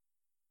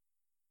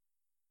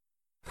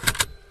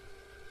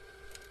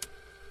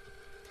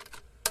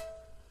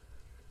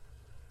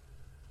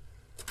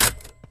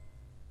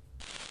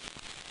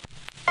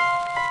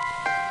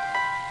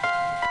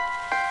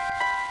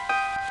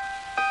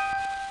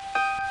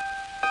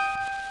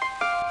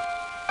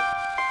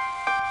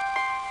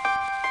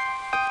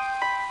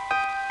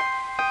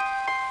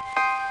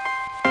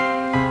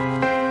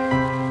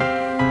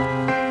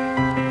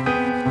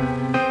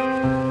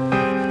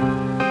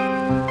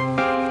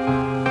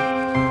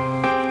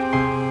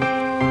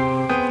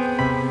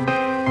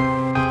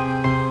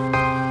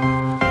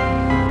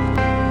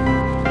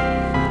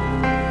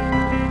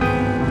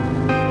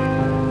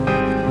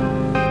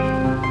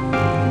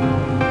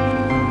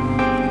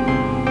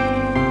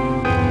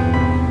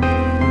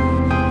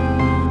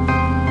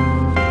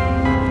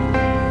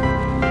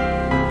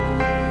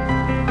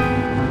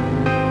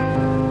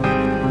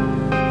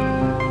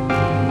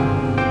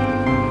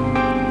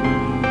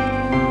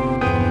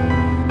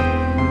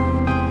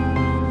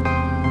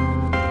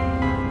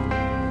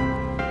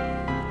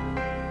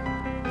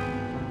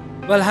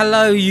Well,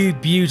 hello, you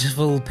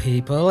beautiful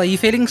people. Are you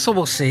feeling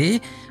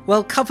saucy?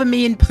 Well, cover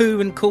me in poo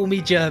and call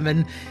me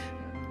German.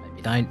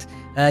 Maybe don't.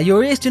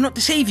 Your ears do not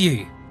deceive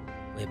you.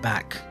 We're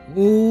back.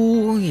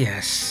 Ooh,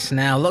 yes.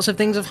 Now, lots of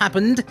things have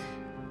happened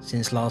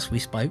since last we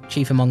spoke,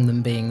 chief among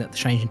them being that the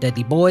Strange and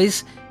Deadly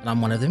Boys, and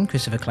I'm one of them,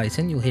 Christopher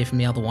Clayton. You'll hear from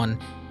the other one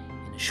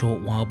in a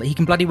short while, but he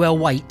can bloody well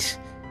wait.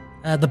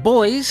 The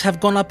boys have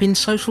gone up in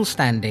social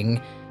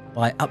standing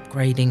by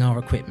upgrading our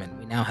equipment.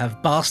 We now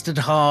have bastard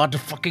hard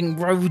fucking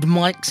Rode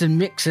mics and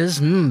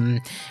mixers.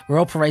 We're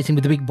operating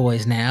with the big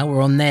boys now.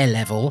 We're on their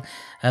level.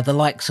 The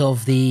likes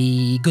of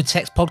the Good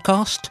Sex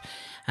podcast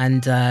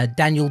and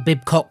Daniel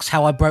Bibcock's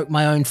How I Broke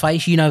My Own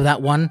Face. You know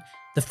that one.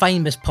 The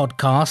famous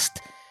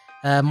podcast.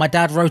 My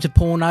dad wrote a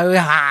porno.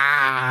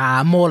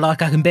 More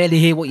like I can barely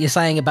hear what you're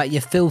saying about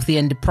your filthy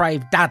and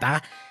depraved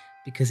dada,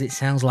 because it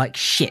sounds like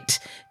shit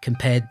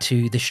compared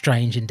to the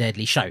Strange and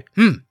Deadly show.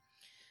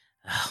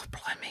 Oh,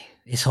 blimey.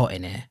 It's hot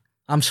in here.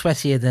 I'm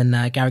sweatier than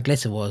Gary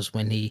Glitter was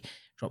when he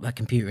dropped that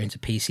computer into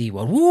PC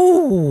world.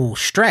 Woo!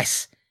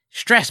 Stress.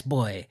 Stress,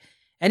 boy.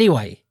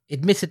 Anyway,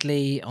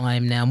 admittedly,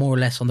 I'm now more or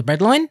less on the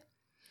breadline.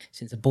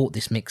 Since I bought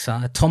this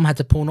mixer, Tom had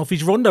to pawn off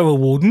his Rondo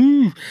award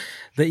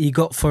that he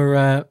got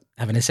for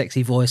having a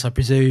sexy voice, I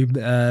presume.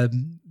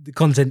 The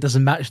content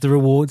doesn't match the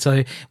reward,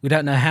 so we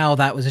don't know how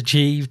that was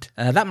achieved.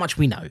 That much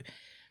we know.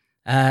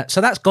 So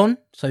that's gone,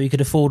 so he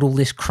could afford all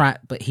this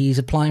crap, but he's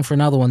applying for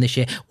another one this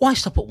year. Why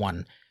stop at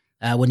one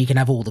when you can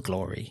have all the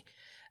glory?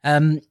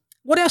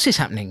 What else is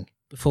happening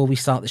before we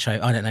start the show?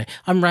 I don't know.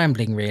 I'm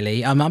rambling,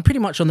 really. I'm pretty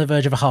much on the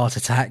verge of a heart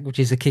attack, which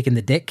is a kick in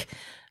the dick.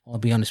 I'll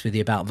be honest with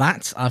you about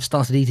that. I've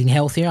started eating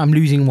healthier. I'm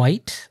losing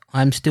weight.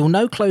 I'm still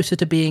no closer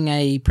to being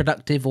a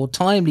productive or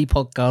timely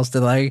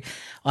podcaster, though.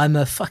 I'm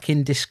a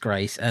fucking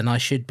disgrace, and I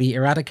should be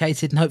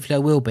eradicated, and hopefully I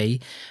will be.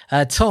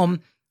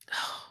 Tom,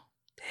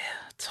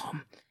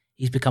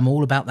 he's become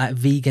all about that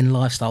vegan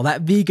lifestyle,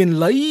 that vegan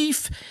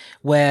life,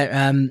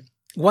 where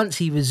once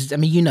he was, I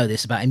mean, you know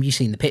this about him, you've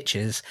seen the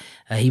pictures,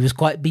 he was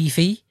quite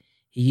beefy.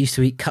 He used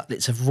to eat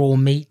cutlets of raw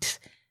meat.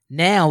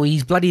 Now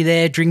he's bloody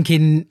there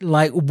drinking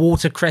like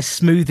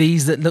watercress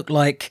smoothies that look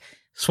like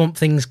Swamp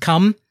Thing's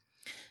cum,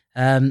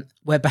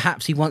 where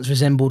perhaps he once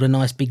resembled a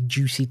nice big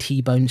juicy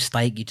T-bone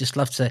steak. You just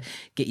love to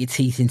get your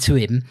teeth into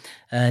him.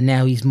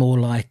 Now he's more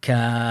like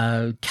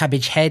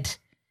cabbage head,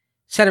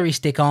 celery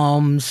stick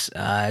arms,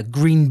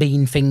 green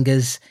bean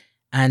fingers,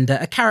 and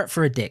a carrot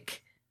for a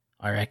dick,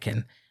 I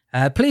reckon.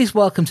 Please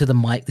welcome to the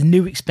mic, the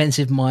new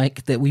expensive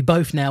mic that we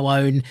both now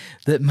own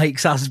that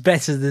makes us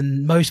better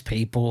than most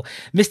people,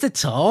 Mr.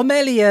 Tom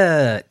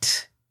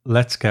Elliott.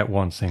 Let's get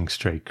one thing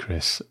straight,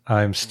 Chris.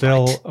 I'm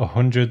still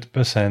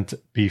 100%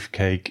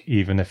 beefcake,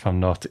 even if I'm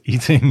not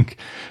eating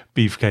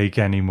beefcake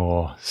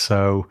anymore.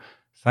 So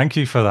thank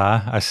you for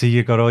that. I see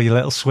you got all your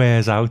little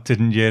swears out,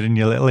 didn't you, in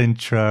your little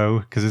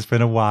intro, because it's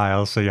been a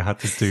while, so you had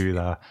to do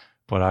that.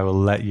 But I will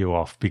let you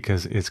off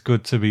because it's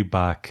good to be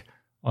back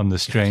on the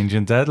Strange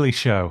and Deadly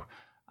show.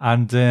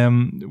 And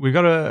we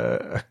got,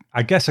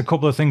 I guess, a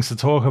couple of things to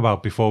talk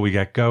about before we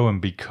get going,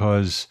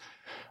 because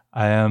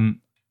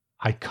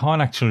I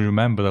can't actually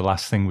remember the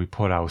last thing we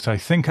put out. I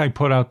think I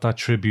put out that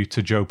tribute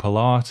to Joe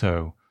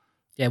Pilato.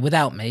 Yeah,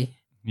 without me.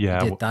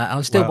 Yeah. I did that. I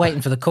was still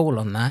waiting for the call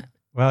on that.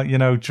 Well, you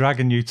know,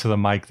 dragging you to the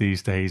mic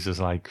these days is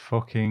like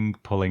fucking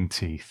pulling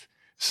teeth.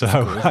 So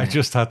I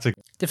just had to...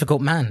 Difficult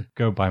man.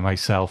 ...go by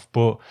myself.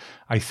 But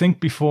I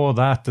think before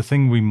that, the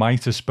thing we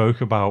might have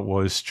spoke about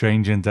was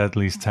Strange and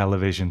Deadly's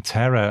television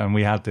terror. And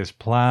we had this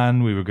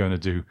plan. We were going to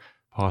do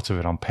part of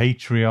it on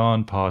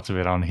Patreon, part of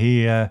it on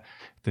here,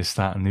 this,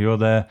 that, and the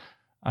other.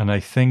 And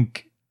I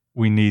think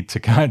we need to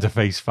kind of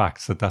face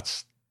facts that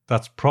that's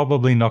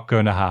probably not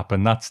going to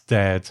happen. That's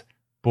dead.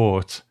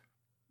 But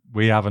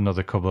we have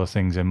another couple of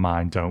things in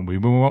mind, don't we?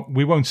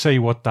 We won't say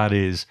what that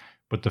is,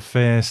 but the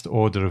first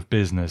order of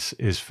business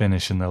is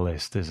finishing the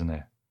list, isn't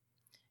it?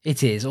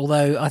 It is,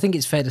 although I think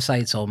it's fair to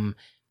say, Tom,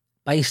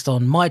 based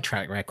on my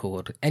track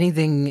record,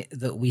 anything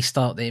that we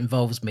start that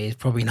involves me is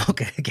probably not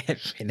going to get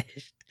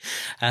finished.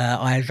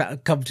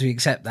 I've come to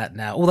accept that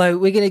now. Although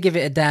we're going to give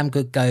it a damn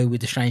good go with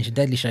the Strange and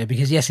Deadly show,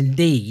 because yes,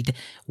 indeed,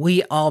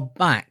 we are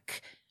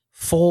back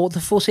for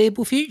the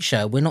foreseeable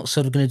future. We're not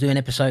sort of going to do an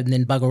episode and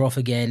then bugger off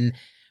again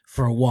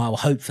for a while,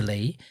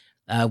 hopefully.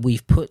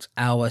 We've put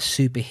our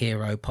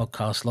superhero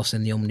podcast, Lost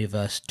in the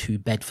Omniverse, to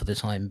bed for the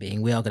time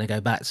being. We are going to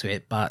go back to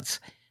it, but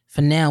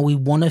for now, we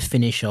want to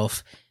finish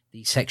off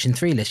the Section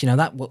 3 list. You know,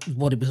 that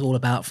what it was all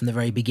about from the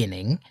very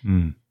beginning.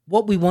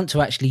 What we want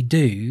to actually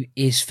do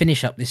is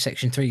finish up this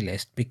Section 3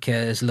 list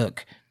because,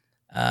 look,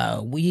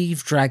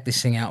 we've dragged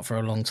this thing out for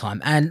a long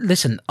time. And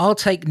listen, I'll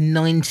take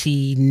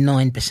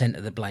 99%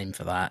 of the blame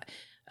for that.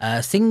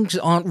 Things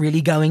aren't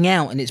really going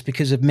out, and it's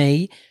because of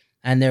me.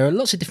 And there are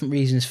lots of different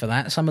reasons for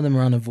that. Some of them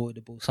are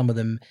unavoidable, some of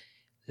them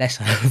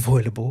less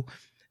unavoidable.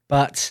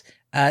 But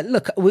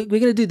look, we're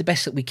going to do the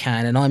best that we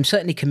can, and I'm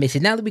certainly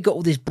committed. Now that we've got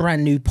all this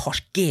brand new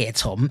posh gear,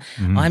 Tom,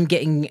 I'm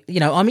getting,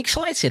 I'm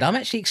excited. I'm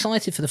actually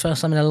excited for the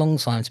first time in a long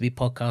time to be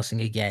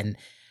podcasting again.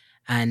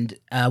 And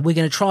we're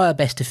going to try our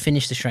best to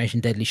finish the Strange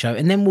and Deadly show,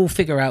 and then we'll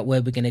figure out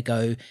where we're going to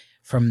go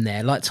from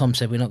there. Like Tom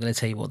said, we're not going to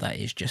tell you what that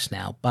is just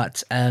now,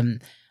 but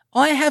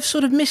I have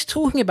sort of missed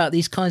talking about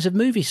these kinds of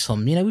movies,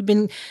 Tom. You know, we've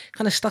been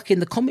kind of stuck in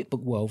the comic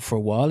book world for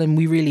a while, and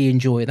we really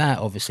enjoy that,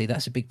 obviously.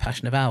 That's a big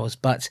passion of ours,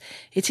 but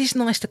it is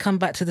nice to come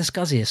back to the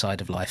scuzzier side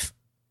of life.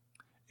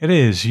 It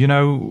is. You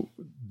know,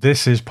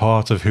 this is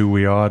part of who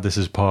we are. This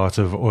is part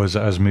of us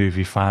as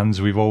movie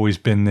fans. We've always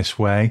been this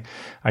way.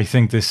 I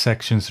think this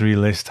Section 3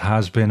 list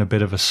has been a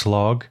bit of a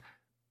slog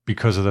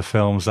because of the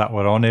films that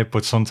were on it,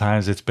 but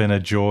sometimes it's been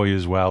a joy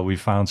as well. We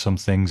found some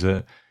things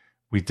that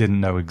we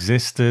didn't know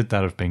existed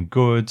that have been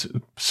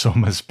good.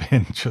 Some has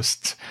been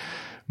just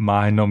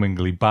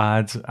mind-numbingly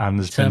bad, and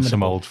there's been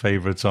some old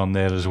favourites on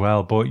there as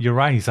well. But you're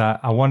right,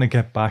 I want to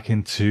get back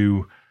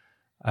into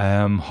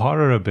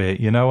horror a bit.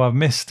 You know, I've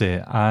missed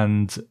it,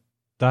 and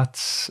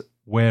that's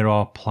where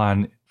our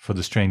plan for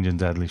the Strange and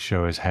Deadly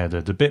show is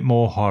headed. A bit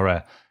more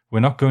horror. We're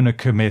not going to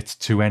commit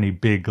to any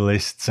big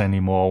lists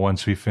anymore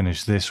once we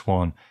finish this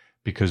one,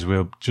 because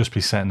we'll just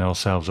be setting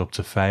ourselves up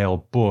to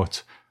fail.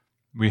 But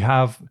we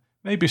have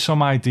maybe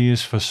some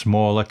ideas for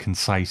smaller,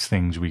 concise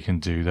things we can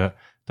do that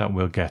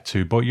we'll get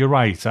to. But you're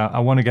right, I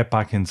want to get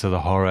back into the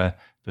horror,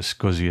 the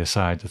scuzzier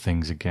side of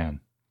things again.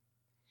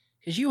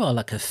 Because you are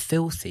like a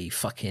filthy,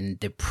 fucking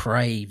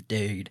depraved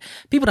dude.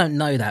 People don't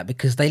know that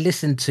because they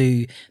listen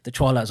to the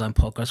Twilight Zone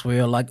podcast where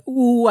you're like,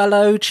 ooh,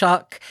 hello,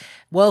 Chuck.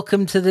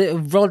 Welcome to the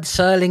Rod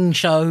Serling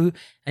show.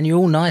 And you're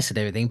all nice and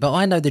everything. But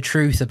I know the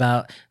truth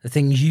about the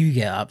things you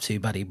get up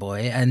to, buddy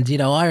boy. And, you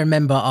know, I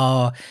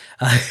remember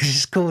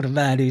just called a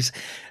man who's,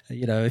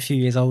 you know, a few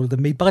years older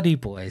than me, buddy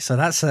boy. So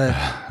that's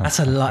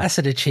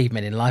an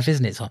achievement in life,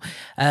 isn't it, Tom?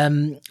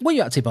 What are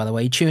you up to, by the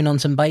way? You chewing on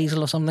some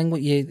basil or something?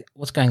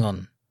 What's going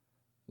on?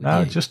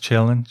 No, just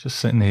chilling, just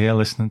sitting here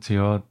listening to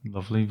your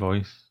lovely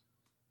voice.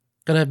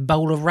 Got a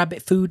bowl of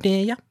rabbit food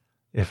near you?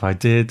 If I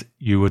did,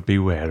 you would be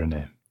wearing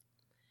it.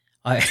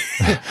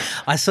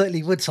 I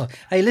certainly would. So,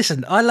 hey,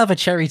 listen, I love a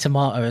cherry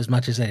tomato as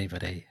much as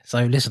anybody.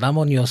 So, listen, I'm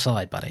on your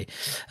side, buddy.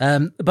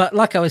 But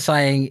like I was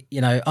saying, you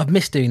know, I've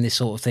missed doing this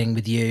sort of thing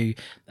with you.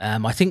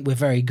 I think we're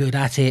very good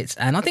at it,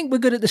 and I think we're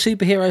good at the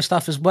superhero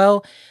stuff as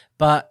well.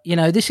 But, you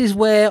know, this is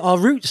where our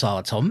roots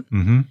are, Tom.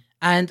 Mm-hmm.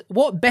 And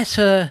what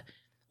better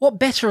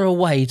a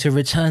way to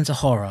return to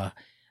horror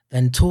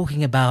than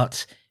talking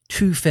about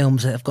two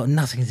films that have got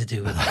nothing to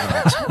do with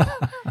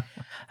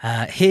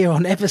horror? Here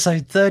on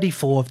episode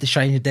 34 of the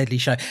Strange and Deadly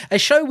show. A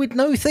show with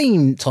no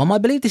theme, Tom. I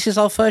believe this is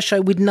our first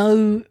show with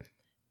no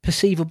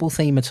perceivable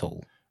theme at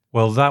all.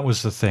 Well, that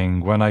was the thing.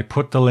 When I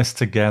put the list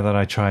together,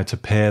 I tried to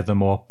pair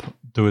them up.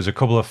 There was a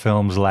couple of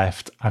films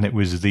left, and it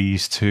was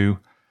these two.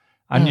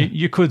 And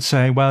you could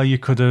say, well, you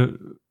could have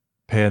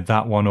paired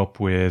that one up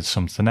with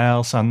something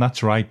else, and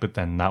that's right, but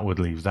then that would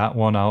leave that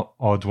one out,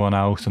 odd one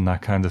out, and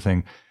that kind of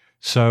thing.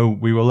 So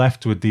we were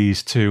left with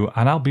these two,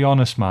 and I'll be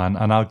honest, man,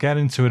 and I'll get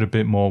into it a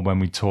bit more when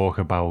we talk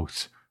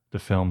about the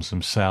films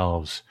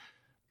themselves,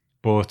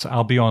 but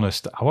I'll be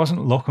honest, I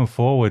wasn't looking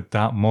forward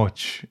that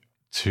much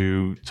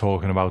to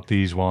talking about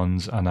these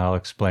ones, and I'll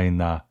explain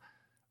that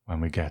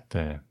when we get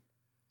there.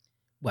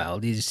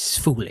 Well, this is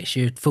foolish.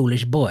 You're a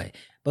foolish boy.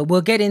 But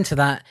we'll get into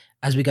that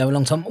as we go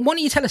along, Tom. Why don't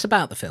you tell us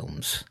about the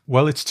films?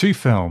 Well, it's two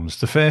films.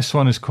 The first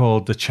one is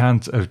called The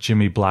Chant of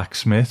Jimmie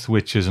Blacksmith,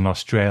 which is an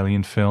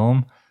Australian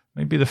film.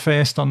 Maybe the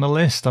first on the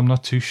list, I'm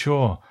not too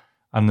sure.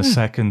 And the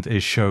second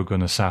is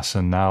Shogun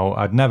Assassin. Now,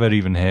 I'd never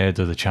even heard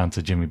of The Chant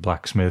of Jimmie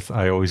Blacksmith.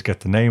 I always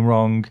get the name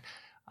wrong.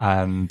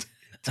 And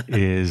it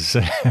is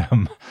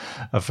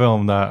a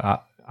film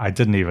that I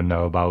didn't even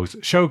know about.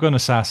 Shogun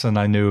Assassin,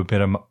 I knew a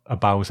bit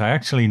about. I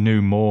actually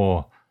knew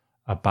more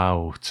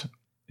about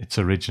its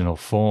original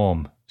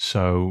form.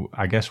 So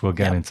I guess we'll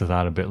get into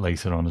that a bit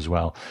later on as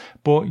well.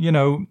 But, you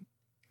know,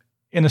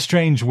 in a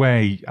strange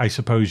way, I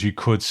suppose you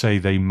could say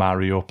they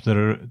marry up.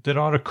 There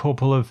are a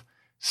couple of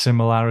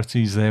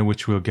similarities there,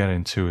 which we'll get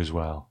into as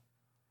well.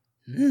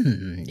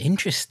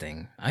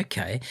 Interesting.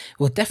 Okay.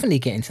 We'll definitely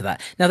get into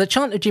that. Now, The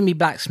Chant of Jimmie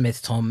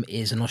Blacksmith, Tom,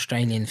 is an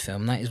Australian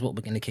film. That is what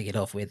we're going to kick it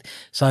off with.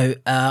 So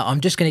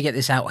I'm just going to get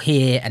this out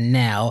here and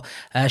now.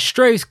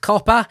 Struth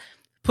Copper,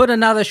 put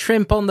another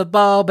shrimp on the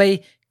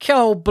barbie.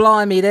 Oh,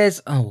 blimey,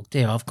 there's... Oh,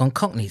 dear, I've gone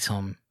Cockney,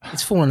 Tom.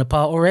 It's fallen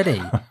apart already.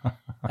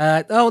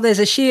 There's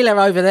a Sheila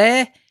over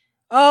there.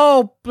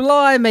 Oh,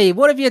 blimey,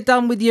 what have you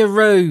done with your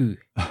roux?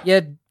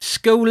 You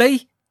schoolie?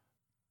 Is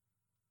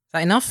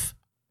that enough?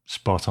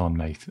 Spot on,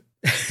 mate.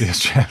 The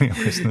Australian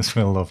listeners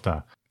will love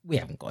that. We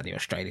haven't got any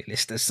Australian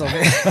listeners, so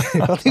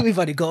I think we've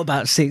only got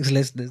about 6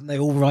 listeners, and they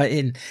all write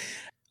in.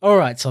 All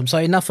right, Tom, so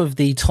enough of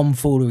the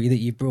tomfoolery that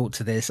you brought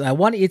to this.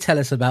 Why don't you tell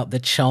us about The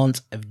Chant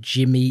of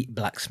Jimmie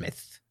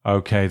Blacksmith?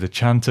 Okay, The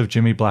Chant of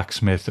Jimmie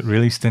Blacksmith,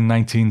 released in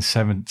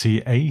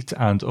 1978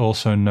 and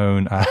also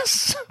known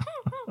as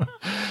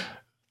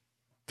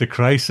The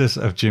Crisis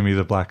of Jimmie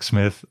the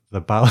Blacksmith,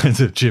 The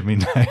Ballad of Jimmy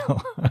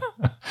Nail,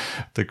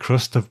 The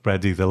Crust of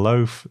Bready the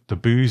Loaf, The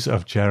Booze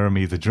of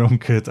Jeremy the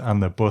Drunkard,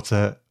 and The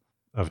Butter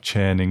of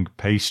Churning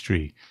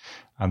Pastry.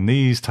 And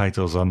these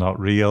titles are not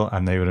real,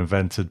 and they were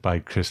invented by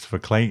Christopher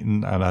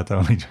Clayton, and I'd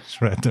only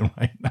just read them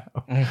right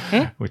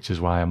now, which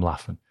is why I'm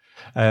laughing.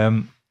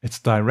 It's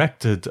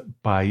directed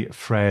by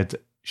Fred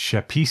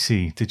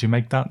Shapisi. Did you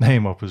make that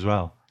name up as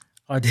well?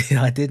 I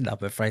didn't, I'm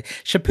afraid.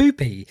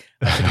 Shapoopy,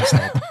 I should have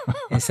said.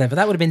 Instead, but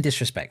that would have been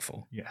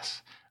disrespectful.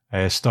 Yes.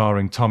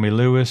 Starring Tommy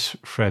Lewis,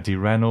 Freddie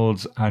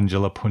Reynolds,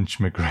 Angela Punch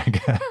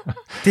McGregor.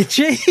 Did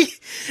she?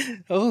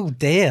 Oh,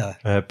 dear.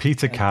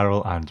 Peter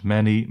Carroll, and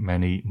many,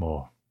 many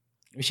more.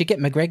 We should get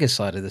McGregor's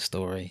side of the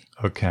story.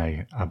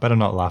 Okay, I better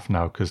not laugh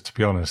now, because to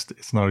be honest,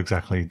 it's not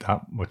exactly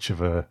that much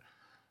of a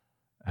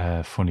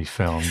funny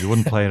film. You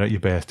wouldn't play it at your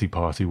birthday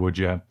party, would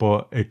you?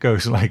 But it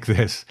goes like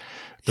this.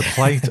 The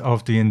plight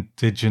of the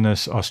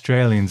indigenous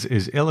Australians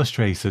is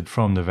illustrated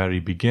from the very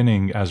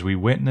beginning as we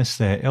witness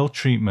their ill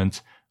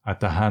treatment at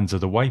the hands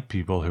of the white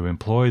people who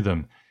employ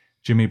them.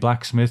 Jimmie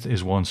Blacksmith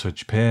is one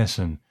such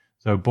person,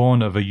 though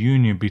born of a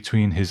union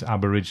between his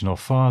Aboriginal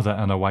father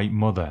and a white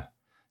mother.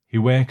 He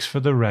works for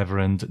the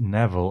Reverend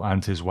Neville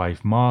and his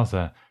wife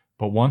Martha,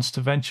 but wants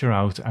to venture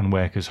out and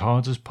work as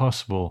hard as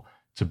possible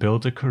to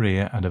build a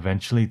career and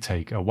eventually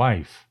take a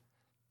wife.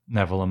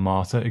 Neville and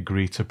Martha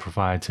agree to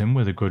provide him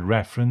with a good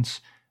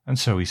reference, and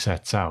so he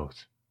sets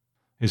out.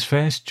 His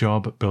first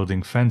job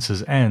building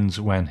fences ends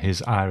when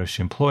his Irish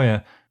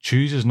employer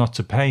chooses not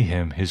to pay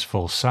him his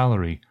full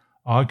salary,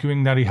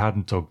 arguing that he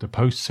hadn't dug the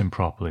posts in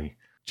properly.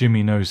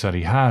 Jimmie knows that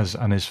he has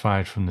and is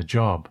fired from the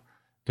job.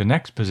 The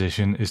next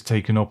position is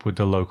taken up with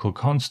the local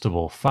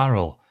constable,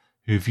 Farrell,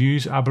 who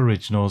views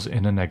Aboriginals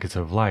in a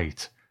negative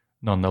light.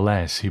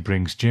 Nonetheless, he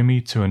brings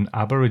Jimmie to an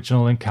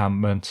Aboriginal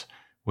encampment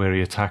where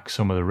he attacks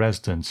some of the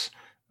residents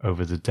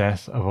over the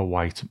death of a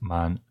white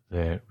man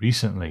there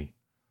recently.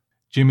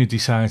 Jimmie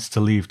decides to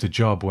leave the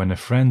job when a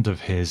friend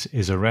of his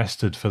is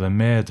arrested for the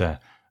murder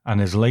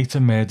and is later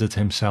murdered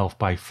himself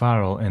by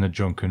Farrell in a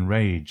drunken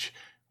rage,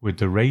 with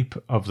the rape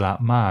of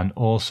that man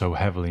also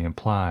heavily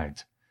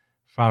implied.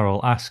 Farrell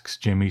asks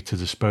Jimmie to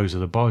dispose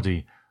of the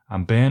body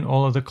and burn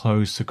all of the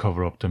clothes to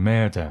cover up the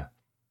murder.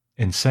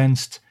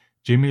 Incensed,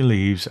 Jimmie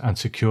leaves and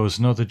secures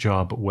another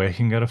job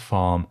working at a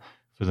farm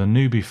for the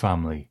Newby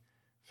family.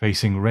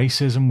 Facing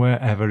racism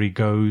wherever he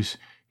goes,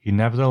 he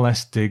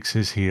nevertheless digs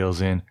his heels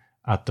in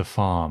at the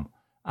farm,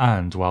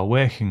 and while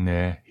working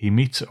there, he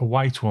meets a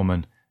white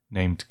woman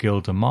named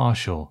Gilda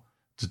Marshall.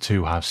 The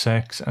two have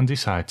sex and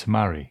decide to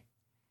marry.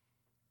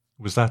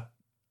 Was that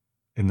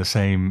in the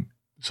same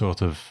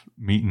sort of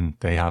meeting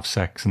they have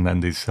sex and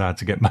then they decide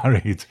to get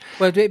married?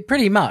 Well,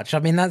 pretty much. I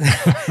mean,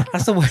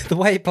 that's the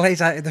way it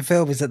plays out in the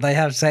film, is that they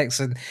have sex,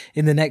 and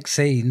in the next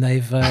scene,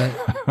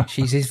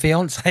 she's his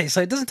fiance.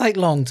 So it doesn't take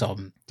long,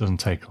 Tom. Doesn't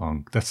take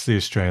long. That's the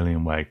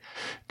Australian way.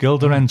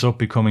 Gilda ends up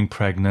becoming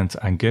pregnant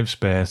and gives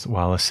birth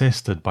while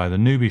assisted by the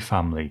Newby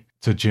family.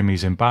 To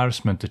Jimmie's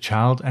embarrassment, the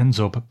child ends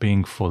up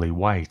being fully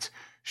white,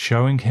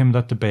 showing him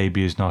that the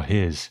baby is not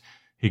his.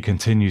 He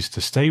continues to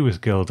stay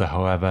with Gilda,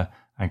 however,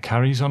 and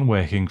carries on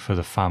working for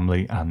the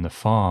family and the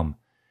farm.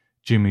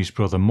 Jimmie's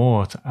brother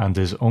Mort and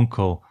his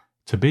uncle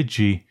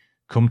Tabidji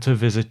come to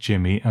visit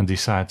Jimmie and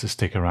decide to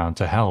stick around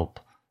to help,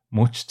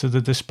 much to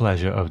the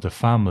displeasure of the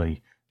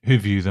family, who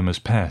view them as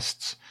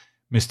pests.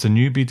 Mr.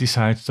 Newby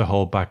decides to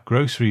hold back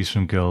groceries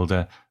from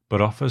Gilda,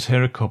 but offers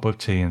her a cup of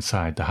tea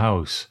inside the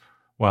house.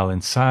 While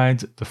inside,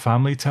 the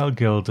family tell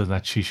Gilda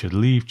that she should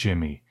leave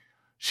Jimmie.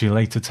 She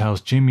later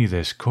tells Jimmie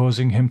this,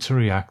 causing him to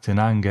react in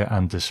anger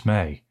and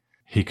dismay.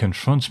 He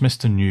confronts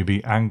Mr.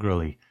 Newby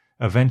angrily,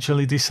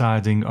 eventually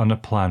deciding on a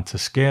plan to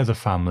scare the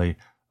family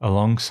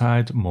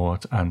alongside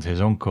Mort and his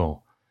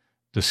uncle.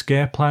 The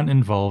scare plan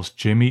involves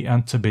Jimmie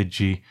and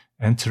Tabidji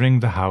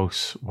entering the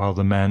house while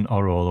the men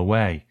are all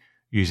away,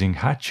 using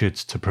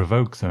hatchets to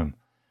provoke them.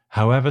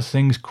 However,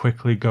 things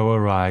quickly go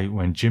awry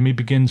when Jimmie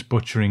begins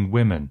butchering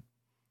women.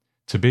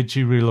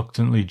 Tabidji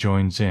reluctantly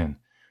joins in.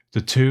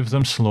 The two of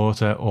them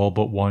slaughter all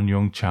but one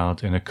young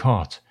child in a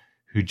cot,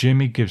 who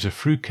Jimmie gives a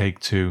fruitcake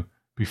to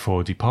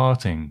before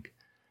departing.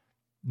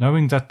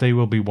 Knowing that they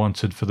will be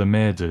wanted for the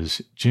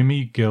murders,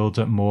 Jimmie,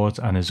 Gilda, Mort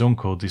and his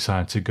uncle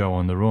decide to go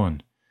on the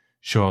run.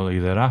 Shortly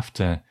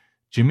thereafter,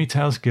 Jimmie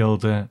tells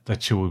Gilda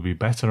that she will be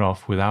better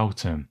off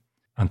without him,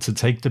 and to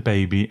take the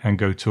baby and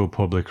go to a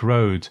public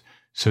road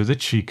so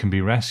that she can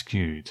be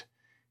rescued.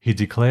 He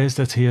declares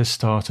that he has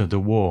started a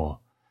war.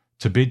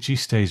 Tabidji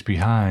stays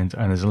behind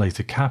and is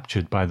later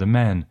captured by the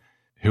men,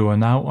 who are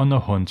now on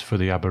the hunt for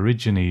the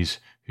Aborigines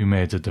who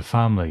murdered the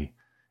family.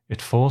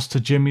 It falls to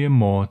Jimmie and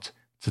Mort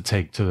to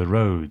take to the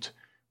road,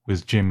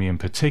 with Jimmie in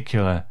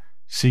particular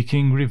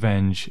seeking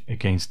revenge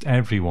against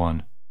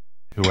everyone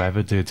who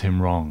ever did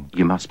him wrong.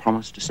 You must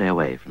promise to stay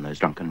away from those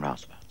drunken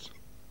roustabouts.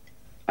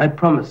 I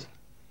promise.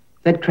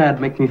 That crowd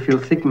makes me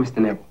feel sick, Mr.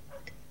 Neville.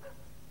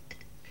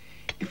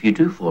 If you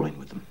do fall in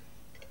with them,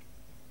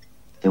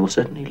 they will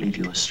certainly lead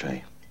you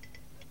astray.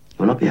 You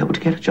will not be able to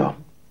get a job.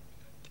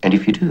 And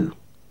if you do,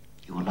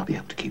 you will not be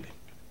able to keep it.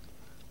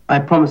 I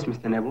promise,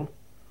 Mr. Neville.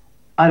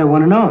 I don't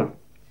want to know him.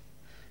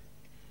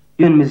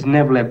 You and Miss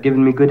Neville have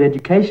given me good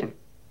education.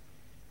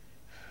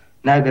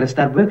 Now I've got to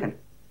start working.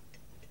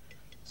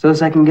 So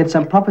as I can get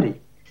some property,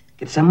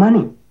 get some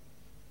money.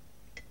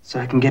 So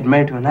I can get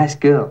married to a nice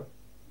girl.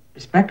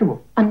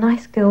 Respectable. A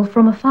nice girl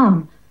from a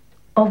farm,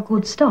 of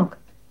good stock.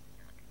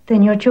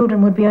 Then your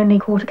children would be only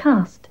quarter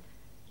caste,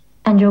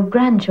 and your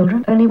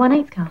grandchildren only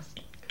 1/8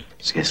 caste.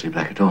 Scarcely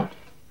black at all.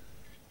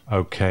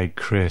 Okay,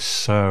 Chris,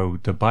 so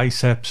the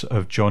biceps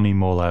of Johnny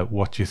Muller,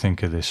 what do you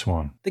think of this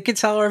one? The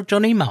guitar of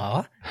Johnny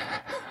Marr?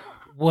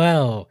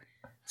 Well,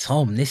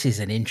 Tom, this is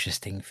an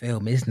interesting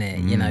film, isn't it?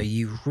 You know,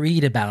 you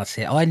read about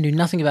it. I knew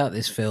nothing about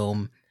this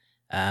film,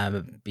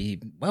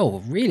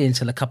 really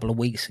until a couple of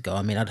weeks ago.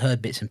 I mean, I'd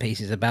heard bits and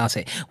pieces about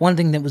it. One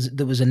thing that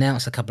was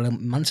announced a couple of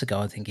months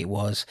ago, I think it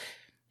was,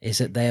 is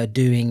that they are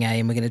doing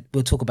and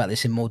we'll talk about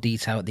this in more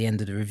detail at the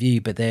end of the review,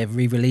 but they're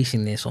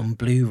re-releasing this on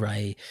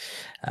Blu-ray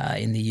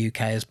in the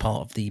UK as part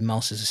of the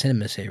Masters of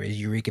Cinema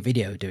series. Eureka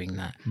Video doing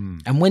that.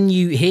 And when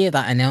you hear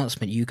that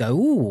announcement, you go,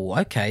 "Ooh,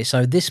 okay,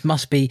 so this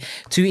must be,"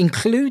 to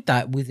include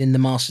that within the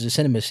Masters of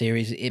Cinema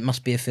series, it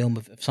must be a film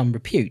of some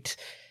repute.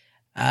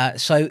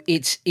 So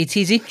it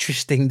is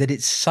interesting that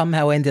it's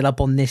somehow ended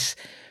up on this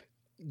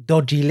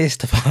dodgy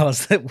list of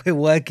ours that we're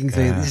working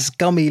through, this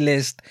scummy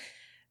list,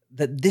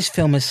 that this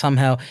film has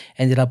somehow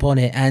ended up on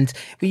it. And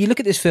when you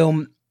look at this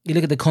film, you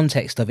look at the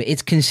context of it,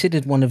 it's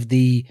considered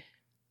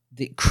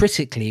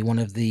critically one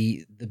of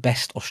the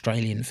best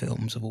Australian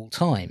films of all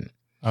time.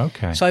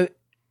 Okay. So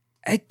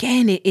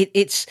again,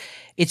 it's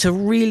a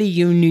really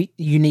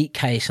unique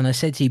case. And I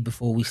said to you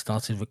before we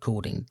started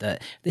recording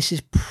that this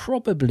is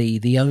probably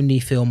the only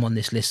film on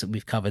this list that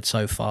we've covered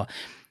so far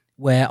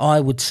where I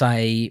would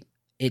say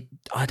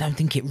I don't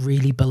think it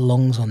really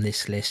belongs on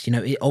this list. You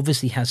know, it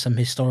obviously has some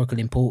historical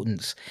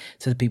importance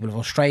to the people of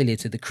Australia,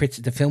 to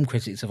the film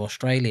critics of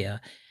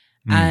Australia.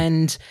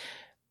 And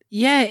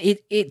yeah,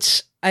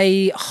 it's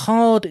a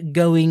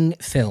hard-going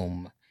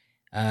film.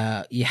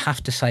 You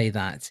have to say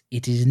that.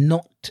 It is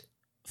not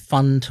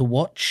fun to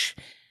watch.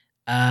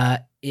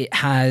 It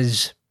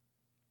has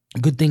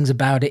good things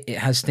about it. It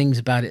has things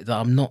about it that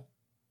I'm not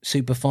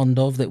super fond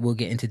of that we'll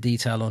get into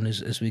detail on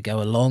as we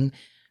go along.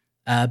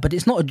 But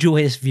it's not a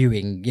joyous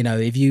viewing. You know,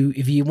 if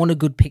you want a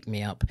good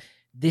pick-me-up,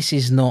 this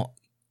is not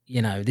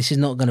going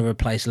to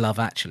replace Love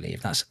Actually,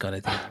 if that's the kind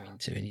of thing you're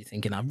into and you're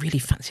thinking, I really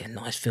fancy a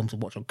nice film to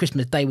watch on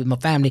Christmas Day with my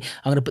family.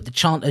 I'm going to put the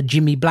Chant of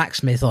Jimmie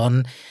Blacksmith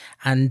on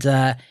and,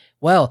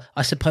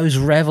 I suppose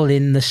revel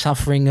in the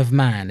suffering of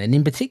man. And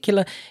in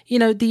particular, you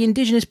know, the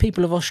Indigenous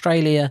people of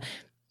Australia,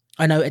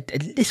 I know a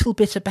little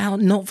bit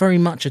about, not very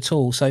much at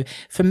all. So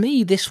for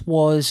me, this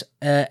was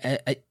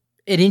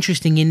an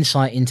interesting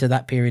insight into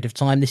that period of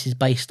time. This is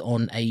based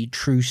on a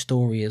true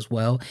story as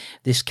well.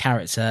 This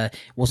character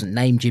wasn't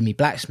named Jimmie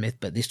Blacksmith,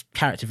 but this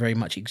character very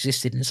much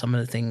existed, and some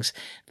of the things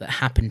that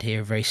happened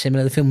here are very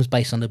similar. The film was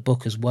based on a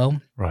book as well.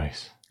 Right.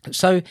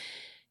 So,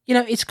 you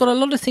know, it's got a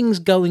lot of things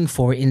going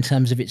for it in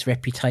terms of its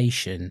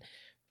reputation.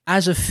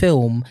 As a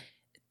film,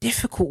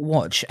 difficult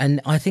watch,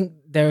 and I think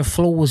there are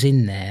flaws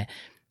in there,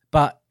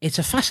 but it's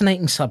a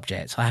fascinating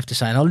subject, I have to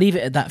say, and I'll leave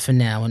it at that for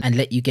now and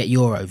let you get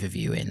your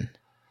overview in.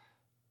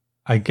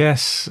 I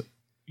guess,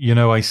 you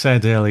know, I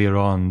said earlier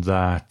on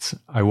that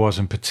I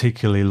wasn't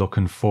particularly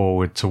looking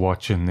forward to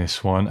watching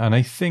this one. And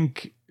I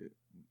think,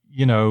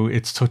 you know,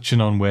 it's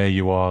touching on where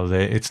you are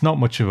there. It's not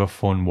much of a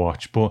fun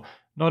watch, but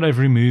not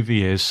every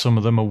movie is. Some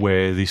of them are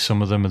worthy.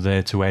 Some of them are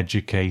there to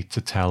educate,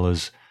 to tell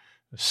us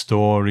a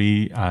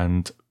story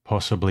and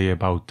possibly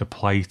about the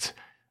plight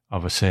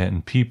of a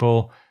certain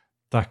people,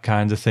 that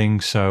kind of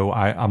thing. So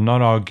I'm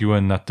not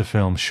arguing that the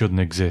film shouldn't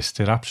exist.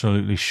 It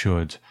absolutely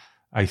should.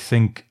 I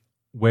think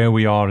where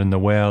we are in the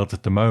world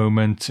at the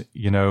moment,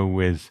 you know,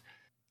 with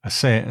a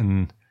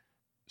certain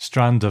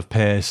strand of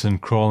person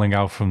crawling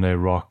out from their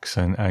rocks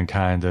and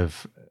kind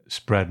of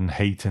spreading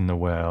hate in the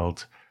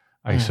world,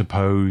 I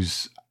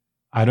suppose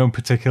I don't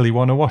particularly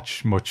want to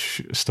watch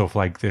much stuff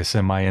like this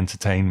in my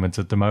entertainment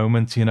at the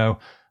moment. You know,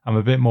 I'm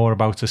a bit more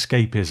about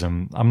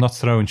escapism. I'm not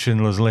throwing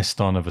Schindler's List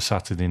on of a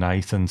Saturday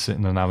night and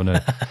sitting and having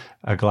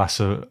a glass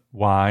of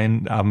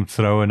wine. I'm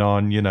throwing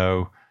on, you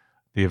know,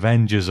 The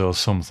Avengers or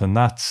something.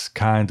 That's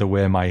kind of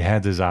where my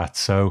head is at.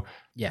 So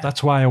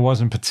that's why I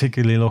wasn't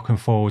particularly looking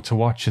forward to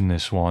watching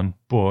this one.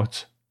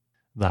 But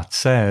that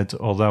said,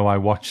 although I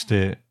watched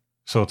it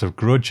sort of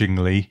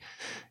grudgingly,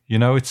 you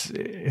know,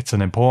 it's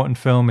an important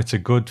film. It's a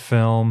good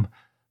film,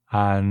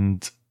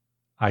 and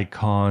I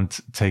can't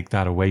take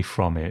that away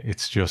from it.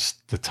 It's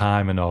just the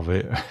timing of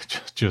it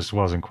just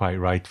wasn't quite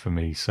right for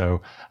me.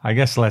 So I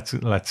guess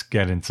let's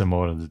get into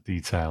more of the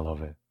detail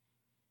of it.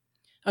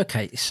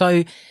 Okay,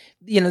 so,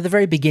 you know, the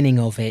very beginning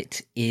of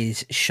it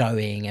is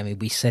showing, I mean,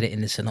 we said it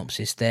in the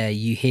synopsis there,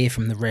 you hear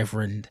from the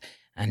Reverend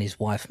and his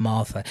wife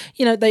Martha.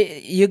 You know,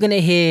 you're going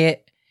to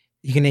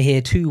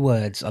hear two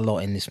words a lot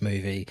in this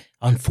movie.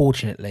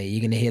 Unfortunately,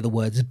 you're going to hear the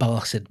words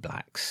bastard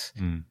blacks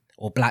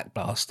or black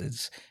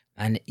bastards,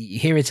 and you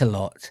hear it a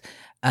lot.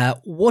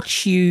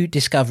 What you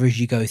discover as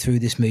you go through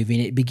this movie,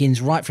 and it begins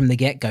right from the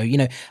get-go, you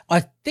know, I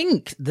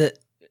think the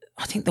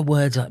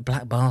words like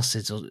black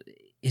bastards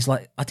is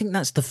like, I think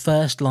that's the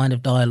first line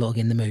of dialogue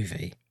in the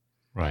movie.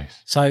 Right.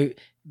 So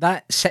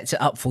that sets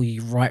it up for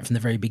you right from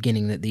the very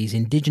beginning that these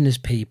Indigenous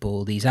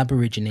people, these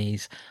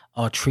Aborigines,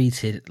 are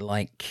treated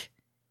like,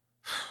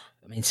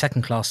 I mean,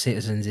 second-class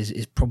citizens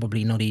is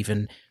probably not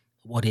even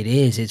what it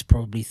is, it's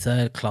probably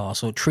third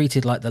class or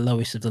treated like the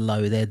lowest of the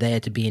low. They're there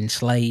to be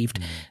enslaved.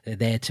 They're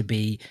there to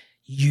be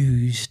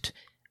used.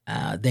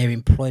 Their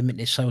employment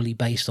is solely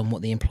based on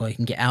what the employer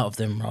can get out of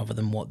them, rather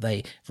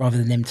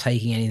than them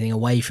taking anything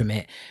away from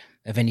it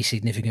of any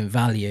significant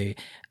value.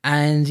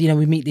 And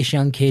we meet this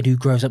young kid who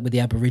grows up with the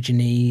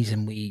Aborigines,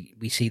 and we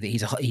see that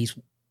he's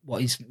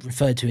what is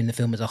referred to in the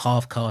film as a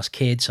half-caste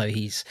kid. So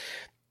he's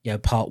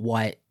part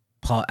white,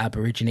 part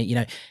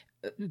Aborigine.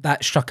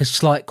 That struck a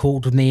slight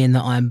chord with me in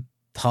that I'm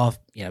half,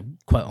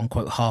 quote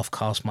unquote, half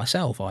caste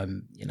myself.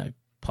 I'm,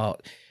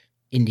 part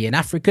Indian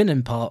African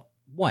and part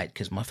white,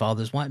 because my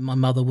father's white. My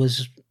mother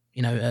was,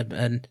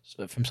 and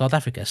from South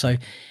Africa. So,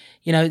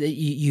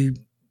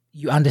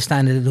 you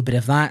understand a little bit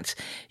of that.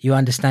 You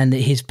understand that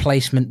his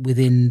placement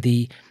within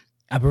the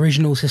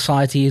Aboriginal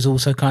society is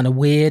also kind of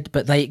weird,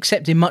 but they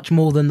accept him much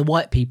more than the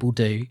white people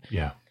do.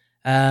 Yeah.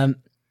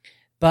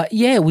 But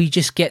yeah, we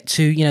just get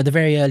to, the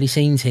very early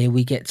scenes here,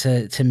 we get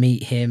to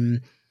meet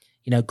him,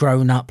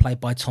 grown up, played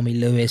by Tommy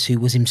Lewis, who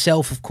was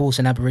himself, of course,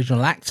 an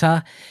Aboriginal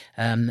actor.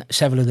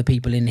 Several of the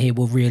people in here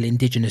were real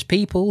Indigenous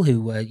people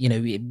who were,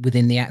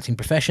 within the acting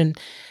profession.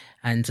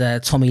 And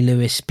Tommy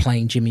Lewis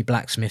playing Jimmie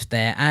Blacksmith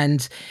there.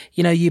 And,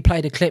 you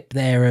played a clip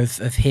there of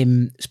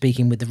him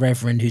speaking with the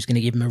Reverend, who's going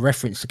to give him a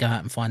reference to go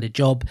out and find a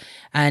job.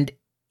 And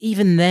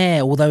even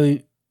there, although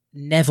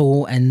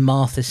Neville and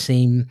Martha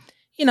seem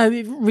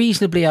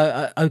reasonably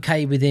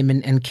okay with him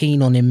and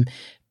keen on him,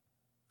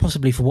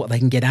 possibly for what they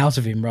can get out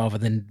of him rather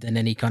than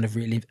any kind of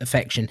real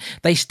affection,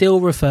 they still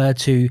refer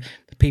to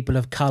people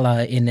of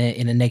colour in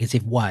a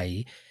negative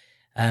way.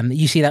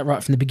 You see that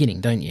right from the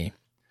beginning, don't you?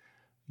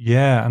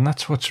 Yeah, and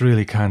that's what's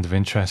really kind of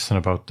interesting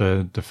about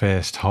the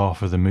first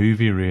half of the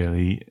movie,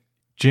 really.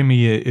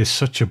 Jimmie is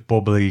such a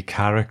bubbly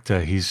character.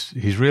 He's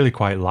really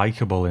quite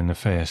likeable in the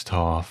first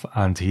half,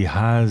 and he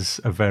has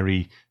a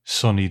very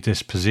sunny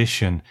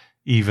disposition,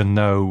 even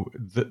though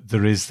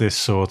there is this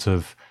sort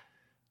of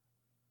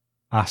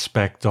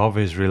aspect of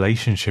his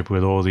relationship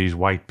with all these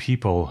white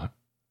people,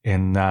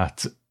 in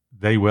that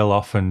they will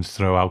often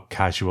throw out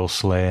casual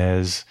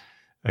slurs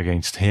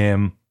against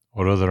him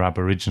or other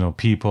Aboriginal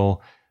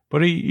people,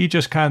 but he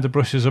just kind of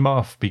brushes them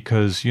off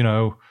because,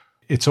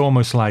 it's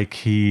almost like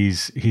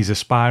he's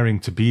aspiring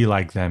to be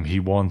like them. He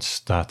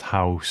wants that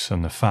house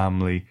and the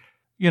family.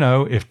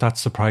 If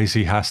that's the price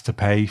he has to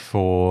pay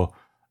for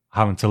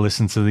having to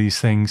listen to these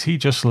things, he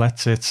just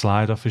lets it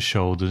slide off his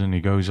shoulders and he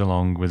goes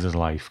along with his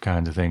life,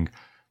 kind of thing.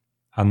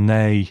 And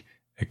they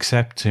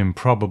accept him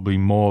probably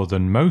more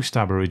than most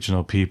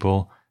Aboriginal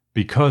people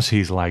because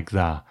he's like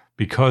that,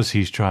 because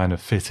he's trying to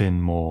fit in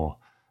more,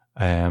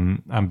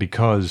 and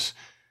because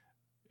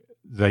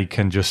they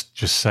can just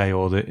say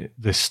all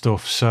this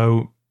stuff.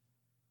 So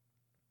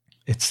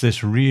it's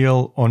this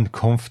real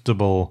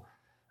uncomfortable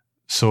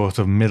sort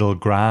of middle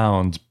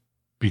ground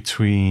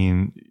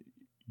between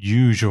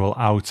usual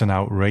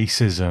out-and-out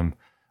racism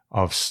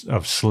of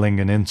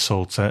slinging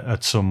insults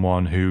at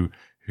someone who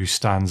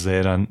stands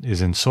there and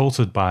is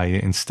insulted by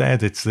it.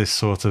 Instead, it's this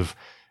sort of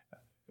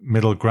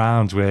middle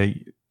ground where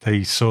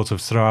they sort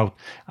of throw out,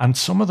 and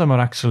some of them are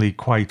actually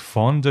quite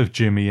fond of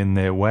Jimmie in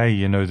their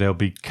way. They'll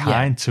be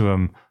kind to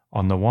him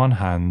on the one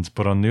hand,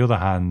 but on the other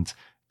hand,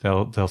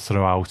 they'll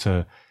throw out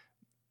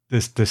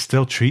they're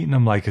still treating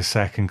him like a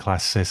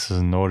second-class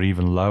citizen or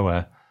even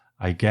lower,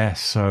 I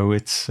guess. So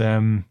it's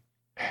an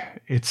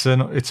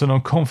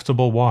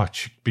uncomfortable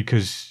watch,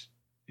 because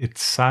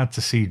it's sad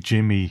to see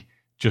Jimmie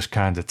just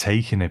kind of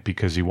taking it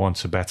because he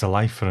wants a better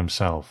life for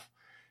himself,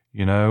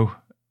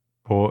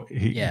 but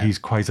he's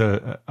quite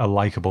a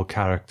likable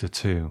character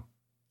too.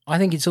 I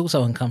think it's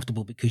also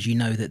uncomfortable because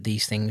that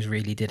these things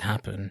really did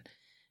happen.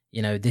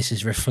 This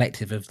is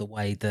reflective of the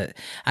way that,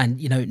 and,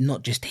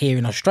 not just here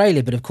in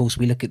Australia, but of course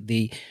we look at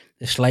the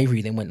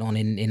slavery that went on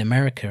in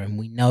America, and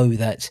we know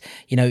that,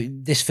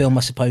 this film,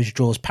 I suppose,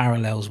 draws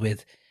parallels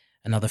with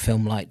another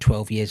film like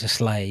 12 Years a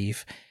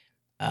Slave,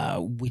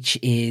 which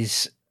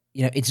is,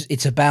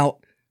 it's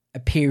about a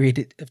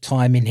period of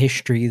time in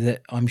history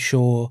that I'm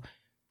sure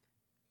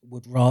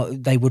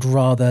they would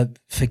rather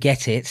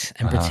forget it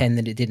and pretend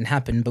that it didn't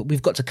happen, but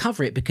we've got to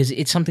cover it because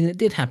it's something that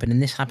did happen,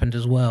 and this happened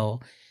as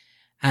well.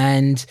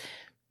 And,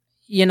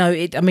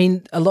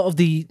 a lot of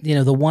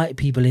the white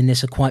people in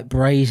this are quite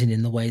brazen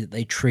in the way that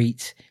they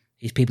treat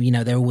these people.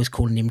 They're always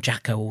calling him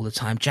Jacko all the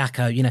time.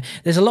 Jacko,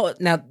 there's a lot.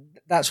 Now,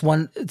 that's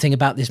one thing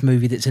about this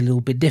movie that's a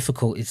little bit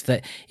difficult, is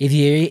that if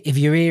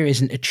your ear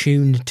isn't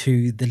attuned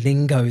to the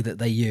lingo that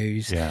they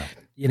use,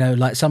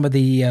 like some of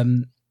the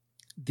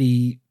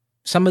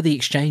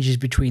exchanges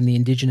between the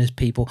Indigenous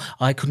people,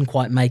 I couldn't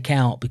quite make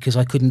out because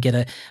I couldn't get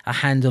a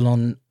handle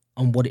on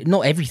what it,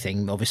 not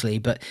everything obviously,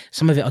 but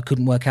some of it I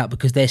couldn't work out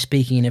because they're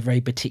speaking in a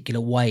very particular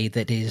way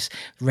that is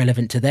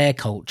relevant to their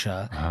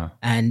culture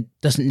and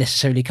doesn't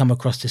necessarily come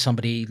across to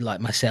somebody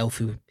like myself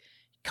who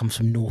comes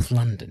from North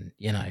London,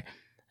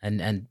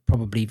 and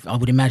probably I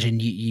would imagine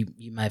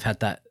you may have had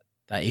that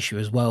issue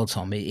as well,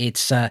 Tom.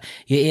 It's your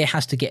ear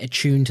has to get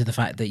attuned to the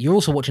fact that you're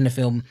also watching a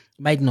film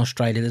made in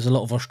Australia. There's a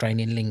lot of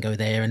Australian lingo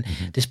there, and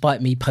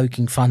despite me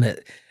poking fun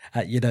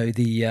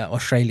the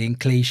Australian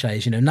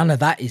cliches. None of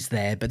that is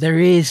there, but there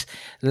is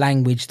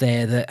language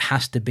there that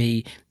has to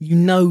be.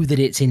 That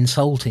it's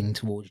insulting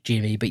towards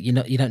Jimmie, but you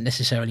don't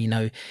necessarily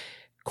know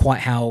quite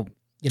how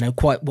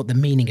quite what the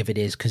meaning of it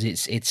is, because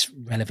it's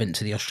relevant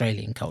to the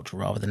Australian culture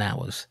rather than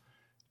ours.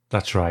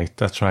 That's right.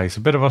 A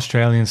bit of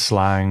Australian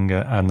slang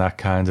and that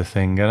kind of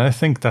thing. And I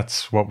think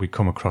that's what we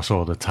come across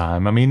all the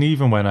time. I mean,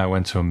 even when I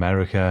went to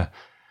America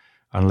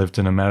and lived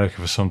in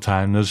America for some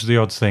time, there's the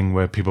odd thing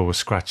where people were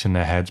scratching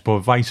their heads,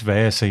 but vice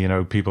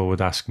versa, people would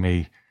ask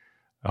me,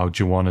 oh,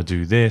 do you want to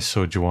do this,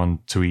 or do you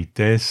want to eat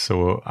this?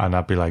 And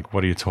I'd be like,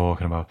 what are you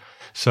talking about?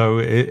 So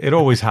it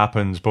always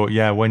happens. But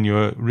yeah, when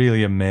you're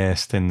really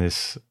immersed in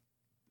this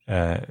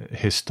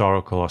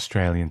historical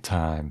Australian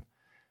time,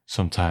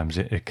 sometimes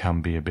it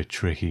can be a bit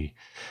tricky.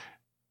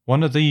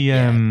 One of the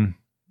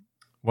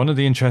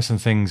interesting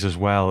things as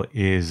well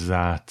is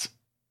that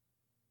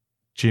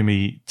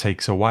Jimmie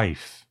takes a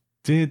wife.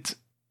 Did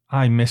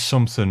I miss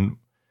something?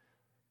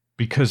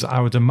 Because I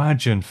would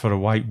imagine for a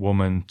white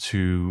woman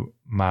to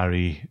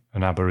marry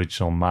an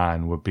Aboriginal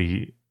man would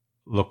be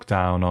looked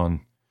down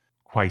on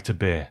quite a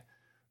bit.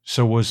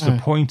 So was the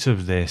point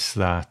of this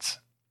that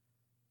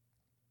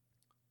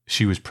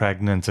she was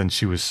pregnant, and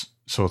she was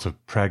sort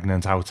of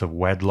pregnant out of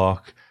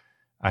wedlock,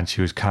 and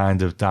she was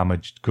kind of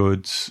damaged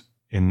goods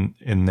in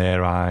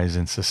their eyes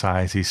in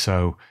society,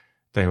 so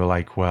they were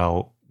like,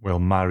 well, we'll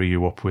marry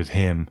you up with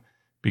him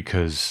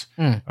because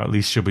at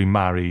least you'll be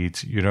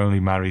married. You're only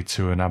married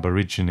to an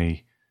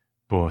Aborigine,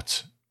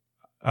 but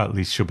at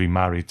least you'll be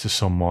married to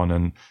someone,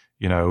 and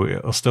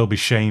it'll still be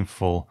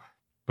shameful,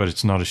 but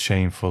it's not as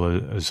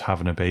shameful as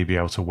having a baby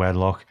out of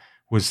wedlock.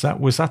 Was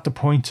that the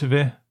point of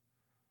it?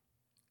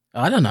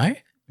 I don't know.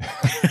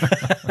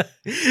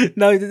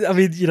 No, I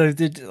mean,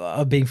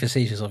 I'm being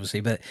facetious,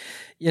 obviously, but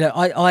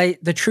I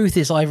the truth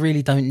is I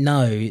really don't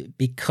know,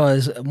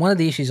 because one of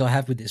the issues I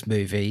have with this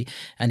movie,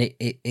 and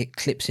it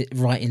clips it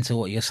right into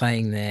what you're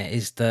saying there,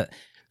 is that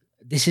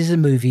this is a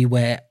movie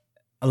where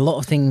a lot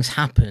of things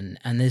happen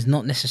and there's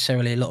not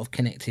necessarily a lot of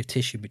connective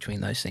tissue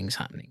between those things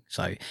happening.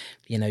 So,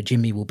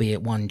 Jimmie will be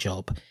at one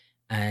job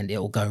and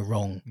it'll go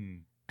wrong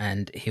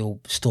and he'll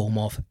storm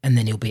off, and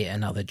then he'll be at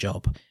another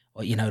job.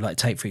 Or, like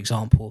take, for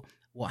example,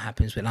 what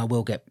happens when, I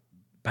will get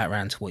back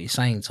around to what you're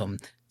saying, Tom.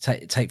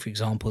 Take, for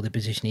example, the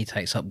position he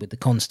takes up with the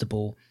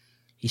constable.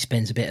 He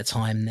spends a bit of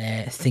time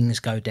there. Things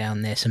go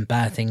down there. Some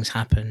bad things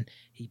happen.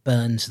 He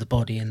burns the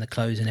body and the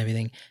clothes and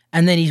everything.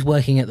 And then he's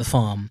working at the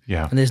farm.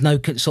 Yeah. And there's no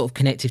sort of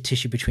connective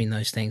tissue between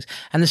those things.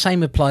 And the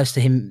same applies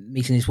to him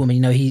meeting this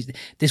woman.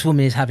 This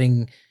woman is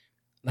having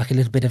like a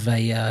little bit of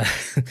a,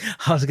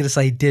 I was going to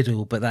say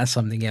diddle, but that's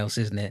something else,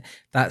 isn't it?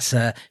 That's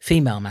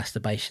female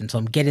masturbation. So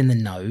I'm getting the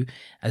know,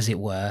 as it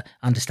were,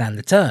 understand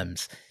the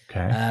terms.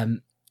 Okay.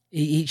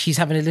 She's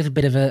having a little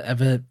bit of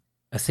a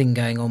thing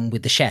going on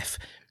with the chef.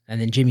 And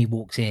then Jimmie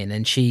walks in,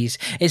 and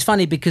it's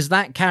funny because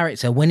that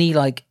character, when he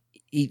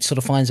sort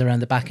of finds her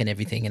around the back and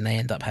everything, and they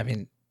end up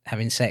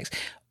having sex,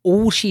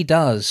 all she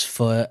does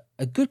for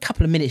a good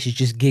couple of minutes is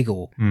just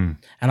giggle. And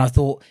I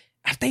thought,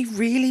 have they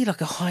really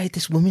hired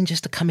this woman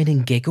just to come in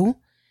and giggle?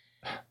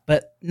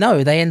 But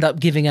no, they end up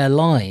giving her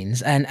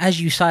lines. And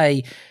as you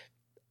say,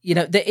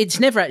 it's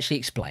never actually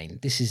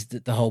explained. This is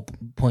the whole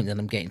point that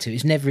I'm getting to.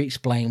 It's never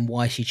explained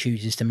why she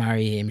chooses to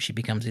marry him. She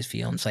becomes his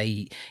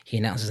fiance. He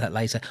announces that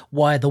later.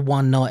 Why the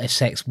one night of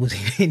sex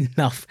wasn't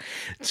enough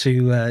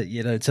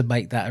to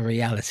make that a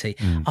reality.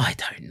 I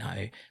don't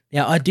know.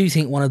 Yeah, I do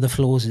think one of the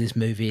flaws of this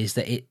movie is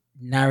that it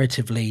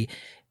narratively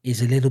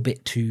is a little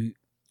bit too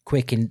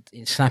quick in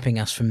snapping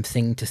us from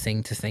thing to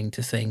thing to thing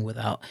to thing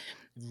without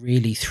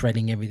really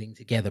threading everything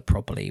together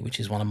properly, which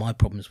is one of my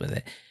problems with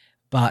it.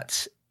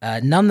 But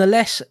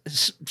nonetheless,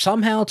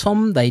 somehow,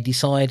 Tom, they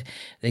decide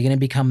they're going to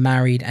become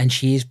married, and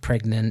she is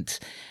pregnant,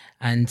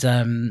 and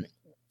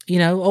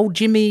old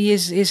Jimmie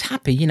is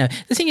happy.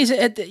 The thing is,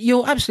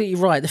 you're absolutely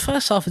right. The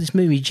first half of this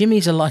movie,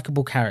 Jimmie's a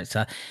likable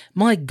character.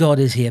 My God,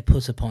 is he a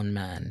put upon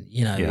man?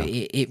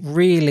 It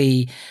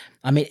really.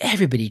 I mean,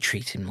 everybody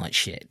treats him like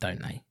shit,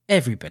 don't they?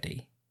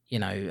 Everybody.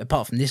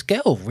 Apart from this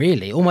girl,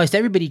 really, almost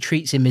everybody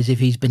treats him as if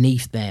he's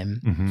beneath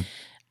them,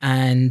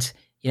 and.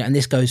 And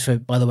this goes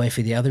by the way,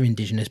 for the other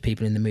Indigenous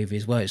people in the movie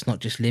as well. It's not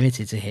just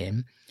limited to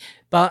him.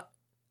 But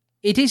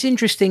it is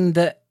interesting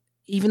that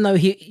even though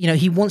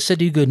he wants to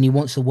do good and he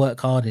wants to work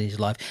hard in his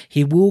life,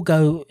 he will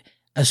go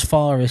as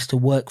far as to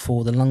work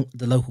for the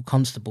local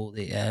constable,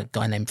 the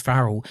guy named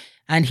Farrell.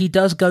 And he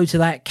does go to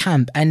that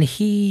camp, and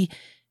he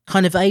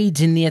kind of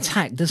aids in the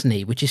attack, doesn't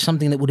he? Which is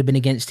something that would have been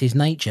against his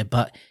nature,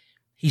 but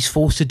he's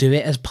forced to do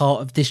it as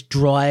part of this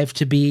drive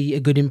to be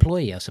a good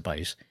employee, I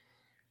suppose.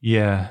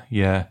 Yeah.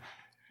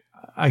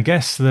 I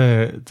guess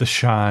the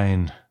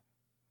shine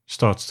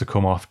starts to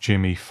come off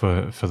Jimmie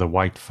for the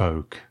white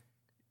folk,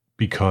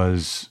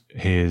 because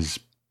his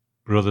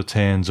brother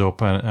turns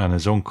up and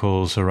his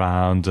uncle's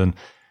around, and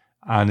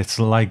it's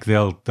like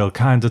they'll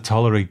kind of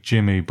tolerate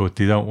Jimmie, but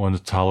they don't want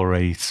to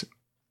tolerate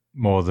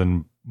more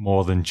than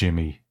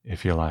Jimmie,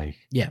 if you like.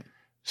 Yeah.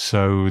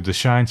 So the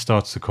shine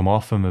starts to come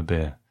off him a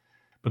bit.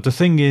 But the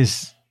thing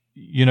is,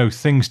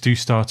 things do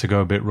start to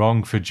go a bit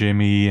wrong for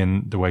Jimmie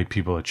and the way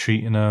people are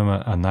treating him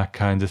and that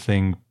kind of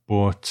thing.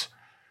 But,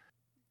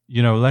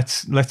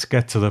 let's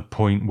get to the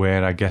point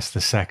where I guess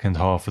the second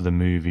half of the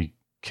movie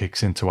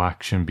kicks into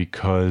action,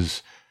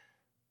 because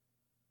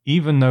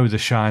even though the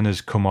shine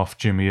has come off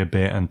Jimmie a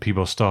bit and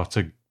people start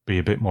to be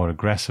a bit more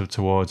aggressive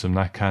towards him,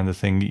 that kind of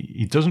thing,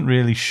 he doesn't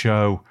really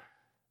show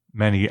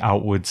many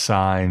outward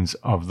signs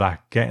of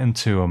that getting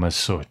to him as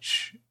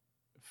such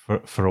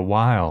for a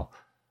while.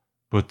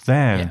 But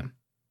then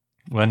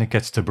when it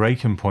gets to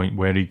breaking point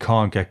where he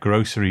can't get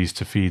groceries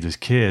to feed his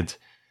kid,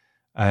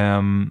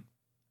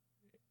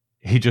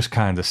 he just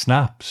kind of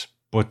snaps.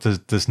 But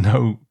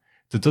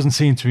there doesn't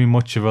seem to be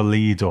much of a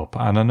lead up.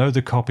 And I know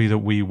the copy that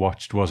we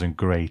watched wasn't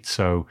great,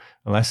 so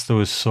unless there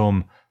was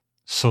some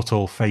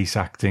subtle face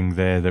acting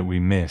there that we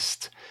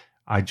missed,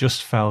 I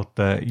just felt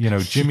that,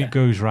 Jimmie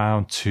goes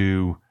round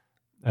to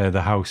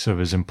the house of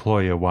his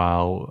employer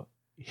while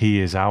he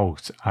is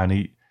out, and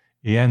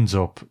he ends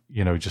up,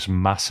 just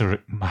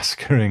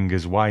massacring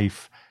his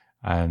wife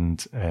and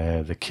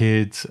the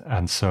kids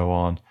and so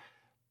on.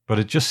 But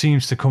it just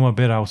seems to come a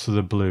bit out of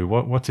the blue.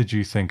 What did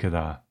you think of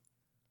that?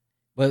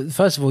 Well,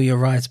 first of all, you're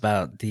right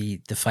about the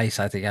face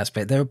acting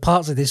aspect. There are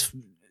parts of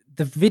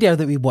the video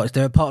that we watched,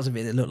 there are parts of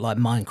it that looked like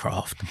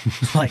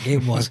Minecraft, like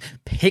it was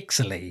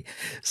pixely.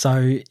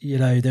 So,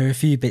 there are a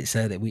few bits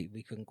there that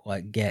we couldn't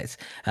quite get.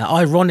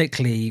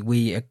 Ironically,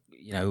 we,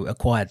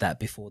 acquired that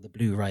before the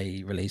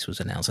Blu-ray release was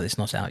announced, so it's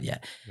not out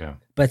yet. Yeah.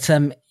 But,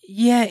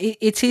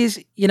 it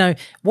is,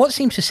 what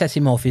seems to set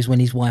him off is when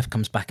his wife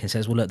comes back and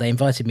says, well, look, they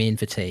invited me in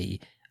for tea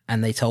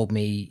and they told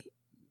me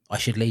I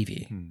should leave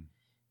you.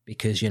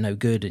 Because you're no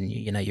good and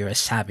you're a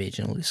savage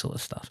and all this sort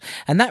of stuff.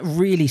 And that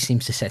really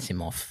seems to set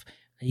him off.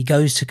 He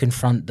goes to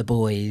confront the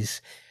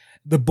boys.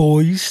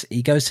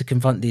 He goes to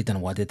confront I don't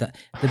know why I did that.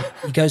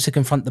 He goes to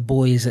confront the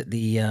boys at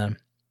the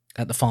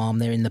farm.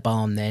 They're in the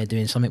barn there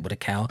doing something with a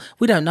cow.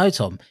 We don't know,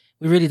 Tom.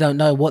 We really don't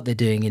know what they're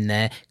doing in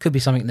there. Could be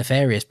something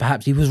nefarious.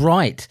 Perhaps he was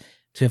right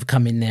to have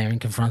come in there and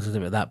confronted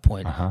them at that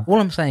point. All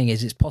I'm saying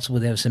is it's possible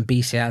there was some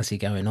bestiality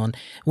going on.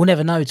 We'll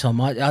never know,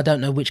 Tom. I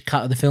don't know which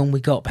cut of the film we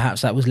got.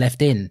 Perhaps that was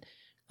left in.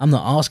 I'm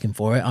not asking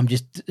for it. I'm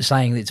just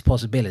saying that it's a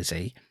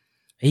possibility.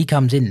 He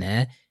comes in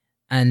there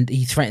and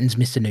he threatens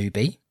Mr.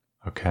 Newby.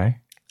 Okay.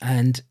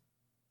 And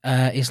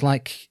it's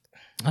like,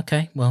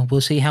 okay, well,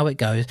 we'll see how it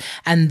goes.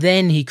 And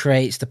then he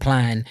creates the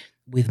plan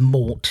with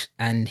Mort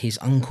and his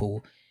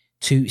uncle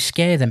to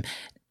scare them.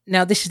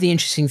 Now, this is the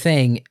interesting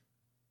thing.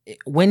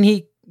 When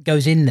he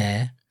goes in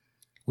there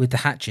with the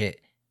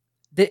hatchet,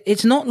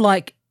 it's not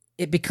like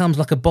it becomes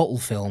like a bottle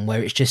film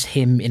where it's just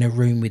him in a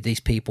room with these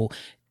people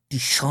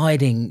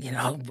deciding,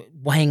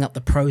 weighing up the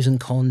pros and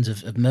cons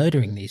of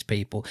murdering these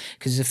people,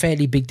 because it's a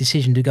fairly big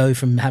decision to go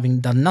from having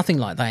done nothing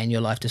like that in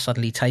your life to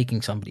suddenly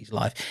taking somebody's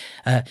life.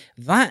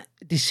 That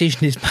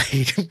decision is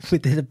made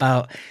within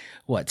about,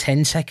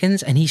 10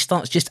 seconds, and he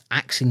starts just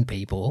axing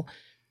people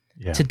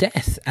to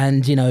death.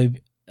 And,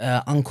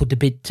 Uncle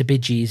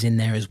Tabiji is in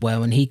there as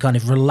well, and he kind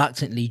of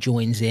reluctantly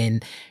joins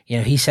in.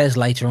 He says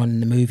later on in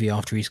the movie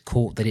after he's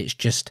caught that it's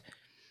just,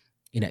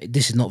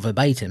 this is not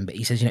verbatim, but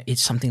he says,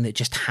 it's something that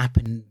just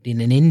happened in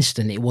an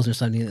instant. It wasn't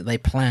something that they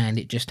planned.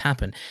 It just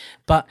happened.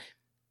 But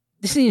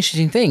this is the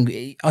interesting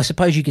thing. I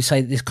suppose you could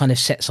say that this kind of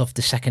sets off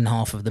the second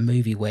half of the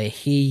movie where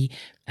he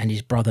and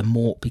his brother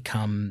Mort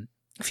become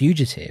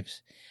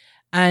fugitives.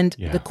 And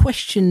the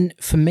question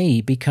for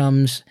me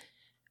becomes,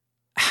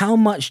 how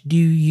much do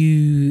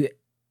you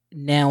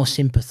now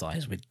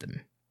sympathize with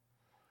them?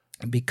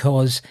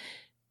 Because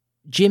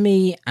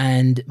Jimmie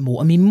and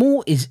Mort,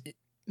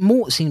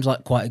 Mort seems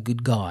like quite a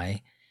good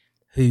guy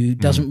who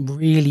doesn't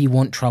really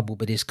want trouble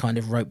but is kind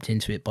of roped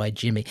into it by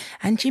Jimmie.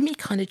 And Jimmie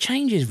kind of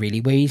changes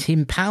really, where he's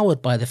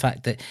empowered by the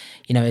fact that,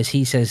 as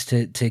he says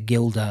to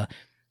Gilda,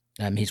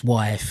 his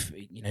wife,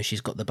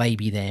 she's got the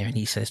baby there, and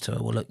he says to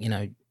her, well, look,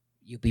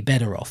 you'll be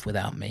better off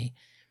without me.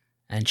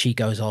 And she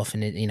goes off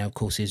and, of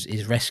course,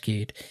 is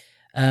rescued.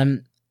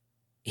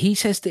 He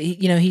says that,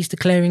 he's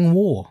declaring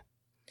war.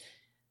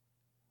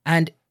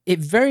 And it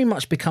very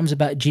much becomes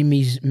about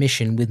Jimmie's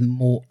mission with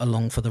Mort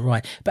along for the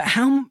ride. But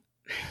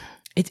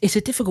it's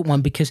a difficult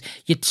one, because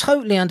you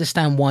totally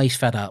understand why he's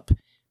fed up.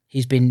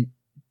 He's been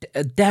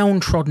a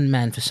downtrodden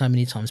man for so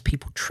many times,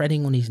 people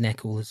treading on his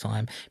neck all the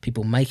time,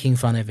 people making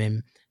fun of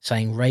him,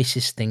 saying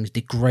racist things,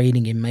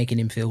 degrading him, making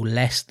him feel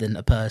less than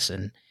a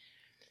person.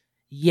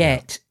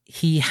 Yet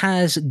he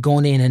has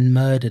gone in and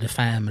murdered a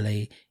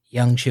family,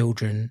 young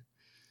children,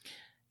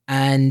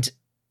 and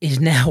is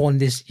now on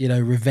this,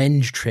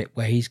 revenge trip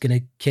where he's going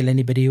to kill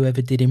anybody who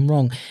ever did him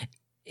wrong.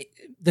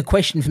 The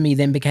question for me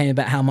then became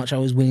about how much I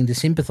was willing to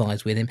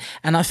sympathise with him,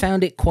 and I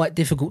found it quite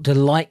difficult to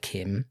like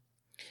him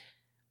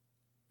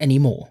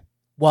anymore,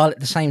 while at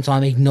the same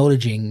time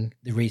acknowledging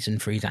the reason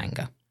for his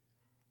anger.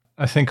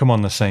 I think I'm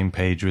on the same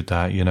page with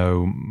that.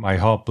 My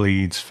heart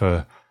bleeds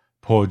for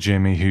poor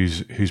Jimmie,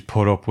 who's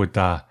put up with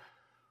that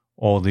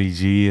all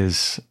these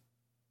years.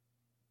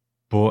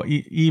 But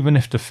even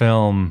if the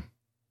film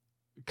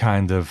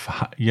kind of,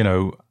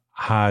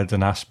 had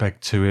an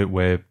aspect to it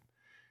where,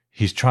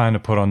 he's trying to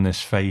put on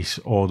this face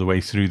all the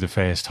way through the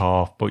first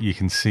half, but you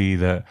can see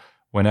that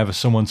whenever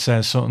someone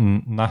says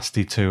something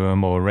nasty to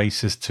him or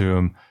racist to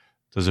him,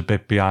 there's a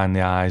bit behind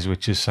the eyes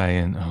which is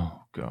saying,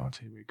 oh God,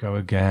 here we go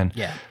again.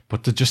 Yeah.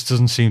 But there just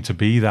doesn't seem to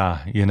be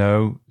that, you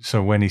know?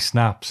 So when he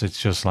snaps,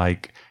 it's just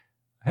like,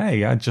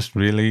 hey, I just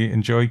really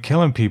enjoy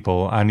killing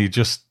people. And he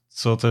just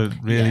sort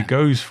of really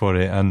goes for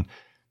it. And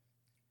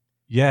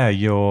yeah,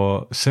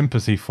 your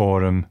sympathy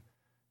for him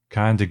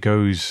kind of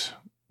goes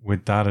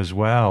with that as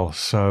well.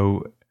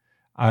 So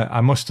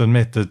I must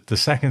admit that the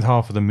second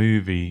half of the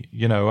movie,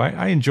 you know,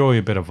 I enjoy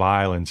a bit of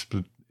violence,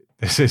 but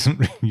this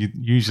isn't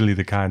usually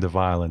the kind of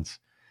violence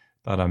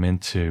that I'm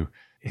into.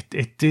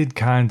 It did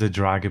kind of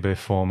drag a bit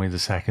for me, the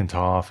second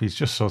half. He's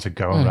just sort of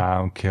going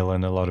around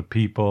killing a lot of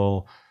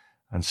people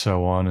and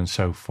so on and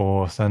so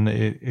forth. And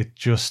it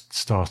just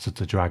started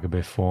to drag a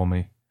bit for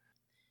me.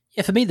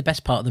 Yeah, for me, the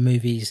best part of the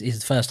movie is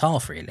the first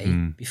half,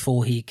 really,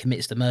 before he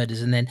commits the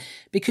murders. And then,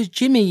 because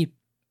Jimmie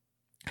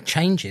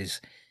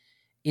changes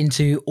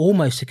into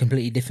almost a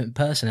completely different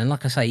person. And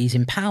like I say, he's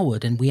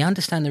empowered and we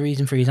understand the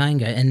reason for his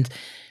anger. And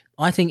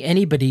I think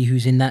anybody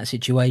who's in that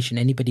situation,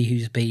 anybody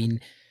who's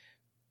been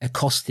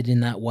accosted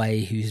in that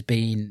way, who's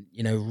been,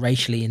 you know,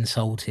 racially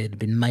insulted,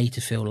 been made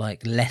to feel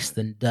like less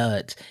than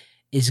dirt,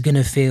 is going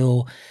to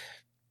feel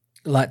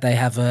like they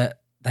have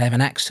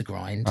an axe to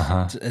grind.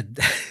 I'm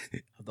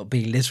not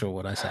being literal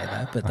when I say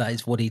that, but that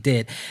is what he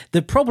did.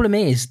 The problem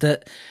is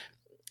that,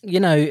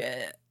 you know,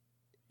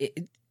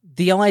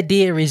 the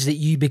idea is that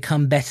you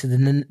become better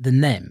than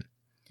them.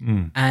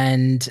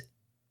 And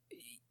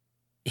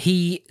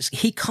he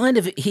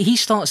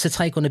starts to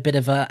take on a bit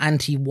of an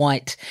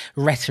anti-white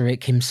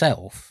rhetoric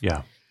himself.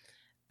 Yeah.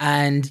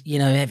 And, you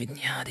know,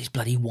 these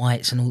bloody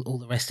whites and all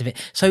the rest of it.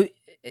 So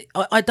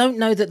I don't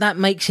know that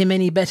makes him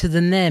any better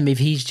than them if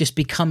he's just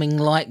becoming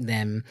like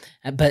them.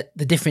 But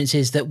the difference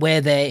is that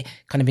where they're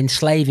kind of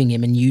enslaving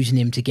him and using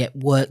him to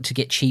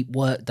get cheap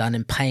work done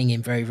and paying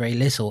him very, very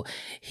little,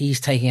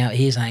 he's taking out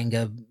his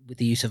anger with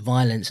the use of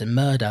violence and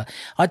murder.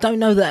 I don't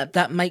know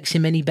that makes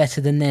him any better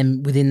than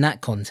them within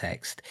that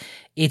context.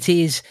 It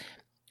is,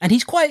 and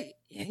he's quite,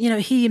 you know,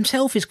 he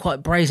himself is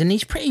quite brazen.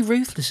 He's pretty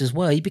ruthless as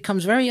well. He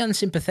becomes very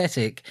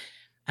unsympathetic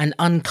and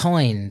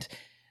unkind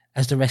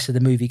as the rest of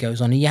the movie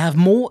goes on. And you have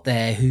Mort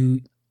there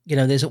who, you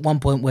know, there's at one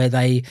point where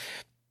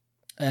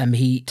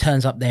he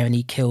turns up there and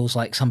he kills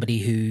like somebody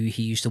who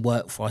he used to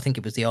work for. I think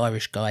it was the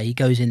Irish guy. He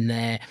goes in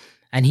there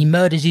and he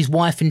murders his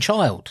wife and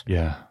child.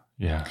 Yeah,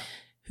 yeah.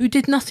 Who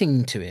did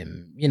nothing to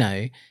him, you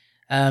know.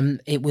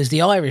 It was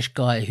the Irish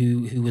guy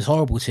who was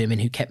horrible to him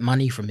and who kept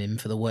money from him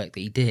for the work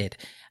that he did.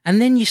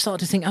 And then you start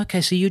to think,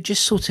 okay, so you're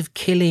just sort of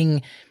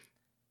killing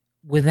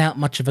without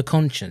much of a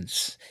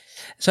conscience.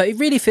 So it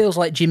really feels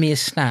like Jimmie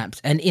has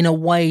snapped, and in a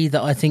way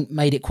that I think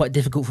made it quite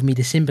difficult for me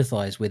to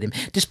sympathise with him,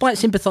 despite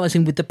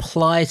sympathising with the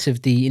plight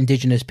of the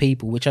indigenous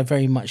people, which I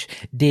very much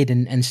did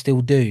and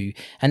still do,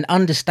 and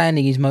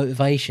understanding his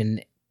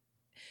motivation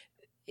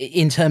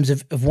in terms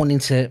of wanting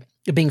to,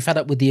 being fed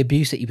up with the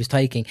abuse that he was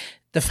taking.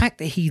 The fact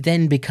that he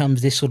then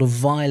becomes this sort of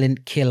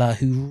violent killer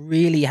who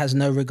really has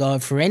no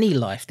regard for any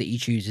life that he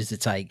chooses to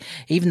take,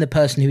 even the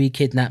person who he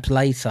kidnaps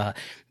later,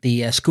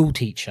 the school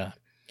teacher,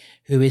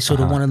 who is sort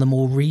of one of the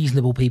more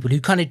reasonable people,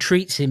 who kind of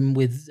treats him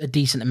with a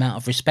decent amount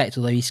of respect,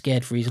 although he's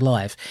scared for his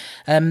life.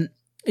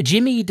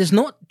 Jimmie does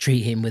not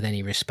treat him with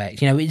any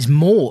respect. You know, it's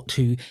Mort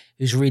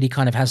who's really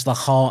kind of has the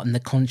heart and the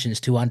conscience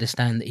to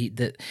understand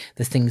that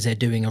the things they're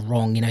doing are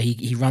wrong. You know,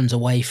 he runs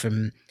away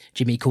from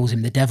Jimmie, calls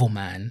him the devil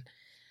man.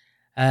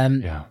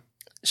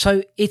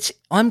 So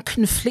I'm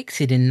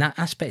conflicted in that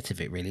aspect of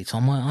it, really,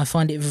 Tom. I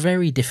find it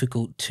very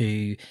difficult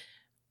to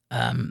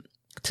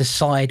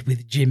side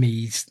with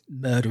Jimmie's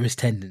murderous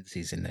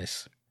tendencies in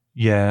this.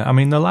 Yeah, I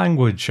mean, the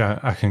language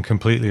I can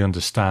completely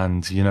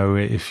understand. You know,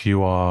 if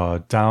you are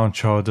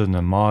downtrodden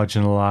and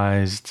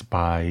marginalized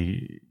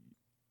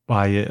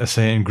by a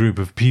certain group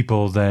of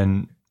people,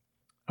 then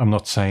I'm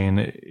not saying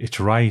it's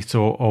right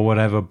or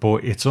whatever,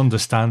 but it's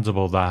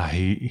understandable that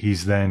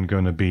he's then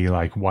going to be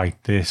like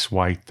white this,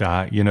 white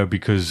that, you know,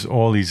 because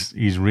all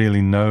he's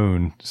really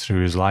known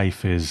through his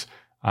life is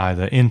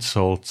either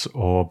insults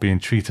or being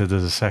treated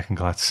as a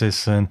second-class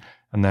citizen,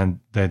 and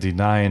then they're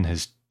denying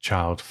his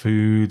child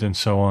food and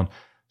so on.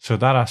 So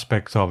that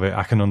aspect of it,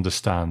 I can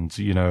understand,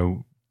 you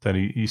know, that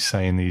he's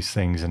saying these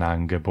things in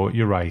anger. But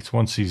you're right.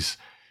 Once he's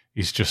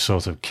just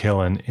sort of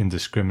killing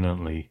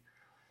indiscriminately,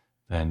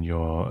 then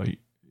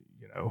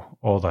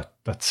all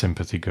that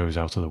sympathy goes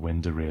out of the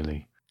window,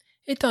 really.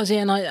 It does,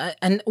 yeah.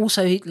 And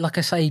also, like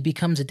I say, he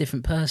becomes a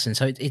different person.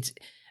 So it's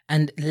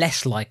and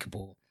less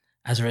likable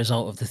as a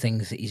result of the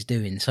things that he's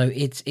doing. So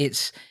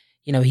it's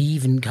you know, he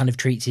even kind of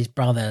treats his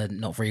brother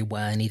not very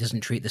well, and he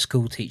doesn't treat the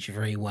school teacher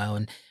very well.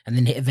 And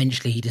then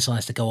eventually he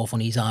decides to go off on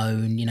his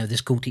own. You know, the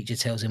school teacher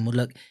tells him, well,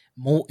 look,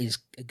 Mort is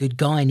a good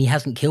guy and he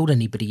hasn't killed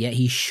anybody yet.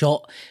 He's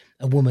shot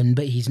a woman,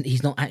 but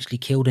he's not actually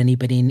killed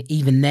anybody. And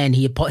even then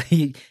he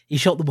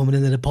shot the woman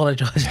and then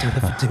apologized to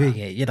her for doing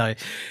it, you know.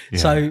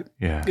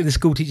 The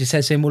school teacher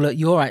says to him, well, look,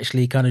 you're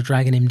actually kind of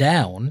dragging him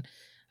down.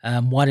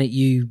 Why don't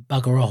you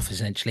bugger off,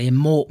 essentially? And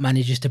Mort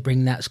manages to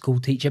bring that school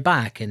teacher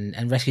back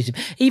and rescues him.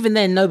 Even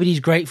then, nobody's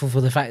grateful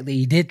for the fact that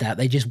he did that.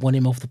 They just want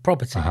him off the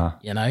property,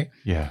 you know?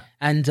 Yeah.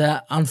 And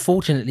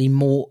unfortunately,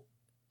 Mort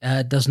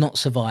does not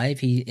survive.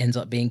 He ends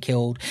up being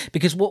killed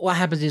because what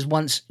happens is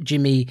once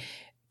Jimmie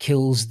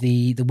kills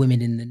the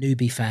women in the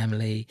Newby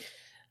family,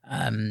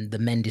 the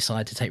men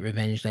decide to take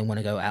revenge. They want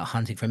to go out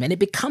hunting for him. And it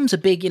becomes a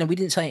big, we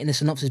didn't say it in the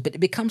synopsis, but it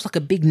becomes like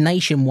a big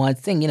nationwide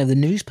thing. The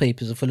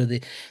newspapers are full of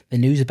the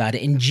news about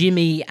it. And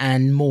Jimmie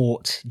and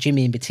Mort,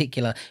 Jimmie in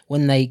particular,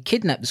 when they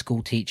kidnap the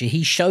school teacher,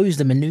 he shows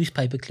them a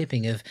newspaper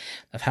clipping of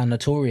how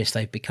notorious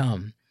they've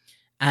become.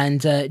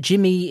 And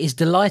Jimmie is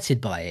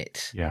delighted by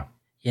it. Yeah.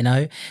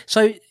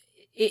 So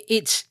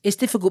it's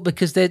difficult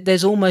because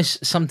there's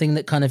almost something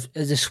that kind of,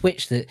 there's a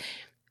switch that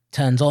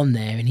turns on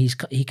there, and he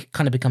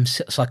kind of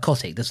becomes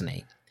psychotic, doesn't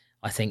he?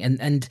 I think,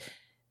 and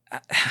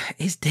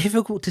it's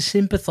difficult to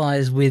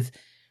sympathise with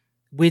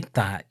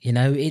that.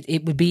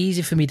 It would be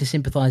easy for me to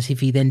sympathise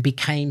if he then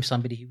became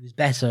somebody who was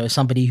better, or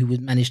somebody who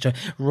would manage to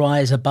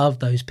rise above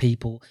those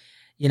people.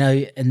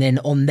 And then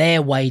on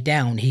their way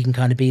down, he can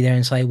kind of be there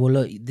and say, well,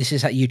 look, this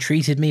is how you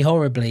treated me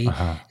horribly.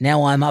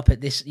 Now I'm up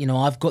at this,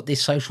 I've got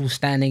this social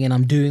standing and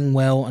I'm doing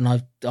well and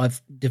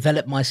I've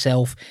developed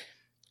myself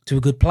to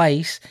a good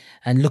place.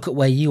 And look at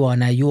where you are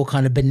now. You're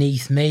kind of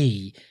beneath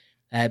me.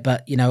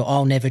 But,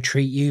 I'll never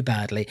treat you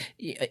badly.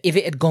 If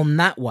it had gone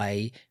that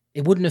way,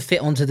 it wouldn't have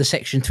fit onto the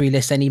Section 3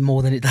 list any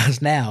more than it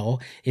does now.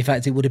 In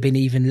fact, it would have been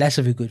even less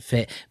of a good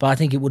fit. But I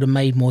think it would have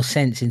made more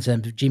sense in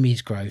terms of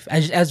Jimmie's growth.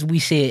 As we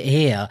see it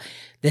here,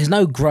 there's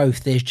no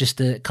growth. There's just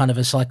a kind of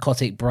a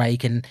psychotic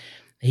break, and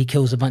he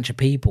kills a bunch of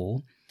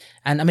people.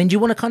 And, do you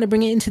want to kind of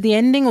bring it into the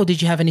ending, or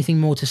did you have anything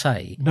more to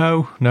say?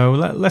 No.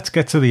 Let's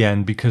get to the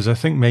end, because I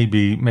think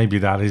maybe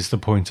that is the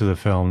point of the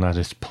film, that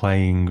it's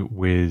playing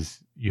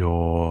with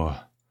your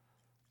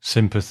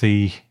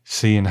sympathy,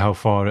 seeing how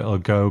far it'll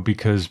go,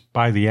 because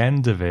by the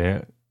end of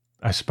it,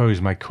 I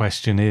suppose my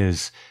question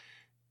is,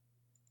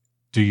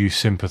 do you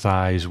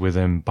sympathise with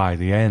him by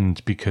the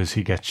end? Because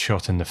he gets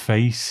shot in the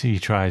face, he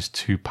tries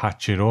to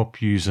patch it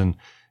up using,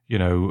 it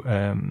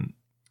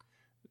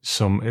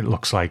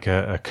looks like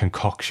a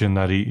concoction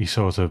that he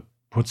sort of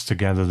puts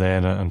together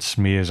there and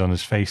smears on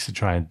his face to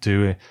try and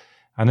do it.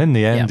 And in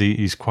the end,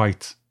 he's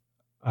quite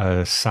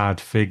a sad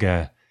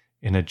figure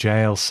in a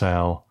jail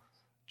cell,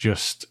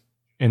 just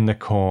in the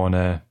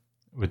corner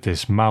with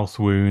this mouth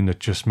wound that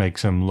just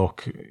makes him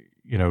look,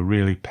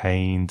 really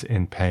pained,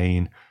 in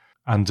pain.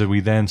 And do we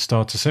then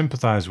start to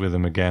sympathise with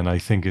him again, I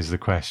think is the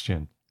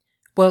question.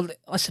 Well,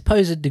 I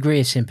suppose a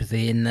degree of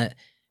sympathy in that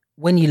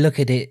when you look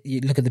at it,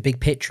 you look at the big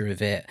picture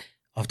of it,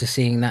 after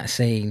seeing that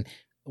scene,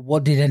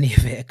 what did any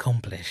of it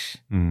accomplish?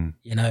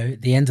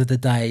 At the end of the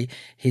day,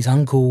 his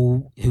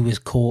uncle who was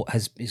caught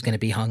is going to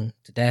be hung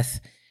to death.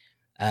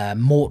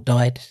 Mort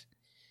died.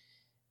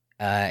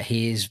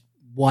 His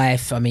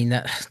wife,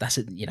 that's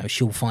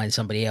she'll find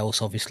somebody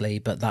else, obviously,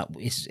 but that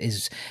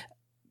is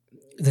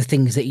the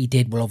things that he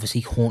did will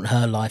obviously haunt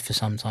her life for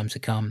some time to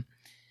come.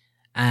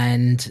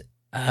 And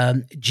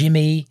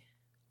Jimmie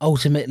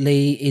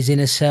ultimately is in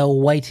a cell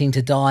waiting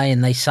to die,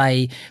 and they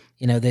say,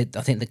 I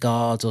think the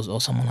guards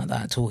or someone like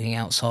that are talking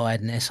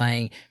outside, and they're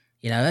saying,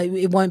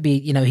 it won't be,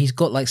 he's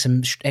got like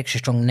some extra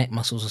strong neck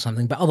muscles or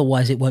something, but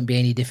otherwise it won't be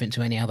any different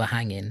to any other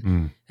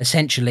hanging.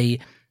 Essentially,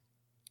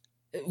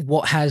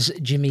 what has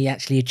Jimmie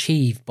actually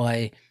achieved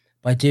by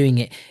doing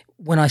it?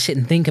 When I sit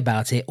and think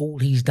about it, all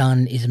he's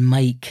done is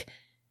make,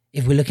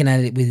 if we're looking at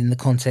it within the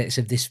context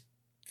of this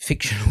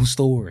fictional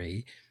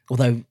story,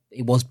 although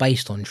it was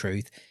based on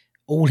truth,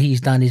 all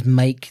he's done is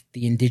make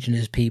the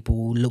indigenous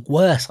people look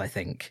worse, I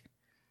think.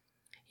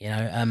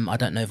 I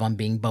don't know if I'm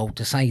being bold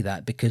to say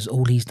that, because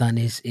all he's done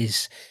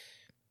is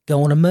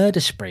go on a murder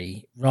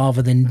spree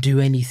rather than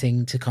do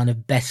anything to kind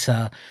of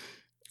better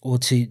or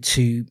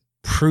to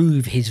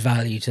prove his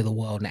value to the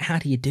world. Now, how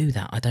do you do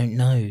that? I don't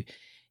know.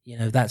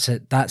 That's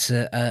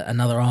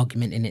another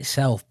argument in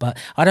itself, but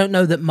I don't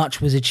know that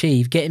much was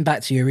achieved. Getting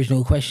back to your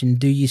original question,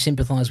 do you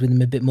sympathise with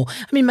him a bit more?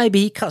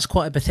 Maybe he cuts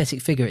quite a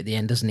pathetic figure at the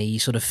end, doesn't he?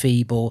 He's sort of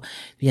feeble.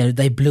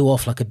 They blew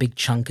off like a big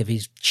chunk of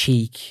his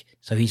cheek,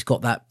 so he's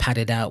got that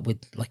padded out with,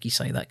 like you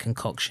say, that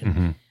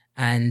concoction.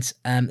 And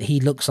he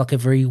looks like a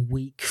very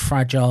weak,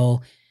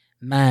 fragile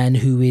man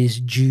who is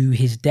due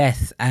his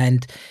death.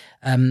 And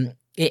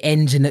it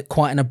ends in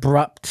quite an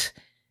abrupt,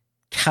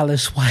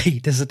 callous way,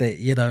 doesn't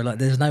it?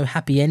 There's no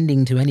happy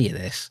ending to any of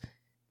this.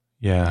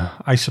 Yeah,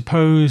 I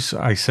suppose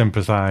I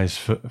sympathise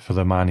for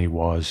the man he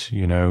was.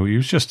 He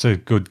was just a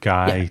good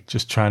guy,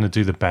 just trying to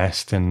do the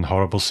best in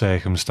horrible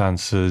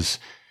circumstances.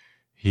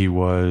 He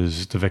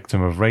was the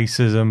victim of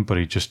racism, but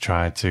he just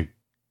tried to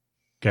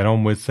get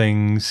on with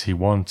things. He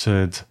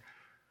wanted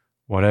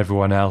what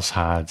everyone else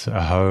had,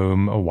 a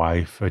home, a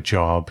wife, a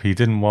job. He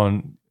didn't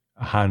want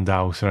a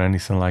handout or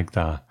anything like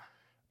that.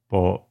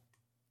 But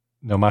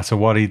no matter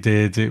what he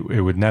did,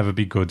 it would never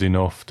be good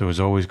enough. There was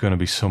always going to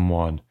be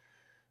someone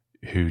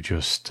who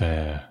just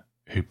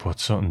who put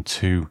something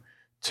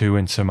too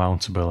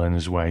insurmountable in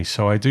his way.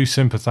 So I do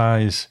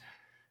sympathise,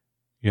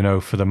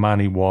 for the man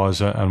he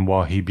was and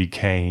what he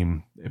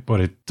became,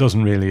 but it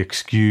doesn't really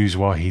excuse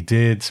what he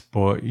did.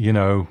 But,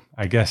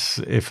 I guess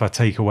if I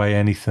take away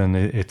anything,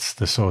 it's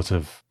the sort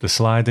of the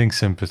sliding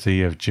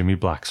sympathy of Jimmie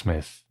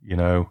Blacksmith,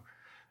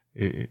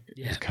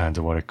 It's kind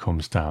of what it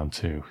comes down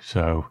to.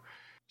 So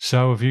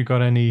have you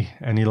got any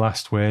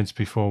last words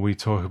before we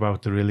talk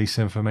about the release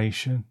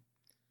information?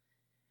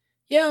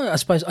 Yeah, I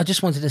suppose I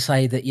just wanted to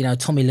say that,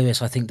 Tommy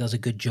Lewis, I think, does a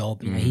good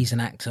job. He's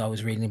an actor I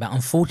was reading about.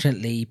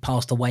 Unfortunately,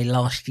 passed away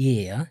last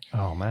year.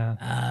 Oh,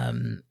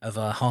 man. Of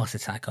a heart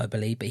attack, I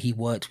believe. But he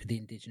worked with the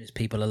Indigenous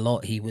people a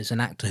lot. He was an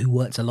actor who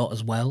worked a lot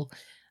as well.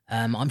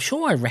 I'm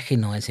sure I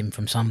recognise him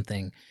from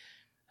something.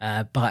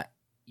 But,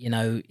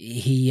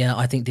 he,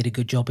 I think, did a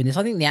good job in this.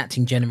 I think the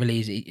acting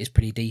generally is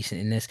pretty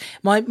decent in this.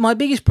 My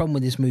biggest problem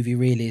with this movie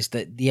really is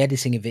that the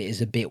editing of it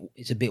is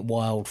a bit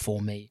wild for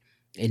me.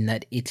 In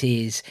that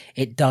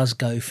it does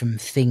go from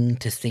thing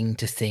to thing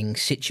to thing,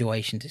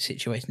 situation to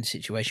situation to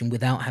situation,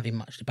 without having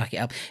much to back it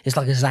up. It's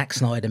like a Zack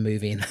Snyder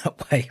movie in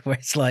that way, where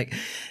it's like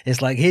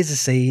here's a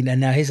scene, and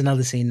now here's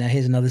another scene, now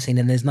here's another scene,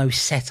 and there's no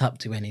setup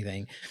to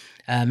anything.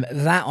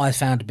 That I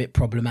found a bit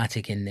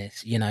problematic in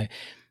this,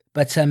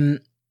 But I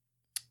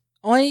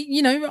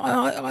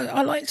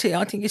liked it.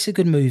 I think it's a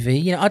good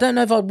movie. I don't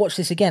know if I'd watch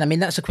this again. I mean,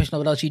 that's a question I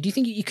would ask you. Do you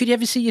think could you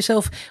ever see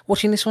yourself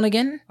watching this one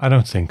again? I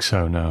don't think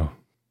so, no.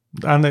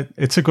 And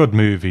it's a good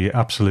movie,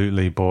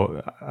 absolutely,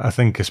 but I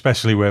think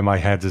especially where my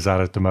head is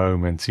at the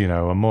moment,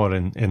 I'm more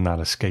in that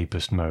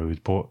escapist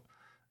mode, but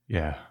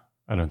yeah,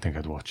 I don't think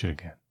I'd watch it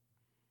again.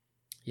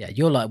 Yeah,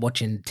 you're like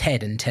watching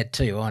Ted and Ted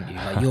 2, aren't you?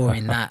 Like you're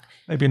in that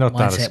maybe not mindset,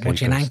 that escapist,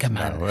 watching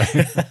Anchorman.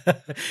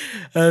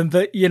 No.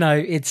 But,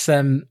 it's...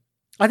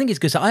 I think it's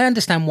good. So I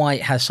understand why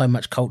it has so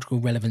much cultural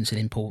relevance and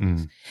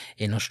importance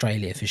in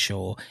Australia, for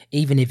sure,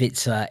 even if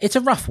it's a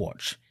rough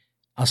watch.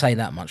 I'll say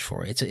that much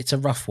for it. It's a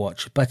rough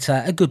watch, but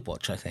a good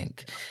watch, I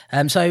think.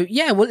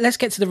 Let's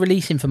get to the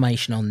release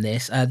information on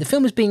this. The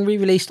film is being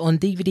re-released on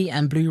DVD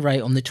and Blu-ray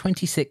on the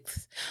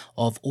 26th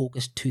of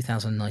August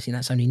 2019.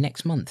 That's only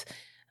next month,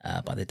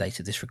 by the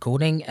date of this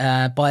recording,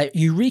 by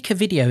Eureka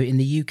Video in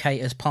the UK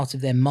as part of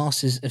their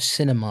Masters of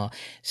Cinema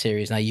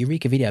series. Now,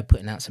 Eureka Video are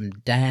putting out some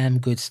damn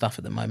good stuff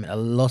at the moment. A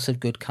lot of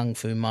good kung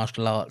fu,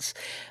 martial arts,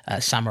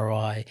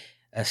 samurai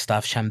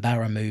stuff,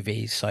 Shambara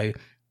movies. So...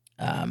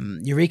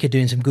 Eureka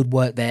doing some good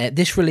work there.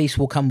 This release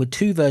will come with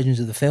 2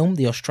 versions of the film,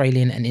 the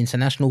Australian and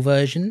international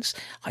versions.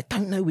 I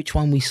don't know which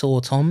one we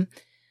saw, Tom.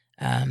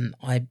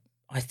 I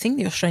think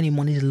the Australian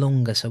one is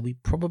longer, so we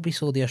probably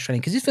saw the Australian,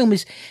 because this film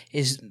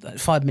is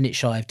 5 minutes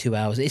shy of 2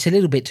 hours. It's a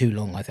little bit too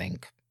long, I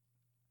think.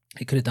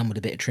 It could have done with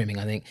a bit of trimming,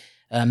 I think.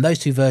 Those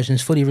 2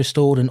 versions, fully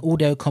restored, an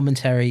audio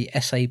commentary,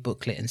 essay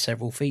booklet, and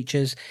several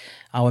features.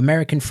 Our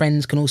American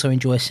friends can also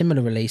enjoy a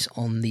similar release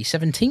on the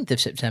 17th of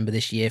September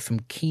this year from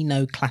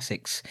Kino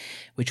Classics,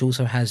 which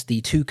also has the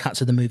 2 cuts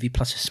of the movie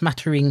plus a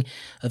smattering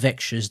of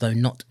extras, though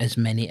not as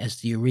many as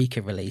the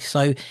Eureka release.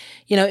 So,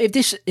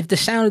 if the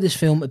sound of this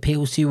film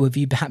appeals to you,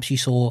 if you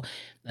saw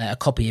a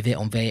copy of it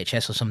on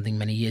VHS or something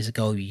many years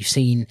ago, you've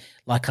seen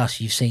like a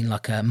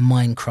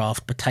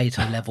Minecraft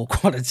potato level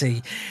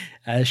quality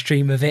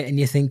stream of it, and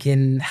you're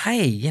thinking,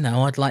 hey,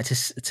 I'd like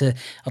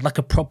I'd like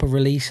a proper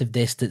release of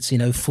this that's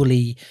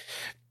fully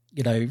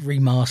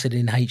remastered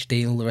in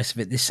HD and all the rest of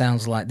it.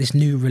 This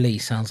new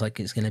release sounds like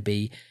it's going to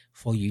be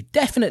for you.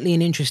 Definitely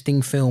an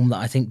interesting film that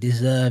I think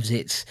deserves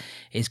its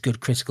good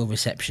critical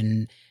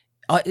reception.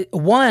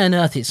 Why on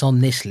earth it's on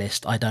this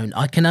list, I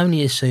can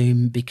only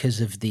assume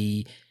because of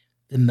the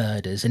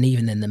murders, and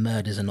even then the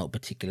murders are not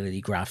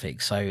particularly graphic.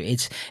 So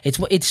it's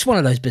one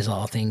of those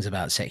bizarre things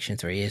about Section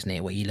 3, isn't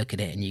it, where you look at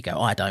it and you go,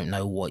 I don't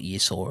know what you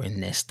saw in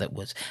this that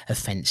was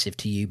offensive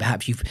to you.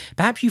 Perhaps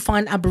you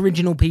find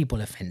Aboriginal people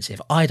offensive.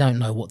 I don't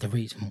know what the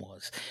reason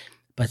was,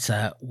 but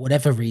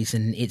whatever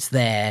reason, it's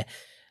there.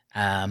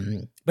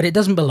 But it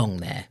doesn't belong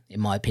there, in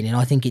my opinion.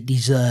 I think it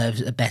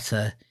deserves a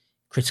better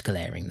critical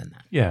airing than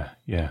that.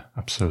 Yeah,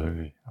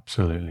 absolutely.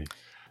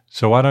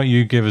 So why don't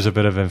you give us a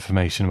bit of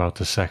information about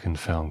the second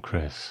film,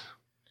 Chris?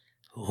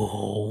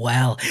 Oh,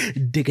 well,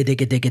 digga.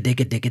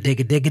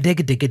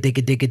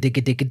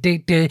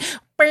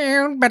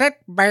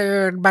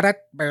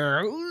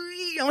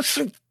 You're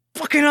so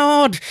fucking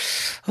hard.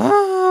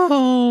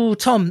 Oh,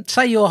 Tom,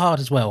 say you're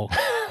hard as well.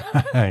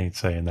 I ain't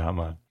saying that,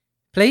 man.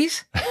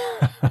 Please?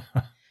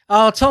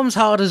 Oh, Tom's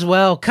hard as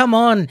well. Come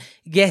on,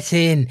 get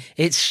in.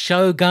 It's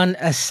Shogun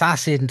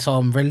Assassin,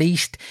 Tom,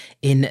 released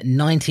in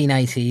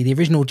 1980. The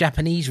original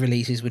Japanese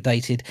releases were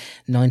dated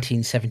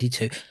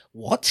 1972.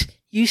 What?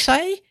 You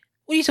say?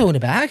 What are you talking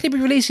about? How can it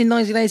be released in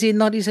 1980 and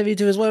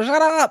 1972 as well?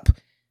 Shut up!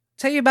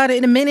 Tell you about it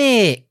in a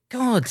minute.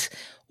 God.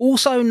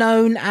 Also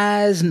known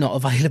as, not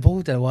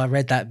available, though I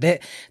read that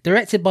bit,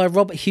 directed by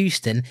Robert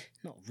Houston.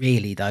 Not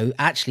really, though.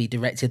 Actually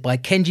directed by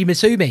Kenji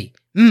Misumi.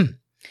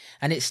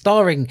 And it's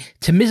starring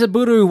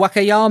Temizaburo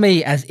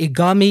Wakayami as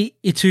Igami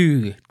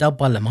Itu, dubbed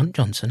by Lamont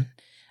Johnson,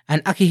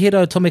 and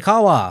Akihiro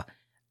Tomikawa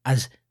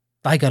as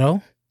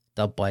Daigoro,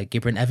 dubbed by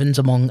Gibran Evans,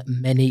 among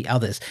many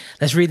others.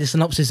 Let's read the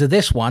synopsis of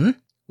this one,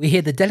 We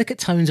hear the delicate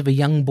tones of a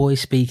young boy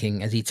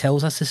speaking as he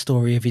tells us the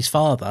story of his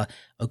father,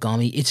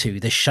 Ogami Itu,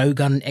 the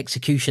Shogun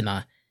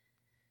executioner.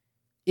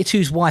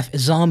 Itu's wife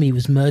Azami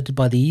was murdered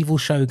by the evil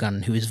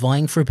Shogun, who was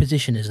vying for a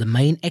position as the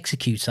main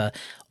executor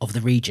of the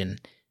region,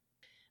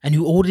 and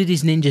who ordered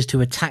his ninjas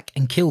to attack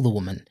and kill the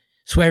woman.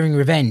 Swearing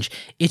revenge,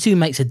 Itu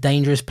makes a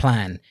dangerous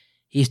plan.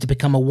 He is to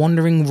become a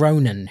wandering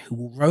Ronin who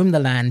will roam the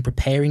land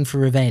preparing for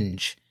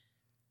revenge.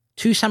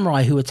 Two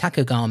samurai who attack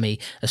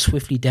Ogami are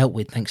swiftly dealt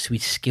with thanks to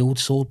his skilled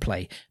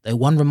swordplay, though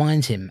one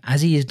reminds him,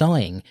 as he is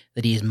dying,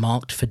 that he is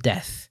marked for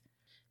death.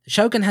 The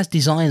Shogun has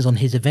designs on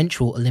his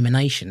eventual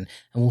elimination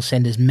and will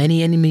send as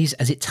many enemies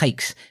as it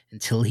takes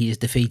until he is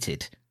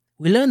defeated.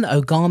 We learn that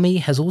Ogami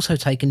has also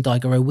taken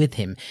Daigoro with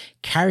him,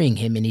 carrying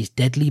him in his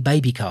deadly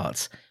baby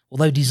cart.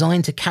 Although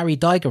designed to carry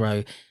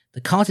Daigoro,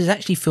 the cart is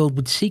actually filled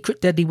with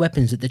secret deadly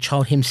weapons that the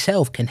child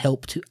himself can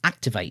help to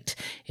activate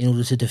in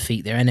order to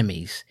defeat their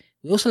enemies.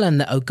 We also learn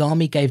that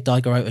Ogami gave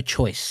Daigoro a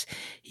choice.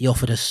 He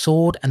offered a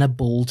sword and a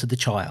ball to the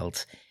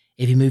child.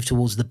 If he moved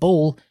towards the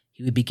ball,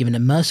 he would be given a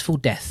merciful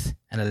death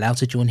and allowed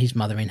to join his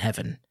mother in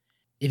heaven.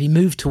 If he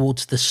moved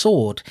towards the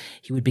sword,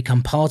 he would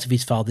become part of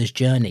his father's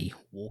journey,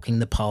 walking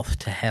the path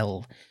to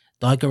hell.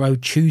 Daigoro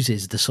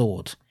chooses the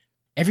sword.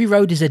 Every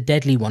road is a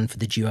deadly one for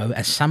the duo,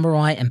 as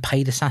samurai and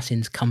paid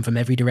assassins come from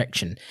every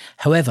direction.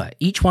 However,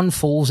 each one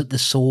falls at the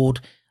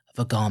sword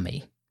of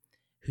Ogami,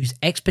 whose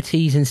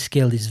expertise and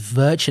skill is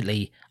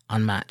virtually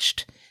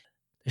unmatched.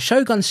 The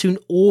Shogun soon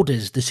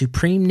orders the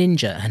Supreme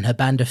Ninja and her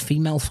band of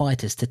female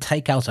fighters to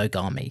take out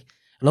Ogami.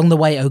 Along the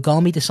way,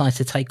 Ogami decides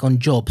to take on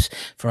jobs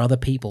for other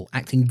people,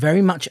 acting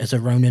very much as a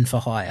Ronin for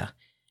hire.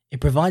 It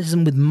provides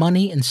them with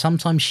money and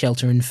sometimes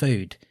shelter and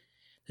food.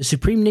 The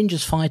Supreme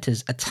Ninja's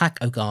fighters attack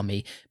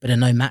Ogami, but are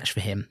no match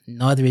for him.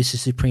 Neither is the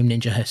Supreme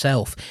Ninja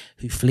herself,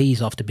 who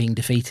flees after being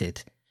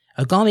defeated.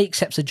 Ogami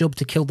accepts a job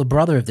to kill the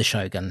brother of the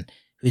Shogun,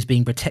 who is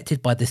being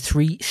protected by the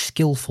three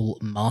skillful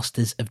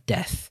Masters of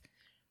Death.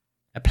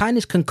 A plan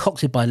is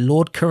concocted by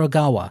Lord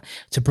Kurogawa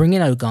to bring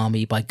in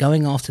Ogami by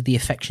going after the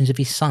affections of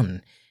his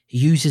son. He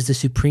uses the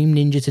Supreme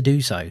Ninja to do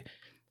so.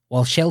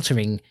 While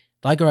sheltering,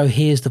 Daigoro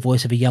hears the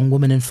voice of a young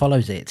woman and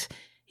follows it.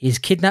 He is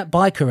kidnapped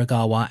by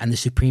Kurogawa and the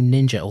Supreme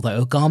Ninja,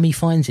 although Ogami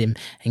finds him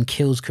and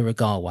kills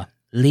Kurogawa,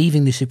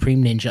 leaving the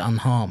Supreme Ninja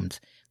unharmed.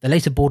 They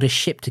later board a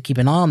ship to keep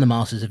an eye on the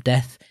Masters of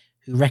Death,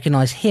 who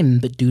recognise him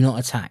but do not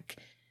attack.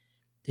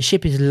 The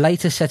ship is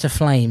later set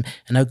aflame,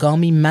 and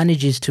Ogami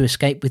manages to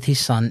escape with his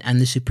son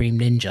and the Supreme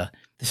Ninja.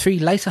 The three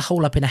later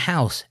hole up in a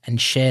house and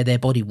share their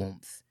body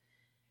warmth.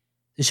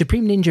 The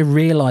Supreme Ninja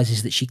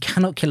realises that she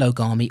cannot kill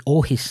Ogami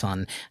or his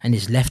son, and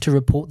is left to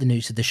report the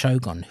news to the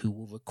Shogun, who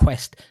will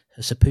request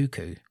her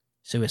seppuku,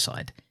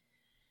 suicide.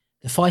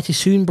 The fight is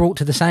soon brought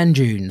to the sand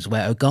dunes,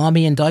 where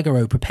Ogami and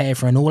Daigoro prepare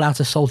for an all-out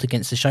assault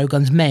against the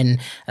Shogun's men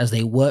as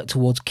they work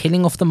towards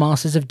killing off the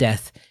Masters of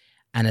Death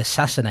and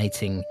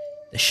assassinating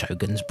the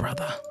Shogun's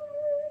brother.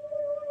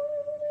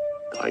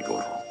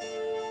 Daigoro,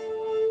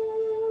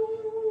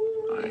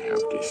 I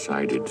have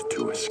decided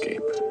to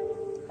escape.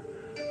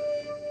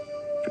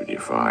 To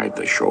defy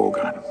the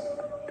Shogun.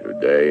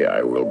 Today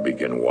I will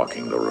begin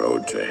walking the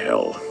road to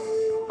hell,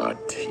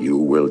 but you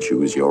will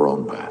choose your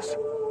own path.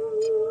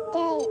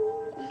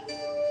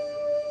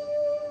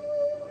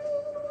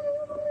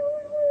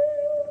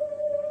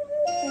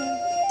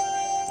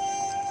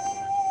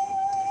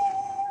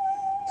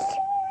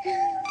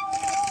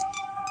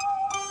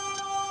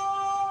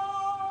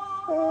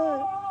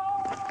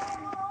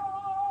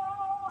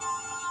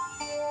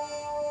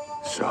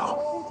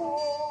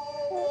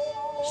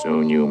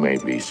 Soon you may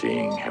be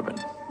seeing heaven.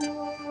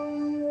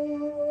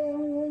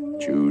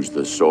 Choose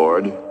the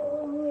sword,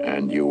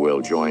 and you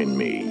will join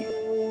me.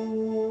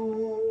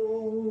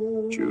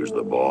 Choose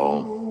the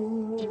ball,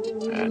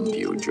 and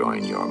you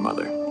join your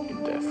mother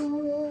in death.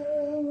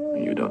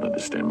 You don't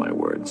understand my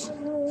words,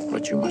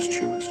 but you must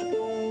choose.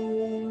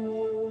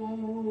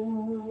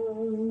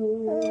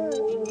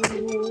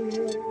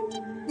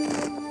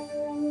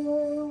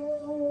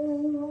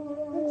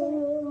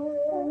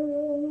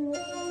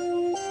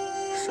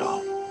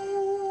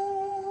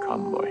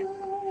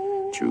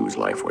 Choose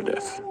life or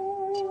death.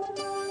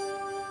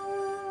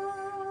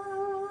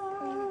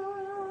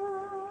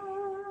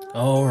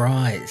 All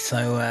right,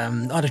 so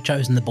I'd have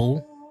chosen the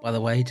ball, by the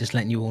way, just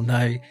letting you all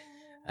know.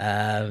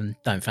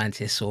 Don't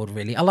fancy a sword,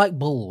 really. I like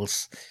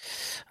balls.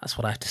 That's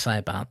what I have to say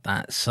about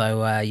that.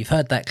 So you've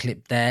heard that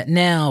clip there.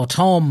 Now,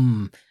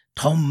 Tommy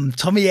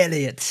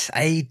Elliott.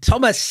 Hey,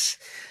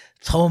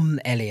 Tom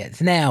Elliott.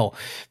 Now,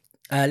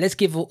 let's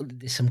give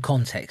some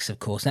context, of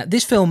course. Now,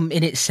 this film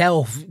in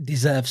itself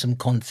deserves some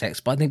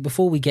context, but I think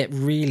before we get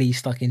really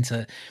stuck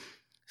into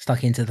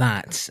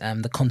that,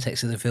 the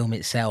context of the film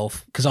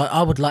itself, because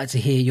I would like to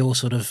hear your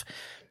sort of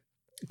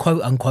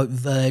quote-unquote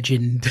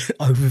virgin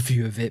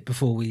overview of it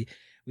before we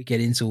get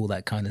into all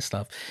that kind of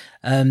stuff.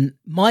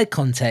 My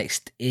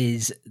context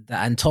is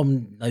that, and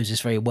Tom knows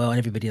this very well, and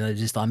everybody knows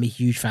this, that I'm a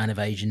huge fan of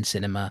Asian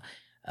cinema,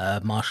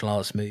 martial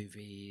arts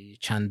movie,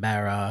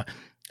 Chanbara.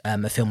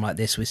 A film like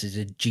this, which is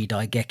a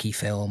Jidaigeki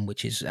film,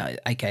 which is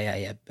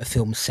aka a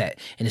film set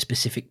in a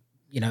specific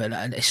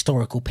a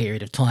historical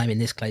period of time. In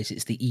this case,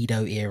 it's the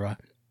Edo era.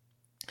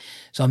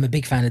 So I'm a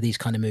big fan of these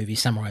kind of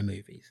movies, samurai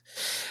movies,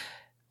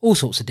 all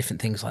sorts of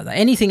different things like that.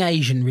 Anything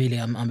Asian, really,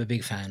 I'm a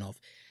big fan of.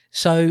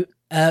 So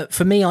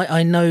for me,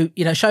 I know,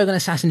 Shogun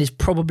Assassin is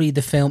probably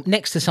the film,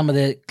 next to some of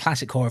the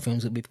classic horror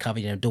films that we've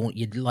covered,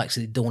 like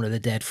Dawn of the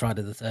Dead,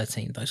 Friday the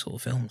 13th, those sort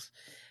of films.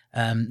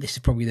 This is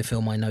probably the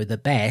film I know the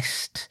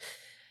best.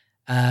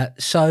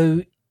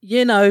 So,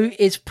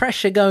 it's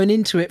pressure going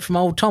into it from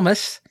old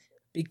Thomas,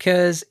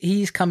 because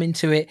he's come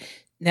into it.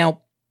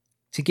 Now,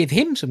 to give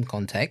him some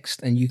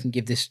context, and you can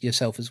give this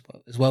yourself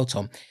as well,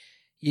 Tom,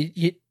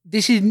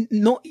 this is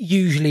not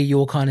usually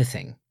your kind of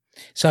thing.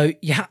 So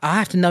I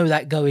have to know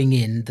that going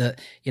in, that,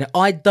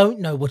 I don't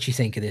know what you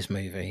think of this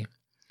movie.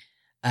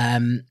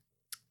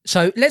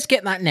 So let's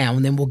get that now,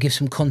 and then we'll give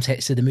some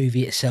context to the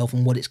movie itself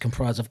and what it's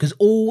comprised of, because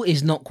all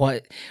is not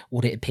quite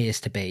what it appears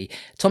to be.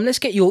 Tom, let's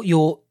get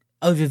your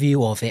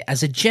overview of it.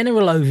 As a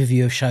general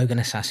overview of Shogun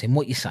Assassin,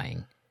 what you're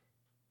saying?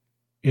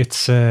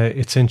 It's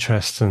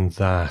interesting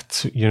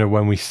that,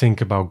 when we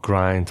think about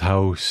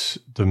Grindhouse,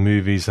 the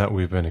movies that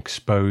we've been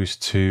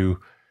exposed to,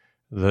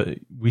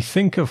 we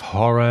think of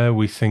horror,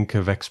 we think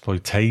of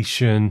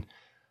exploitation,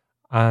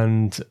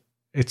 and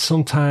it's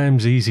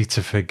sometimes easy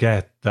to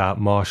forget that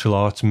martial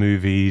arts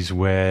movies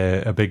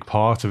were a big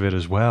part of it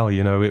as well.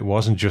 It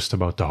wasn't just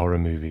about the horror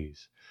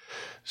movies.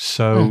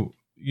 So,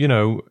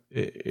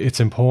 it's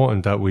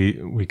important that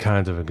we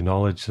kind of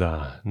acknowledge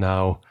that.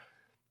 Now,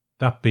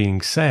 that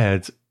being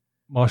said,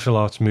 martial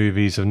arts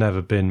movies have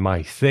never been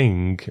my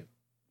thing.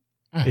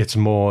 It's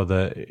more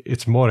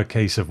a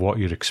case of what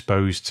you're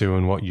exposed to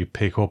and what you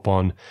pick up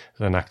on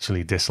than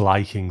actually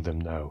disliking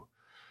them now.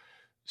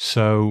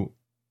 So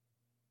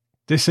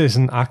this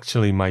isn't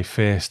actually my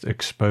first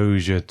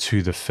exposure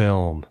to the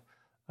film.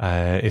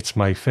 It's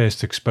my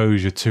first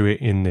exposure to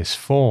it in this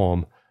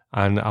form,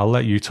 and I'll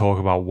let you talk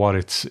about what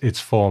its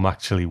form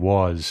actually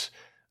was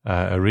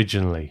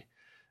originally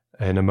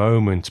in a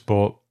moment.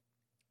 But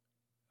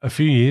a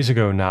few years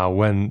ago now,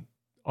 when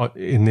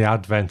in the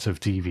advent of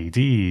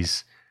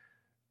DVDs,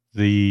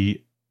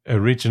 the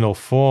original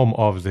form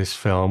of this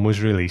film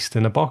was released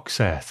in a box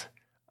set,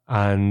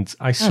 and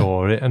I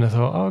saw it and I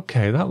thought,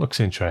 okay, that looks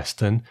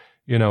interesting,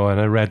 and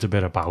I read a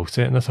bit about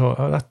it and I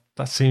thought,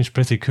 that seems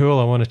pretty cool.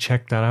 I want to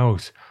check that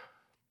out.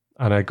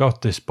 And I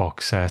got this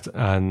box set,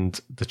 and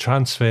the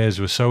transfers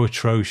were so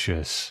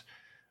atrocious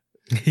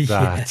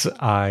that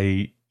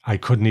I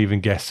couldn't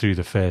even get through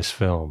the first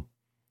film.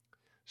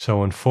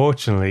 So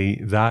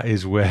unfortunately, that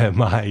is where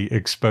my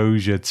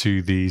exposure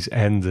to these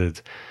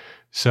ended.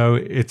 So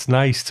it's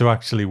nice to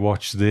actually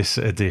watch this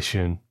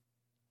edition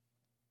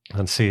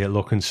and see it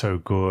looking so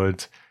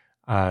good,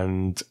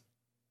 and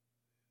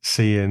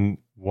seeing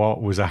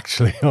what was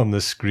actually on the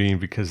screen,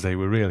 because they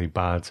were really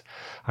bad.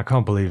 I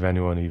can't believe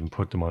anyone even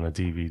put them on a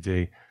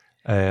DVD.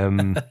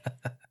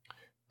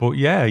 But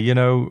yeah,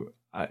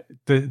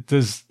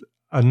 there's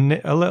a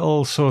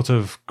little sort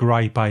of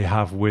gripe I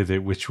have with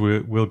it, which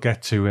we'll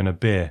get to in a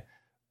bit.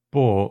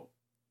 But,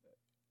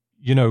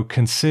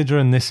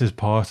 considering this is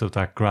part of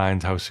that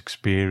Grindhouse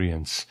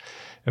experience,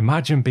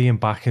 imagine being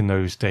back in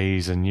those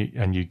days and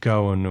you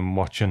going and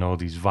watching all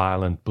these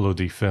violent,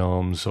 bloody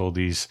films, all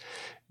these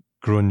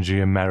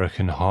grungy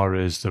American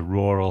horrors, the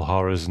rural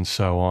horrors and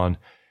so on.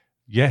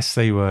 Yes,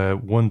 they were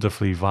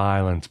wonderfully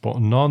violent, but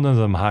none of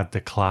them had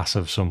the class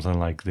of something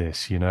like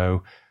this,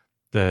 the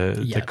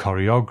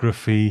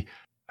choreography,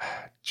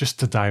 just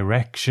the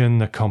direction,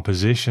 the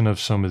composition of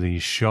some of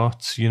these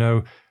shots.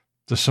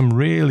 There's some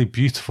really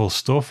beautiful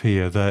stuff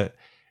here that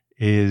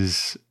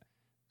is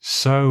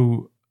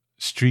so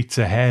streets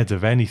ahead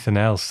of anything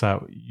else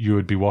that you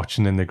would be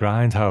watching in the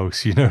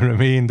Grindhouse. You know what I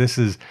mean? This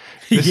is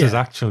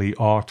actually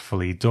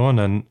artfully done,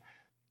 and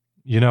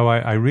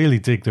I really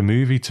dig the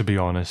movie, to be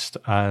honest.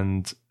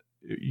 And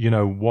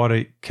what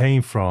it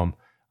came from,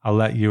 I'll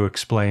let you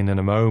explain in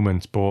a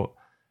moment, but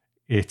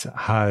it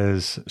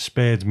has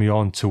spurred me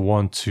on to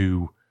want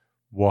to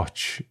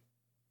watch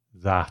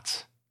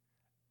that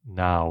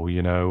now,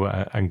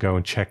 and go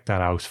and check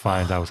that out,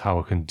 find out how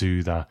I can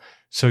do that.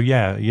 So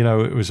yeah,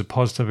 it was a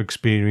positive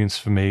experience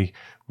for me.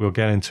 We'll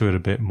get into it a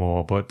bit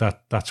more, but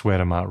that's where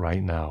I'm at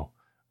right now.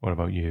 What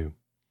about you?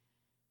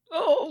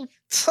 Oh,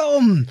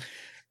 Tom.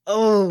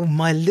 Oh,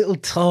 my little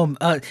Tom.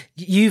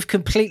 You've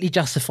completely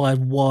justified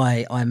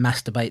why I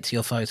masturbate to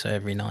your photo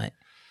every night.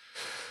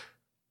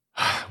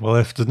 Well,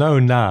 if there's no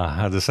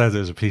I'd have said it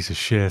was a piece of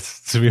shit,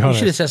 to be honest. You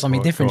should have said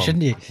something different,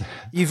 shouldn't you?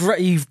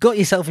 You've got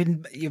yourself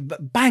in, you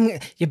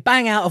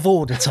bang out of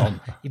order,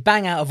 Tom. You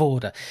bang out of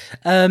order.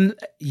 The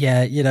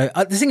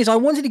thing is, I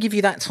wanted to give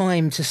you that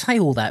time to say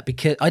all that,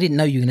 because I didn't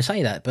know you were going to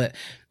say that, but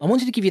I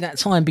wanted to give you that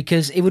time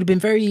because it would have been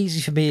very easy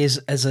for me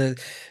as a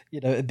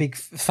big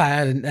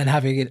fan and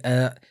having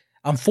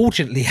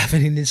unfortunately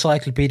having an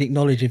encyclopedic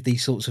knowledge of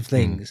these sorts of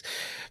things.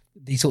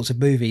 these sorts of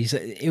movies,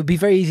 it would be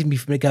very easy for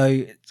me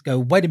to go,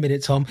 wait a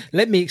minute, Tom,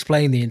 let me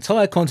explain the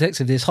entire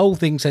context of this whole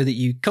thing so that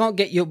you can't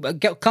get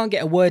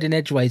a word in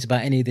edgeways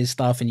about any of this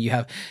stuff, and you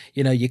have,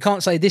 you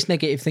can't say this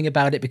negative thing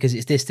about it because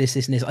it's this,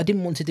 and this. I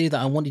didn't want to do that.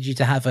 I wanted you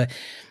to have a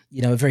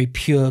very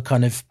pure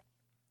kind of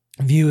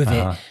view of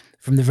it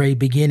from the very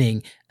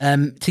beginning.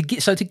 To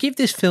give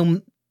this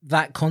film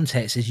that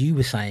context, as you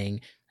were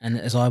saying, and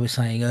as I was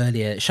saying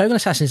earlier, Shogun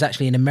Assassin is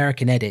actually an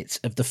American edit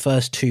of the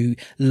first two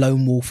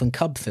Lone Wolf and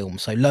Cub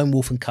films. So Lone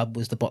Wolf and Cub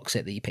was the box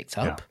set that you picked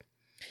up.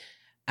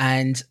 Yeah.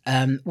 And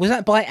was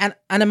that by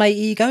Anime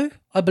Ego,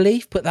 I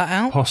believe, put that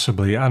out?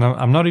 Possibly. And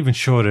I'm not even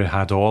sure it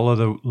had all of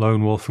the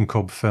Lone Wolf and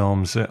Cub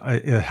films.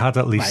 It had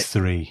at least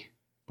three,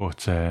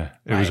 but it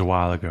was a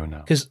while ago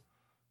now. Because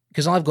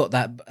I've got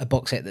a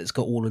box set that's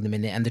got all of them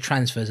in it, and the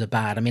transfers are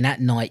bad. I mean,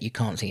 at night, you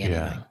can't see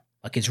anything. Yeah.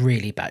 Like, it's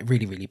really bad,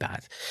 really, really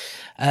bad.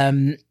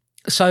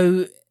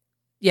 So,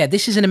 yeah,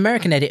 this is an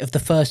American edit of the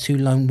first two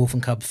Lone Wolf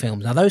and Cub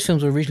films. Now, those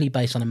films were originally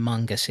based on a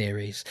manga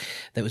series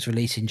that was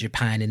released in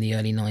Japan in the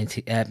early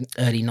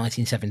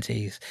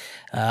 1970s.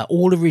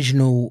 All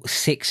original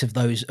 6 of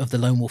the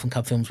Lone Wolf and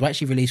Cub films were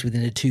actually released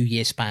within a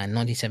 2-year span,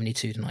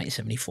 1972 to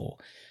 1974.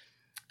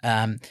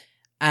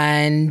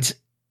 And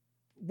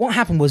what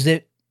happened was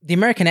that the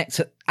American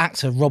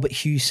actor Robert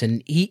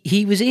Hewson,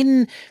 he was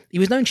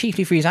known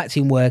chiefly for his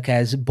acting work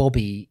as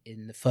Bobby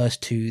in the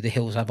first two The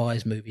Hills Have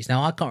Eyes movies.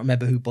 Now, I can't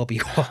remember who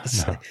Bobby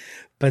was,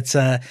 but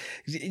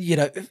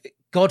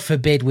God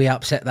forbid we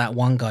upset that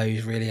one guy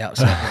who's really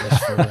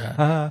upset with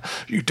us.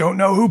 You don't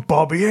know who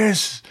Bobby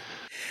is?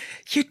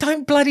 You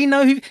don't bloody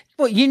know who...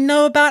 What, you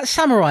know about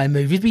samurai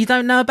movies, but you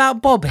don't know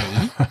about Bobby?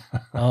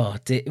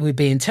 We'd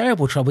be in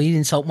terrible trouble. He'd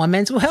insult my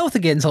mental health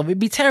again, Tom. It'd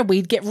be terrible.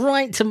 He'd get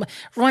right to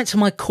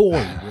my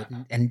core, he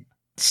would, and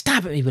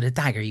stab at me with a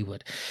dagger, he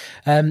would.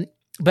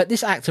 But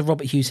this actor,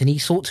 Robert Hewson, he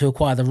sought to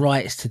acquire the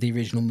rights to the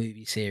original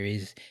movie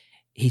series.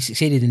 He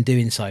succeeded in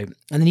doing so. And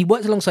then he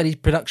worked alongside his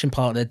production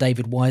partner,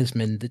 David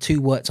Wiseman. The two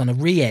worked on a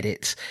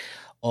re-edit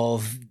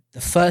of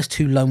the first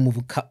two Lone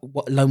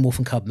Wolf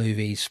and Cub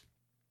movies.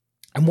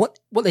 And what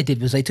they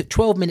did was they took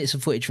 12 minutes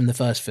of footage from the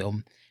first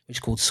film, which is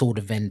called Sword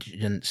of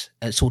Vengeance,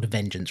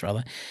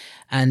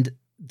 and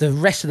the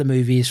rest of the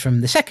movie is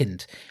from the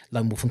second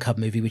Lone Wolf and Cub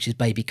movie, which is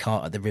Baby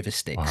Cart at the River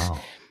Styx.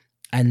 Wow.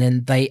 And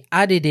then they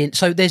added in,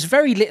 so there's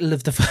very little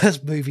of the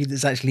first movie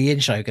that's actually in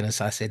Shogun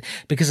Assassin,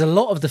 because a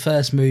lot of the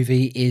first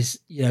movie is,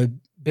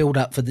 build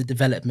up for the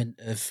development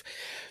of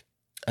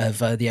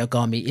the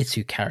Ogami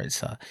Itsu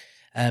character.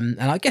 And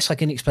I guess I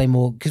can explain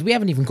more, because we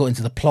haven't even got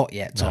into the plot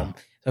yet, Tom. No.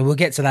 So we'll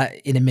get to that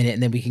in a minute,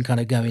 and then we can kind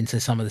of go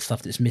into some of the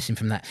stuff that's missing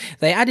from that.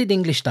 They added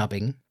English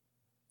dubbing,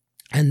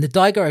 and the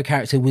Daigoro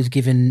character was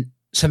given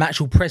some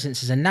actual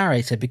presence as a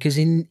narrator, because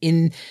in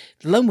the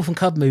Lone Wolf and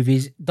Cub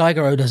movies,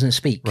 Daigoro doesn't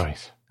speak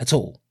at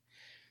all.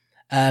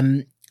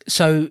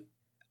 So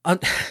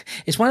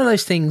it's one of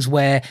those things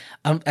where,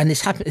 and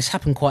it's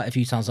happened quite a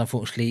few times,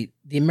 unfortunately,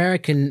 the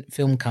American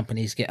film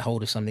companies get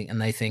hold of something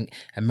and they think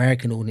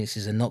American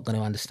audiences are not going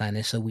to understand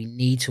this, so we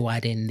need to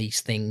add in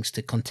these things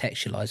to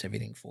contextualize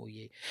everything for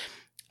you.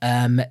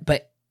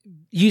 But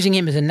using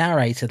him as a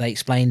narrator, they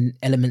explain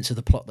elements of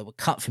the plot that were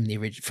cut from the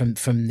original,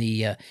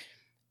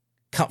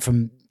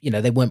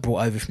 they weren't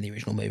brought over from the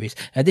original movies.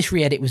 This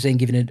re-edit was then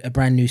given a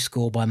brand new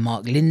score by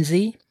Mark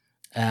Lindsay.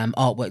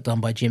 Artwork done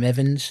by Jim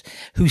Evans,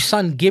 whose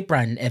son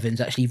Gibran Evans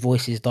actually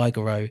voices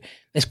Daigoro.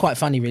 It's quite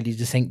funny, really,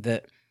 to think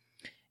that,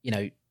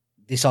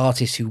 this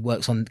artist who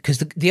works on, because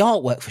the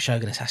artwork for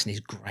Shogun Assassin is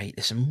great.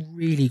 There's some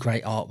really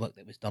great artwork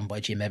that was done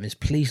by Jim Evans.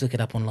 Please look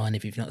it up online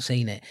if you've not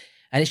seen it.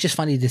 And it's just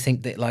funny to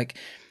think that,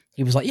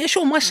 he was like, yeah,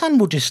 sure, my son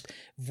will just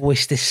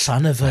voice this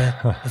son of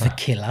a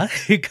killer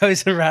who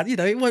goes around.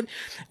 It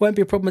won't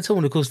be a problem at all.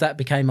 And of course, that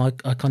became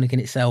iconic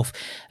in itself.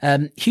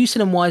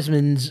 Hewson and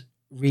Wiseman's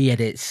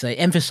re-edits, it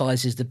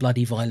emphasizes the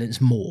bloody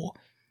violence more.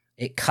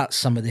 It cuts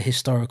some of the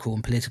historical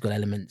and political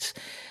elements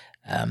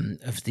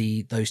of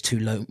those two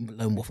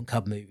Lone Wolf and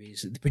Cub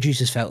movies. The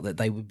producers felt that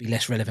they would be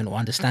less relevant or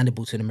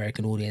understandable to an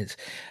American audience.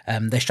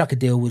 They struck a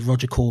deal with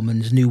Roger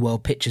Corman's New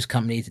World Pictures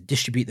Company to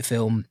distribute the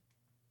film.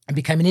 It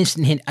became an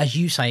instant hit, as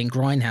you say, in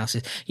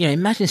grindhouses.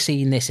 Imagine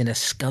seeing this in a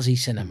scuzzy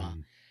cinema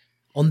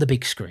on the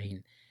big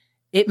screen.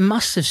 It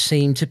must have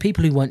seemed, to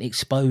people who weren't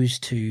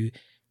exposed to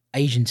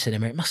Asian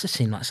cinema, it must have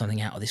seemed like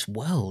something out of this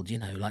world,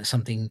 like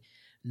something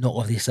not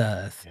of this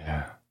earth.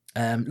 Yeah.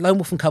 Lone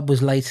Wolf and Cub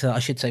was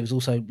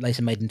also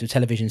later made into a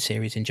television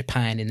series in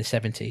Japan in the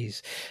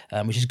 70s,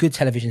 which is a good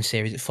television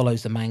series. It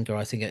follows the manga,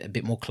 I think, a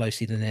bit more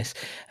closely than this.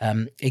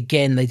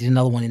 Again, they did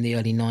another one in the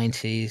early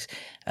 90s.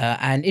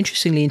 And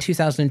interestingly, in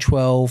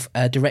 2012,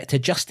 director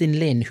Justin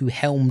Lin, who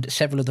helmed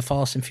several of the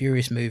Fast and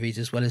Furious movies,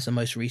 as well as the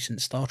most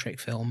recent Star Trek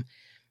film,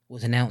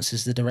 was announced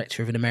as the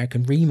director of an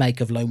American remake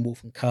of Lone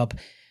Wolf and Cub,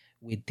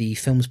 with the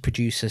film's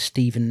producer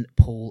Stephen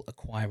Paul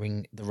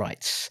acquiring the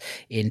rights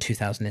in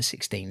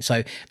 2016.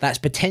 So that's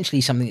potentially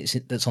something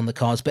that's on the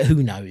cards, but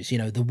who knows?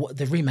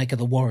 The remake of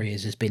The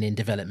Warriors has been in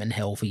development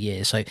hell for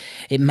years, so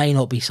it may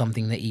not be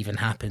something that even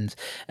happens.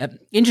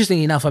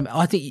 Interestingly enough,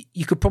 I think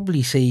you could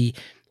probably see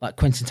like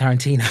Quentin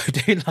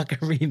Tarantino doing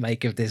like a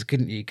remake of this,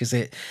 couldn't you?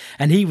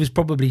 And he was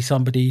probably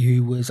somebody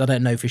who was, I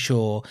don't know for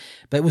sure,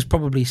 but it was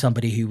probably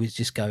somebody who was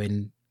just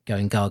going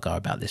gaga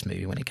about this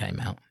movie when it came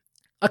out.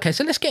 Okay,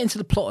 so let's get into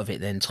the plot of it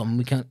then, Tom.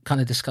 We can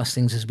kind of discuss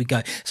things as we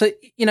go. So,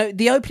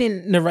 the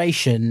opening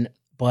narration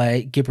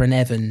by Gibran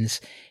Evans,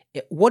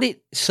 what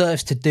it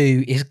serves to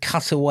do is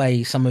cut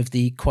away some of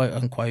the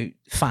quote-unquote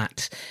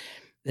fat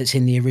that's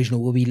in the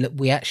original, where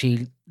we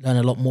actually learn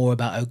a lot more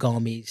about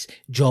Ogami's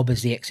job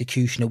as the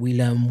executioner. We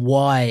learn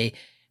why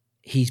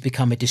he's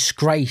become a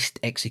disgraced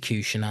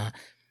executioner.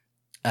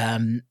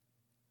 That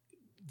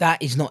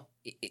is not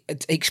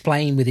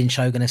explained within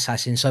Shogun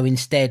Assassin. So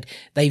instead,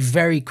 they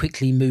very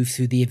quickly move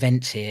through the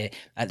events here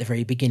at the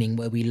very beginning,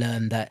 where we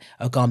learn that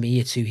Ogami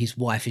Itu, his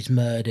wife, is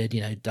murdered.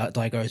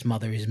 Daigo's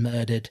mother is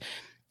murdered,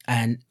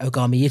 and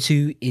Ogami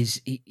Itu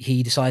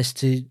he decides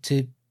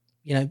to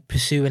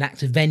pursue an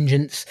act of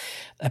vengeance,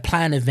 a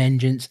plan of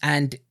vengeance.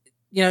 And,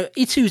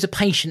 Itu's a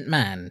patient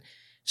man.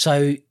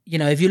 So,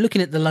 if you're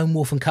looking at the Lone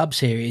Wolf and Cub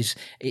series,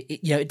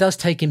 it does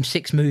take him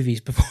 6 movies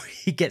before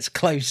he gets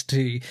close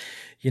to,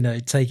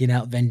 taking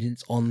out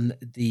vengeance on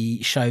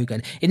the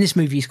Shogun. In this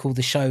movie, he's called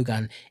the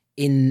Shogun.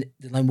 In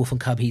the Lone Wolf and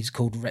Cub, he's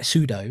called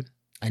Retsudo.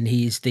 And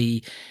he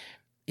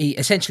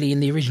essentially, in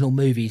the original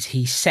movies,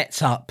 he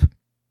sets up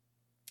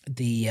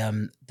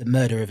the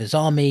murder of his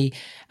army,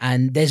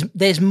 and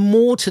there's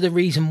more to the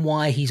reason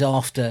why he's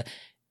after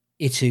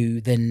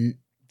Itu than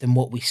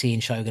what we see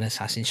in Shogun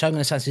Assassin. Shogun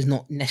Assassin is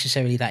not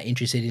necessarily that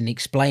interested in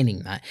explaining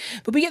that,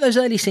 but we get those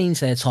early scenes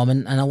there, Tom,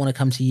 and I want to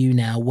come to you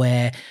now,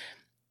 where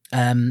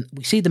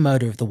we see the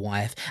murder of the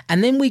wife,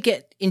 and then we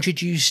get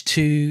introduced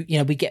to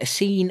we get a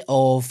scene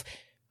of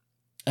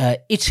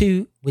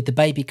Itu with the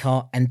baby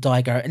cart and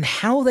Daigo, and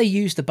how they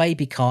use the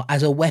baby cart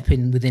as a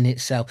weapon within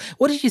itself.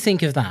 What did you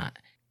think of that?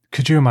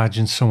 Could you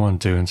imagine someone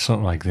doing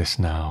something like this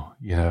now?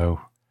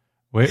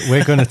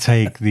 We're going to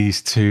take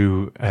these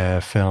 2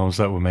 films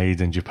that were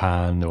made in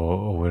Japan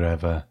or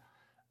wherever,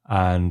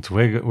 and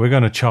we're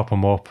going to chop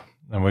them up,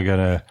 and we're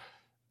going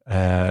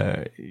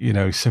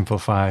to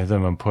simplify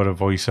them and put a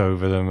voice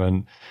over them,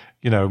 and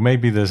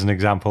maybe there's an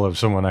example of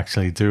someone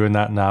actually doing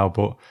that now,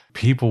 but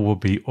people will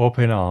be up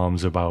in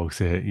arms about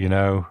it.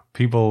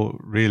 People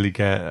really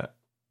get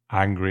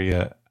angry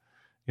at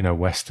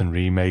Western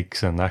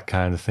remakes and that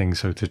kind of thing.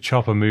 So to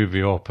chop a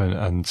movie up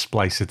and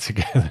splice it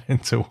together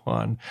into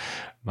one,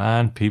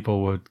 man,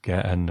 people would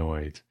get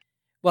annoyed.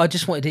 Well, I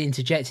just wanted to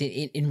interject.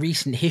 In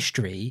recent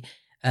history,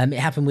 it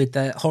happened with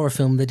the horror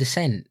film The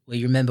Descent, where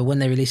you remember when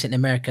they released it in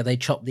America, they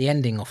chopped the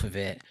ending off of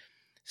it,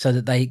 so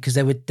that because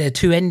there are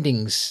 2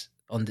 endings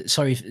on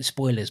sorry,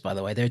 spoilers, by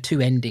the way. There are 2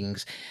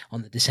 endings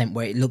on The Descent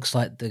where it looks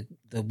like the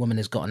woman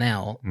has gotten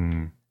out,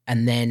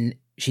 and then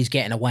she's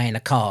getting away in a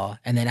car,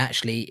 and then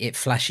actually it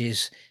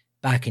flashes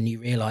back and you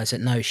realise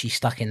that no, she's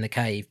stuck in the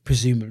cave,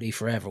 presumably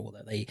forever,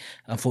 although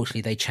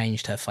they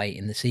changed her fate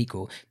in the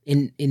sequel.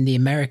 In the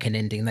American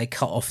ending, they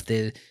cut off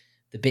the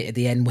bit at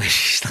the end where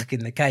she's stuck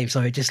in the cave,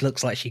 so it just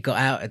looks like she got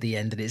out at the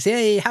end, and it's,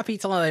 hey, happy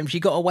time, she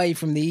got away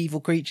from the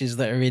evil creatures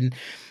that are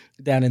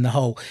down in the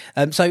hole.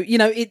 So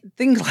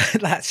things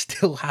like that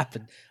still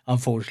happen,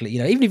 unfortunately.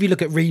 Even if you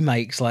look at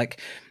remakes like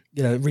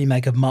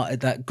remake of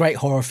that great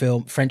horror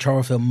film, French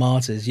horror film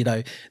Martyrs,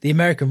 the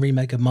American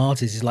remake of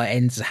Martyrs is like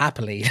ends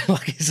happily.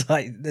 Like it's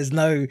like there's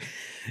no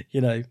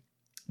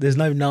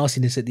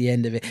nastiness at the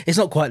end of it. It's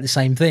not quite the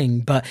same thing,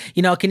 but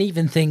I can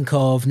even think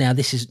of now.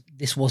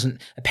 This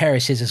wasn't a pair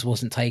of scissors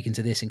wasn't taken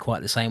to this in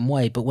quite the same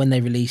way. But when they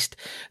released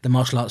the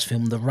martial arts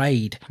film The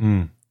Raid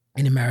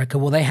in America,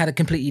 well, they had a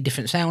completely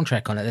different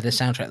soundtrack on it. They had a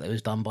soundtrack that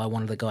was done by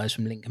one of the guys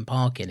from Linkin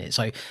Park in it.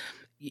 So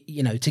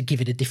to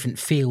give it a different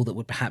feel that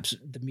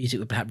the music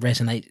would perhaps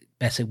resonate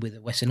better with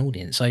a Western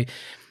audience. So,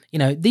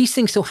 these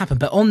things still happen,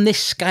 but on this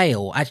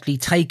scale, actually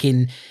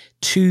taking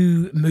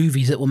 2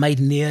 movies that were made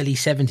in the early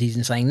 70s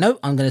and saying, no,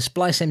 I'm going to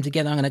splice them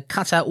together. I'm going to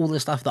cut out all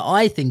the stuff that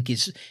I think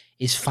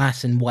is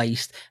fat and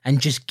waste and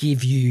just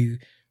give you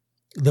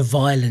the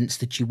violence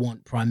that you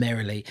want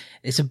primarily.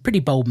 It's a pretty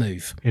bold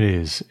move. It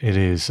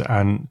is.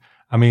 And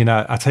I mean,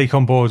 I take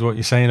on board what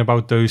you're saying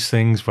about those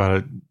things,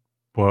 but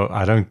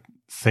I don't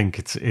think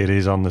it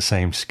is on the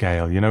same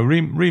scale.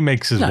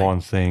 Remakes is one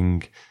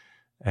thing,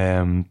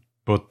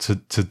 but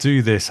to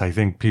do this, I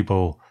think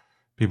people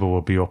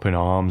will be up in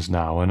arms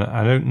now, and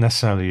I don't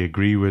necessarily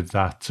agree with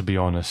that, to be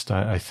honest.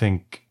 I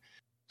think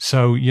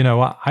so.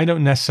 I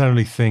don't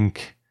necessarily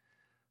think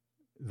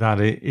that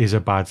it is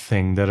a bad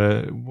thing that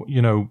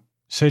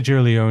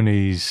Sergio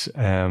Leone's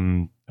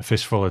A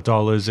Fistful of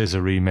Dollars is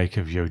a remake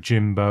of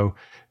Yojimbo.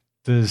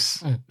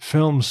 There's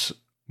films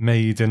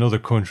made in other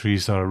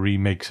countries that are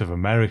remakes of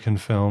American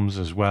films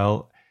as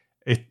well.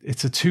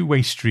 It's a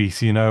two-way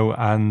street,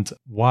 and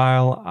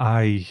while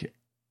I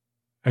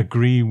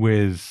agree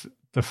with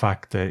the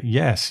fact that,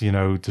 yes,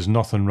 there's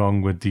nothing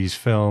wrong with these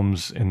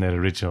films in their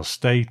original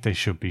state. They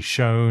should be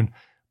shown,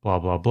 blah,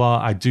 blah, blah.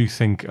 I do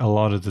think a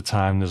lot of the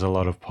time there's a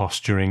lot of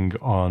posturing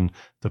on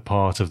the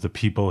part of the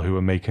people who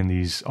are making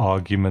these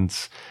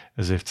arguments,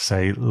 as if to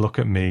say, look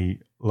at me,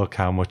 look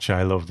how much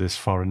I love this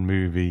foreign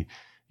movie.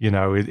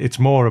 It's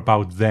more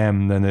about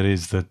them than it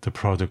is the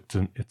product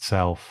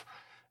itself.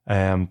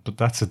 But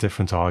that's a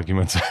different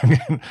argument. I'm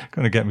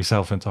going to get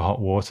myself into hot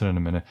water in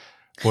a minute.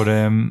 But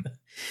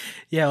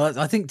yeah,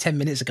 I think 10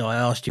 minutes ago I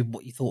asked you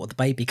what you thought of the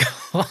baby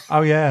car.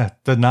 Oh yeah,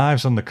 the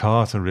knives on the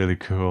cart are really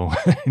cool.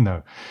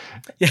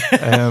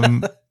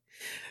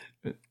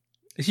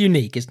 It's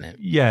unique, isn't it?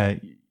 Yeah,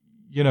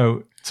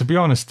 to be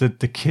honest,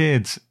 the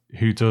kid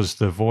who does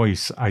the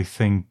voice, I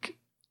think,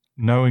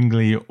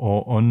 knowingly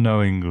or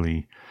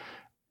unknowingly,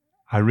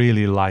 I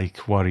really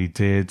like what he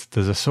did.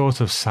 There's a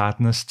sort of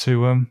sadness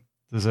to him.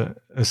 There's a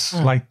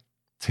slight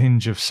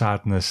tinge of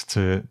sadness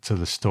to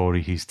the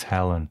story he's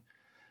telling.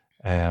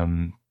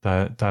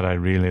 That I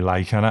really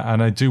like, and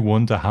I do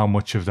wonder how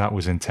much of that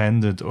was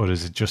intended, or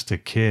is it just a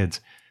kid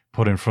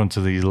put in front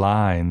of these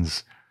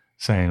lines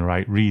saying,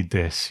 right, read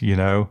this,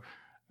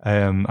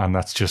 and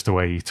that's just the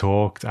way he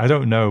talked. I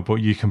don't know, but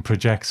you can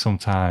project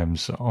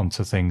sometimes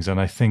onto things, and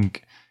I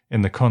think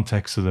in the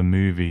context of the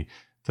movie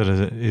that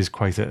is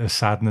quite a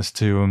sadness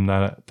to him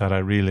that I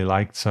really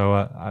liked. So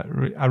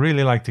I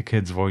really like the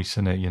kid's voice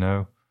in it.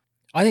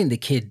 I think the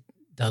kid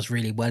does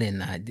really well in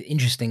that.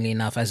 Interestingly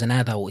enough, as an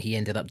adult, he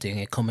ended up doing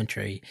a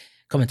commentary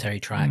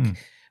track,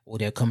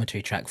 audio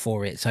commentary track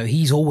for it. So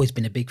he's always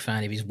been a big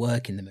fan of his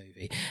work in the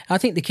movie. I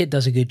think the kid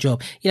does a good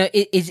job.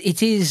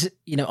 It is,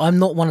 I'm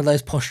not one of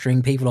those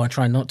posturing people. I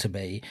try not to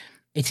be.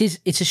 It's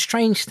a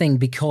strange thing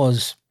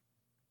because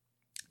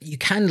you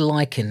can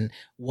liken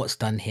what's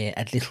done here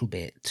a little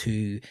bit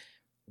to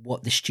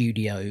what the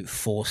studio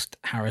forced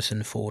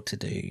Harrison Ford to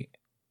do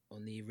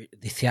on the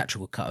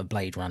theatrical cut of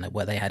Blade Runner,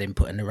 where they had him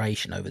put a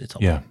narration over the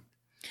top of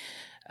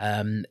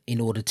it,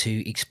 in order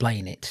to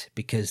explain it,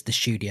 because the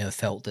studio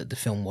felt that the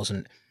film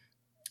wasn't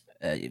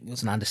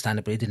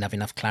understandable. It didn't have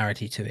enough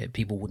clarity to it.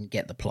 People wouldn't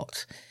get the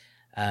plot.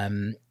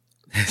 A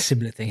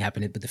similar thing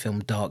happened with the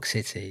film Dark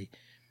City,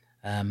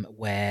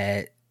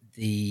 where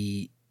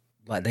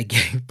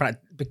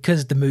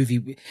because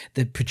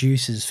the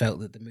producers felt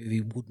that the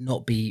movie would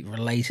not be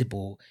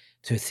relatable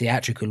to a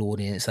theatrical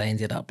audience,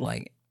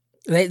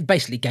 they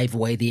basically gave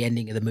away the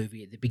ending of the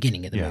movie at the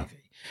beginning of the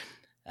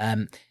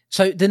movie.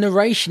 So the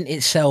narration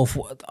itself,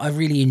 I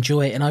really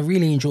enjoy it, and I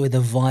really enjoy the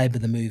vibe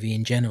of the movie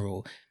in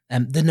general.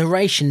 The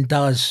narration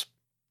does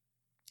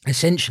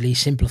essentially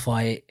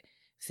simplify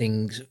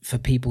things for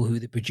people who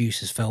the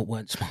producers felt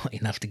weren't smart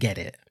enough to get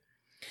it.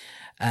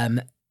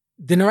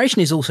 The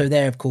narration is also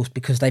there, of course,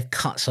 because they've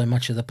cut so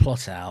much of the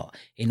plot out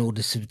in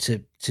order to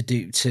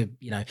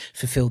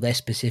fulfill their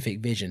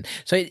specific vision.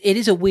 So it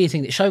is a weird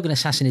thing that Shogun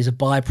Assassin is a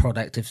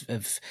byproduct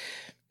of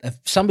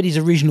somebody's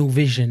original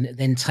vision,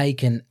 then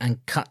taken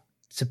and cut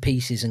to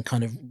pieces and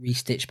kind of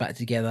restitched back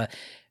together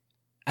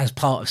as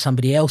part of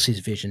somebody else's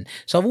vision.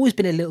 So I've always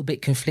been a little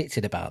bit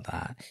conflicted about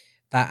that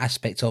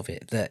aspect of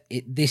it.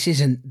 This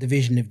isn't the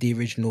vision of the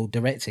original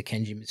director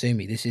Kenji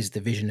Mizumi. This is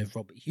the vision of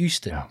Robert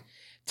Houston. Yeah.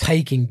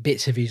 Taking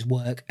bits of his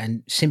work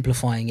and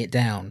simplifying it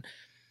down,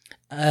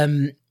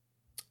 but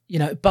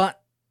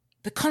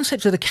the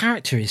concept of the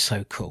character is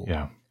so cool.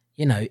 Yeah,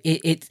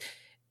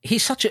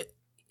 it's such an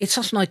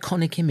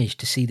iconic image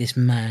to see this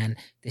man,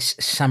 this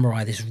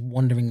samurai, this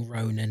wandering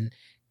Ronin,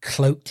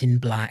 cloaked in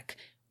black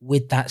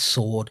with that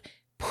sword,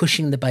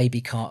 pushing the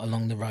baby cart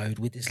along the road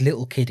with this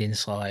little kid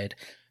inside,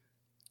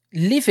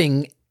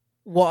 living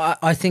what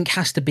I think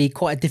has to be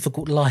quite a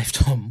difficult life,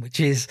 Tom, which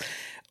is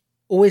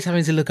always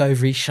having to look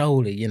over his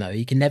shoulder.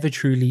 He can never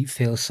truly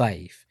feel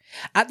safe.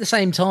 At the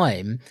same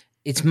time,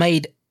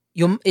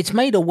 you're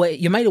made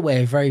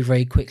aware very,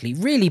 very quickly,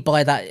 really,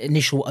 by that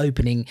initial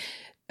opening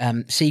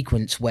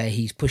sequence where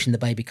he's pushing the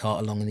baby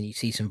cart along, and then you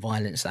see some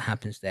violence that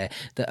happens there,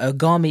 that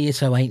Ogami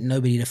Ito ain't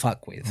nobody to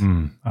fuck with.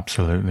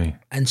 Absolutely.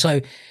 And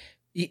so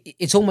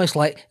it's almost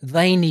like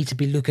they need to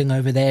be looking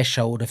over their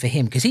shoulder for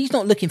him, because he's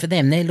not looking for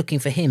them, they're looking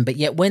for him. But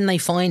yet when they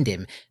find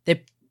him,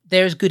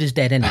 they're as good as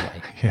dead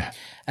anyway. Yeah.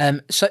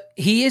 So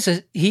he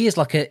is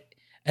like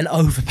an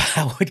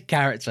overpowered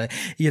character,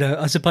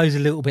 I suppose a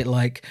little bit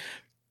like,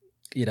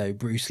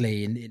 Bruce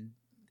Lee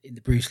in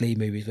the Bruce Lee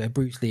movies, where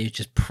Bruce Lee is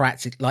just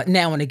practically, like,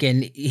 now and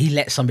again he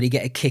lets somebody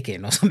get a kick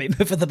in or something,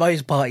 but for the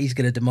most part he's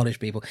going to demolish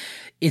people.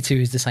 Ito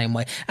is the same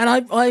way, and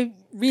I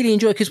really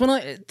enjoy it, because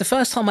the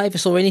first time I ever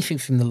saw anything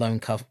from the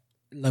Lone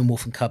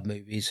Wolf and Cub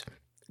movies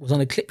was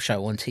on a clip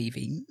show on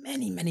TV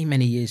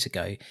many years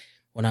ago,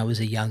 when I was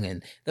a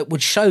young'un, that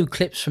would show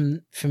clips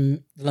from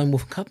the Lone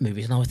Wolf and Cub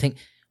movies, and I would think,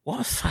 what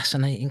a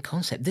fascinating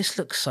concept. This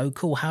looks so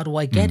cool. How do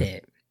I get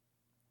it?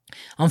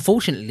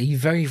 Unfortunately,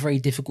 very, very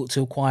difficult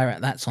to acquire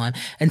at that time,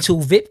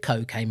 until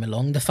Vipco came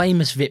along, the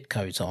famous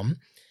Vipco, Tom.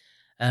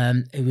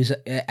 It was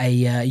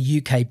a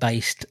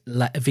UK-based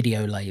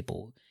video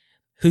label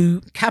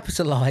who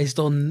capitalised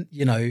on,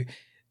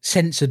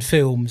 censored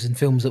films and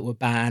films that were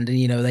banned,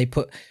 and, they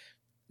put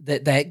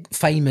their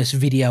famous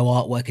video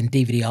artwork and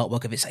DVD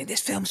artwork of it, saying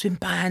this film's been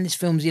banned, this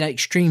film's,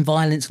 extreme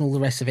violence and all the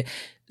rest of it.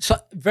 So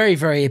very,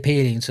 very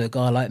appealing to a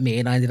guy like me,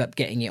 and I ended up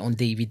getting it on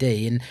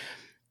DVD.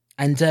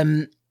 And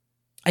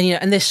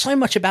there's so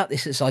much about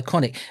this that's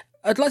iconic.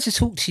 I'd like to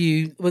talk to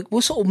you.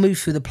 We'll sort of move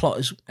through the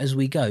plot as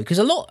we go, because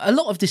a lot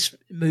of this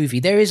movie,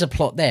 there is a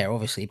plot there,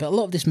 obviously, but a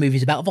lot of this movie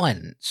is about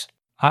violence.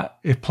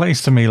 It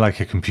plays to me like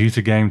a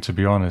computer game, to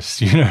be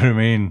honest. You know what I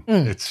mean?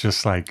 It's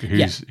just like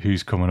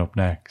who's coming up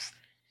next.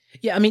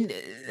 Yeah, I mean,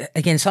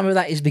 again, some of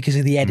that is because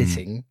of the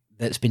editing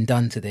that's been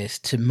done to this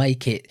to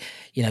make it,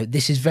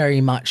 this is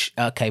very much,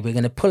 okay, we're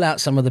going to pull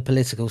out some of the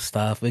political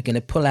stuff. We're going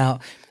to pull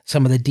out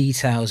some of the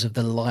details of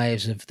the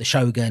lives of the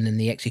Shogun and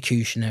the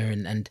executioner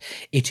and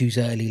Itu's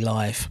early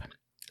life.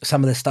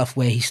 Some of the stuff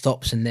where he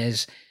stops and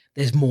there's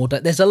more,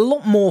 there's a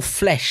lot more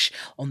flesh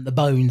on the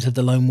bones of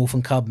the Lone Wolf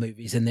and Cub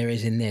movies than there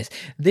is in this.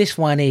 This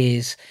one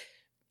is,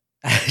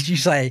 as you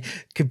say,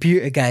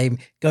 computer game,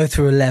 go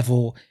through a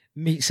level,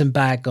 meet some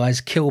bad guys,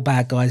 kill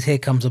bad guys, here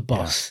comes a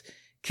boss. Yeah.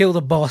 Kill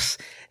the boss,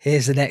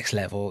 here's the next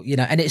level,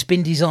 and it's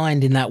been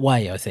designed in that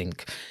way, I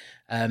think,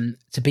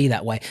 to be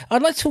that way.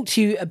 I'd like to talk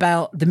to you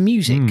about the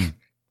music,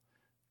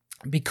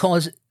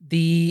 because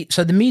the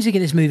music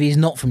in this movie is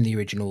not from the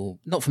original,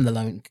 not from the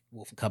Lone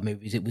Wolf and Cub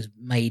movies. It was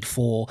made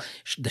for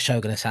the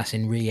Shogun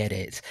Assassin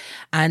re-edit,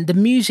 and the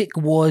music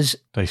was...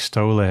 They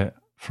stole it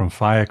from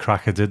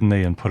Firecracker, didn't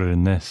they, and put it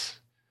in this.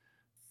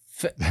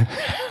 Oh, dear.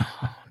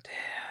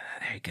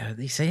 There you go.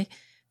 You see?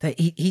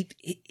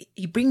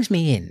 He brings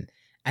me in,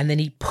 and then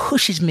he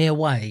pushes me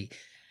away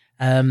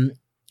in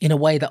a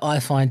way that I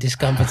find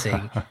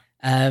discomforting.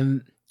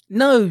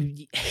 No,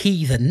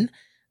 heathen.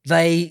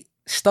 They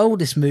stole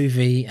this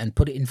movie and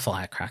put it in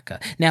Firecracker.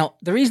 Now,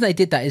 the reason they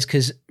did that is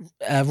because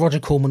Roger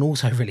Corman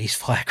also released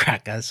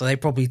Firecracker, so they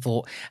probably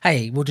thought,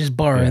 hey, we'll just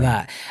borrow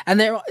that. And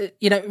there,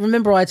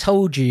 remember I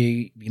told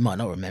you might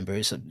not remember,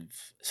 it's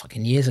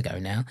fucking years ago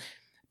now,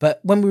 but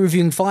when we were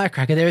reviewing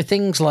Firecracker, there are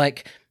things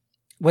like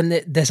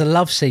when there's a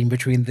love scene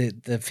between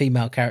the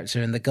female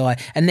character and the guy,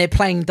 and they're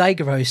playing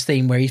Daigaro's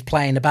theme where he's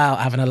playing about,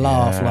 having a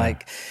laugh,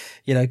 like,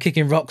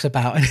 kicking rocks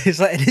about. And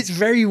it's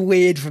very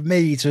weird for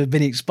me to have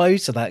been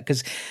exposed to that,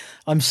 because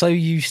I'm so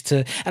used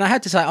to, and I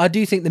had to say, I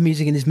do think the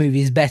music in this movie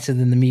is better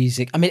than the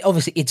music. I mean,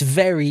 obviously it's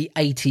very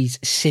 80s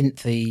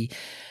synthy.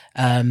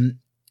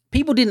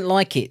 People didn't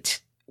like it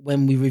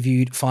when we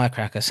reviewed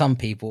Firecracker, some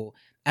people.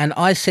 And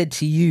I said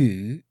to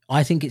you,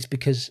 I think it's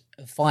because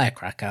of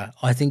Firecracker.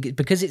 I think it's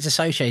because it's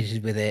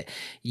associated with it.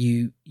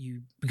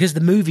 Because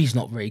the movie's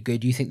not very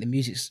good, you think the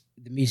music's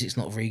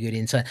not very good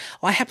in turn.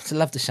 I happen to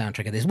love the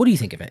soundtrack of this. What do you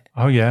think of it?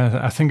 Oh yeah,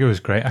 I think it was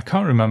great. I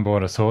can't remember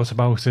what I thought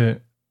about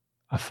it.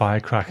 A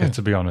Firecracker,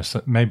 to be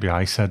honest. Maybe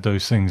I said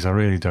those things. I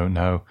really don't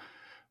know.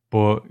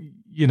 But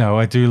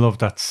I do love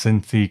that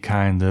synthy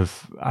kind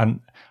of,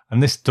 and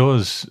this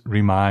does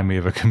remind me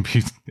of a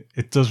computer.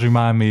 It does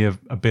remind me of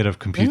a bit of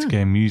computer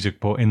game music,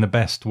 but in the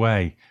best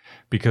way,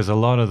 because a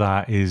lot of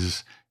that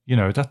is,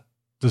 that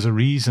there's a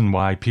reason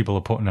why people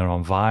are putting it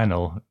on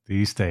vinyl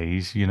these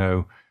days.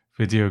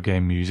 Video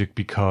game music,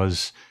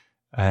 because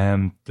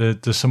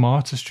there's some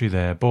artistry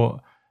there. But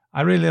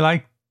I really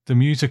like the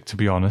music, to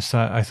be honest.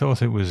 I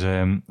thought it was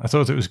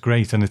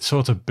great, and it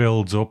sort of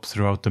builds up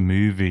throughout the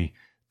movie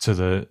to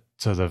the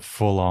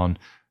full on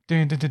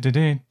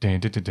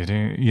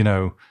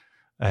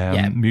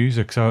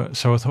music. So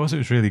I thought it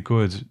was really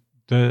good.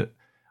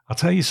 I'll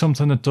tell you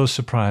something that does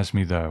surprise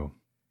me though,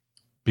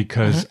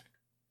 because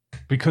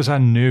I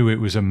knew it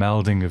was a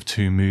melding of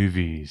two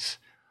movies.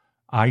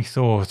 I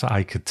thought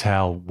I could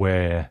tell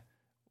where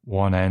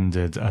one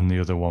ended and the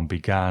other one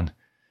began.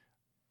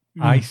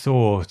 I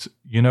thought,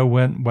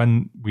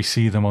 when we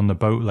see them on the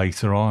boat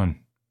later on,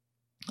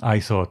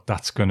 I thought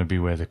that's going to be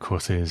where the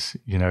cut is.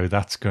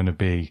 That's going to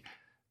be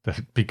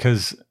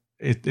because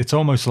it's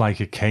almost like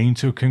it came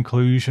to a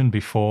conclusion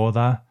before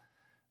that.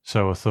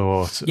 So I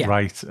thought,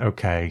 right,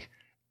 okay,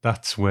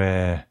 that's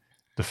where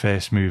the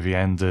first movie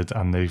ended,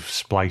 and they've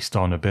spliced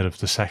on a bit of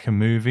the second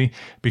movie,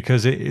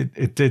 because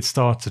it did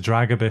start to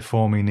drag a bit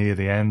for me near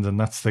the end, and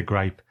that's the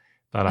gripe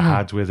that I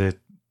had with it.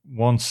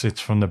 Once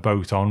it's from the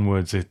boat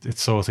onwards, it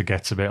sort of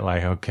gets a bit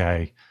like,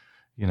 okay,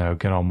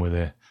 get on with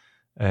it.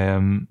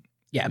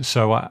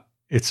 So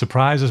it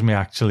surprises me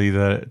actually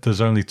that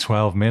there's only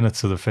 12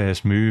 minutes of the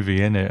first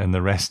movie in it, and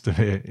the rest of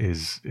it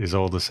is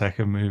all the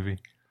second movie.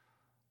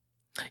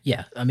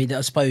 Yeah, I mean,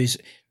 I suppose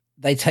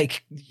they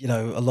take,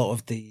 a lot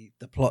of the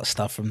plot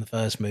stuff from the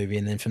first movie,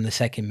 and then from the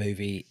second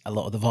movie, a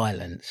lot of the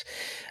violence,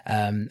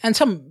 and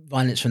some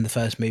violence from the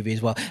first movie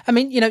as well. I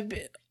mean,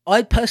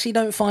 I personally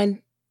don't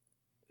find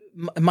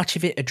much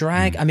of it a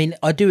drag. I mean,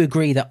 I do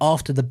agree that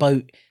after the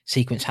boat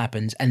sequence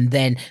happens, and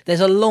then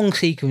there's a long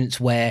sequence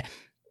where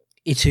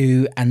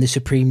Itu and the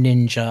Supreme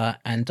Ninja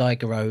and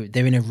Daigoro,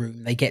 they're in a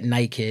room, they get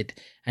naked,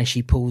 and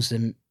Itu pulls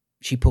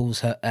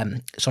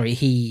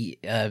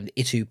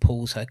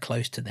her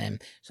close to them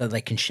so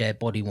they can share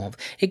body warmth.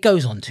 It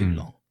goes on too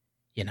long,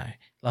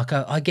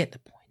 I get the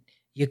point.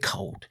 you're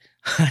cold.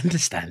 I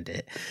understand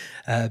it.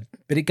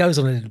 But it goes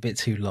on a little bit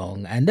too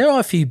long. And there are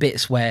a few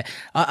bits where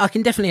I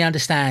can definitely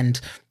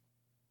understand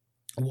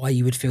why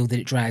you would feel that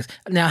it drags.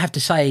 Now, I have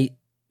to say,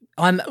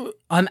 I'm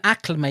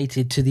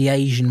acclimated to the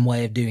Asian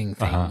way of doing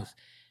things.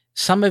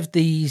 Some of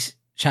these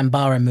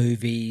Chambara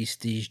movies,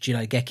 these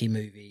Jiraiya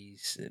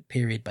movies,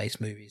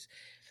 period-based movies,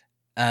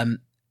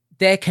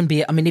 there can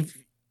be, I mean, if,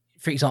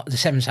 for example, The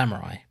Seven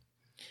Samurai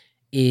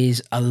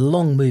is a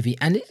long movie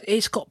and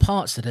it's got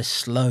parts that are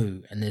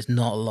slow and there's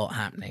not a lot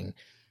happening.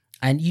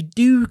 And you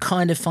do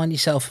kind of find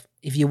yourself,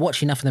 if you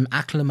watch enough of them,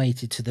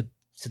 acclimated to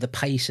the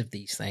pace of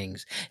these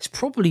things. It's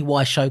probably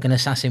why Shogun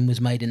Assassin was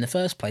made in the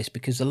first place,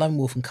 because the Lone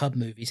Wolf and Cub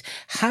movies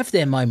have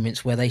their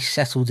moments where they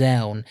settle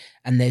down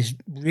and there's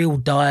real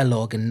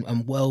dialogue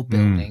and world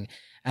building.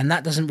 And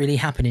that doesn't really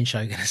happen in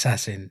Shogun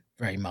Assassin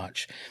very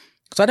much.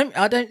 So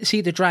I don't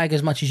see the drag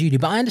as much as you do,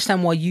 but I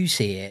understand why you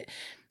see it.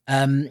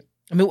 I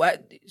mean,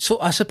 so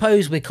I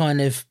suppose we're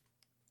kind of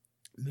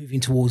moving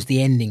towards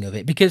the ending of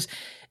it, because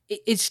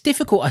it's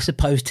difficult, I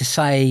suppose, to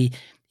say,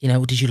 you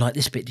know, did you like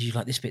this bit? Did you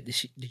like this bit?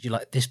 Did you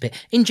like this bit?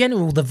 In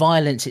general, the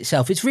violence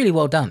itself, it's really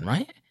well done,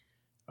 right?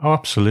 Oh,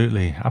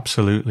 absolutely.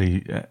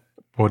 Absolutely.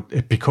 But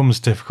it becomes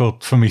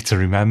difficult for me to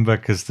remember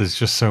because there's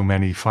just so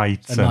many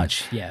fights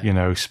you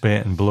know,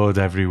 spit and blood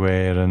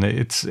everywhere. And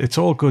it's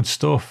all good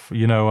stuff.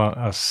 You know,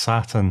 I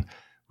sat and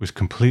was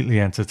completely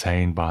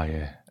entertained by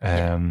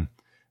it.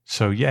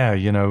 So, yeah,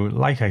 you know,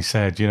 like I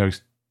said, you know,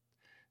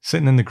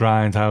 sitting in the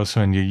grindhouse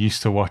when you're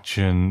used to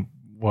watching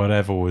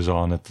whatever was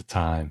on at the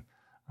time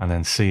and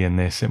then seeing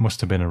this, it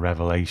must have been a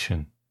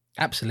revelation.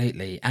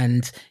 Absolutely.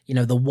 And, you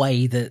know, the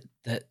way that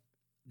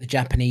the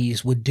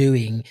Japanese were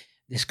doing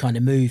this kind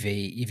of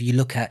movie, if you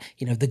look at,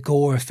 you know, the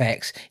gore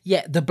effects,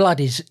 the blood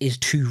is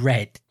too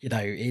red, you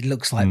know, it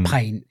looks like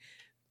paint.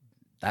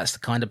 That's the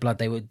kind of blood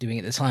they were doing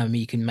at the time. I mean,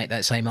 you can make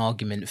that same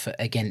argument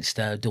against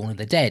Dawn of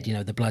the Dead. You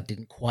know, the blood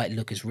didn't quite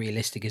look as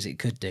realistic as it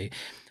could do.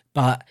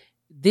 But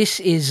this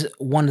is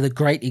one of the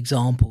great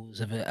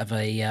examples of a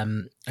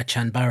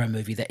Chanbara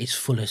movie that is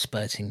full of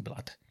spurting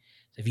blood.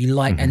 So if you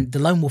like, and the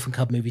Lone Wolf and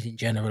Cub movies in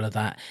general are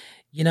that,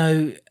 you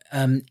know,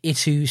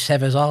 Itu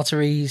severs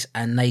arteries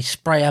and they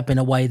spray up in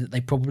a way that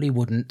they probably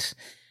wouldn't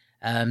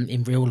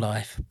in real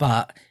life.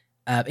 But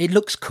it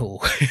looks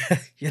cool,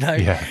 you know,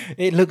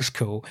 it looks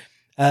cool.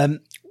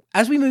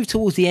 As we move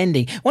towards the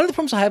ending, one of the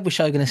problems I have with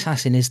Shogun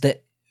Assassin is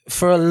that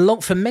for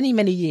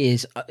many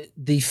years,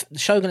 the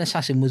Shogun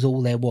Assassin was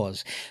all there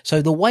was.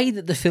 So the way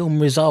that the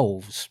film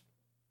resolves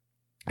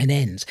and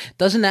ends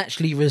doesn't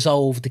actually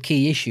resolve the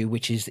key issue,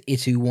 which is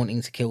Itu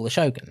wanting to kill the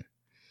Shogun.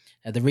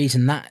 The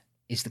reason that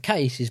is the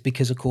case is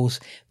because, of course,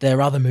 there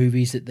are other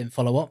movies that then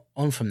follow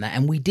on from that,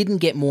 and we didn't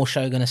get more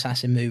Shogun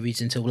Assassin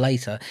movies until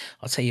later.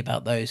 I'll tell you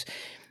about those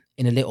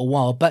in a little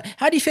while. But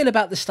how do you feel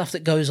about the stuff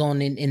that goes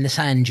on in the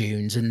sand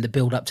dunes and the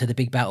build up to the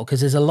big battle?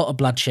 Because there's a lot of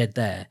bloodshed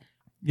there.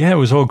 Yeah, it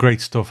was all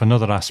great stuff.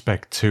 Another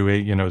aspect to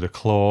it, you know, the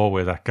claw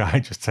where that guy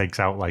just takes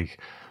out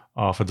like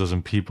half a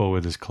dozen people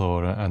with his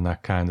claw and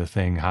that kind of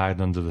thing,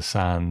 hiding under the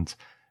sand,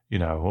 you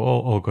know,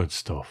 all good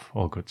stuff,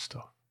 all good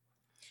stuff.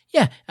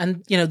 Yeah,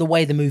 and, you know, the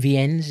way the movie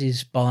ends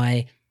is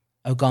by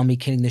Ogami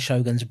killing the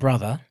Shogun's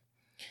brother,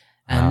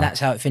 and that's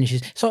how it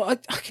finishes. So I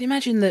can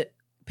imagine that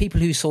people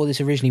who saw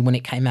this originally when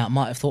it came out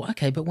might have thought,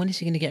 okay, but when is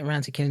he going to get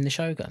around to killing the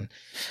Shogun?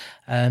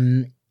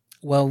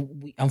 Well,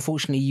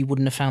 unfortunately, you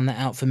wouldn't have found that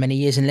out for many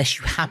years unless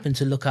you happen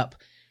to look up.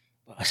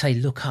 I say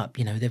look up,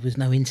 you know, there was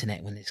no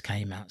internet when this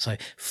came out. So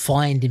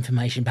find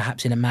information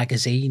perhaps in a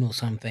magazine or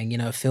something, you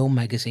know, a film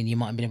magazine, you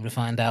might have been able to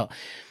find out,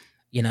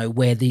 you know,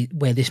 where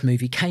this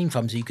movie came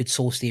from, so you could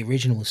source the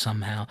original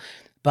somehow.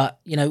 But,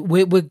 you know,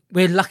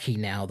 we're lucky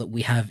now that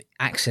we have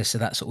access to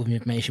that sort of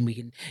information. We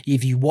can,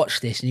 if you watch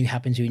this and you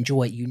happen to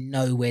enjoy it, you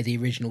know where the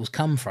originals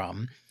come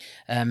from.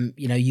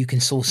 You know, you can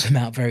source them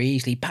out very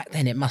easily. Back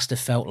then, it must have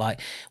felt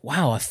like,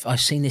 wow, I've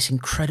seen this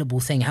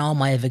incredible thing. How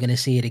am I ever going to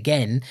see it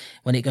again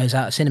when it goes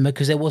out of cinema?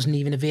 Because there wasn't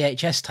even a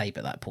VHS tape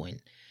at that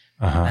point.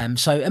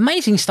 So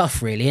amazing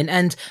stuff, really.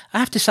 And I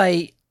have to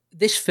say,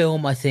 this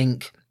film, I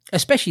think,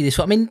 especially this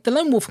one, I mean, the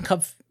Lone Wolf and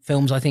Cub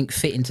films, I think,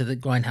 fit into the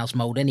Grindhouse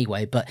mold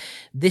anyway, but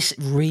this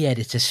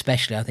re-edit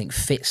especially, I think,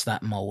 fits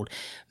that mold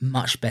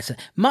much better.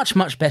 Much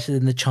better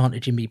than the Chant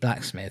of Jimmie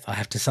Blacksmith, I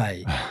have to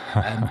say.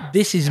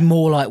 This is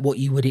more like what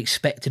you would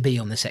expect to be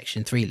on the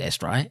Section 3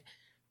 list, right?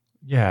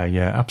 Yeah,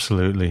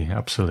 absolutely.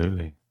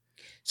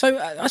 So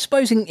I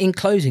suppose in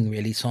closing,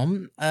 really,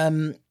 Tom,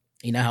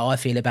 you know how I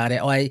feel about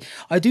it.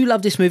 I do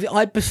love this movie.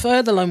 I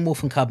prefer the Lone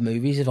Wolf and Cub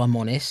movies, if I'm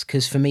honest,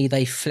 because for me,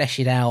 they flesh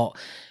it out.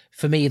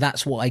 For me,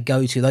 that's what I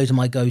go to. Those are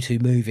my go-to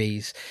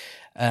movies.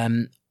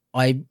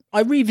 I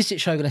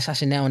revisit Shogun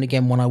Assassin now and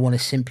again when I want a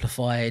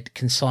simplified,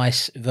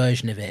 concise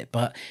version of it.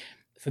 But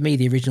for me,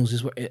 the originals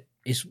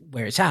is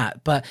where it's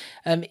at. But,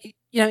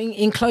 you know,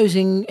 in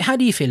closing, how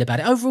do you feel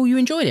about it? Overall, you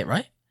enjoyed it,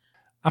 right?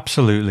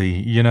 Absolutely.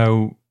 You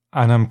know,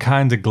 and I'm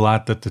kind of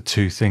glad that the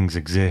two things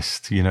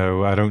exist. You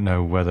know, I don't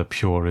know whether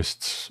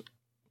purists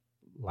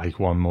like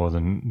one more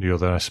than the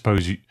other. I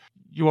suppose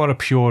you are a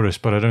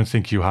purist, but I don't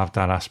think you have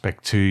that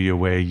aspect to you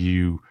where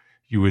you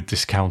you would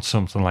discount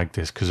something like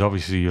this, because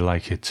obviously you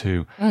like it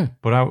too.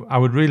 But I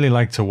would really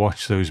like to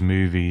watch those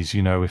movies,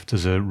 you know, if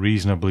there's a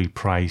reasonably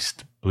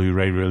priced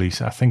Blu-ray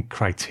release. I think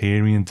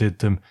Criterion did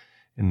them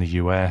in the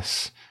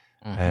US.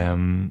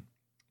 Then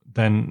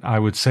I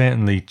would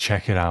certainly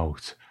check it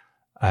out.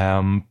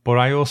 But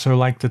I also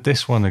like that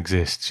this one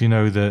exists, you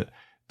know, the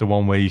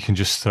one where you can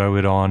just throw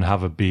it on,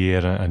 have a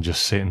beer, and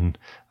just sit and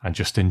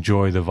just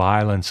enjoy the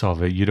violence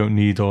of it. You don't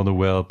need all the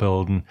world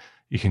building.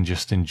 You can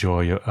just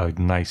enjoy a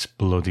nice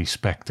bloody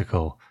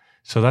spectacle.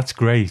 So that's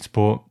great.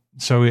 But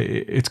so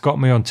it's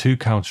got me on 2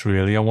 counts,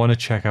 really. I want to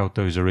check out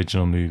those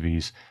original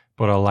movies,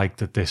 but I like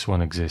that this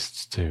one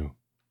exists too.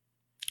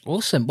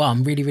 Awesome. Well,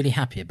 I'm really, really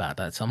happy about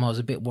that, Tom. I was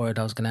a bit worried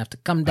I was going to have to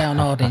come down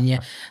hard on you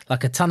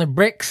like a ton of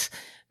bricks.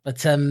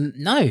 But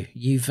no,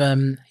 you've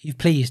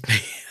pleased me.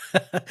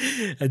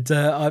 And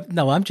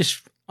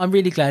I'm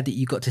really glad that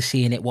you got to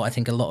see in it what I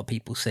think a lot of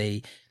people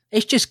see.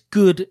 It's just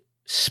good,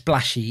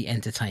 splashy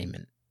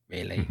entertainment,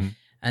 really.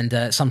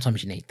 And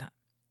sometimes you need that,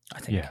 I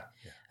think.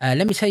 Yeah.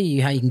 Let me tell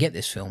you how you can get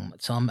this film,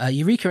 Tom.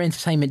 Eureka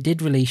Entertainment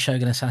did release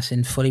Shogun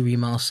Assassin fully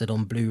remastered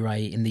on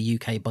Blu-ray in the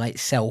UK by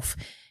itself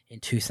in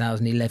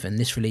 2011.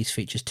 This release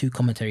features 2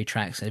 commentary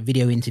tracks, a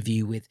video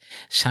interview with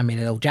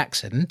Samuel L.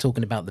 Jackson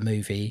talking about the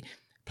movie,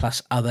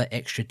 plus other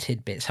extra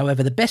tidbits.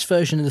 However, the best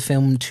version of the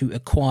film to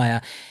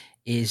acquire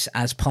is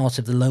as part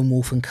of the Lone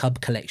Wolf and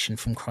Cub collection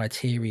from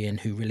Criterion,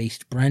 who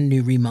released brand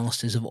new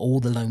remasters of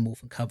all the Lone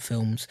Wolf and Cub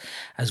films,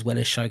 as well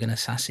as Shogun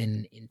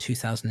Assassin in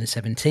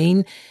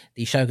 2017.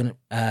 The Shogun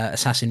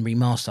Assassin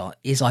remaster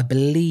is, I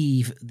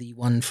believe, the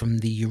one from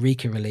the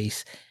Eureka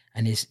release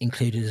and is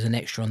included as an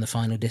extra on the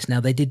final disc. Now,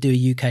 they did do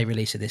a UK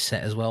release of this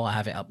set as well. I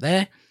have it up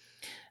there.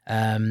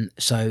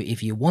 So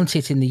if you want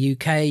it in the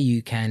UK,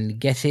 you can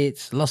get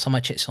it. Last time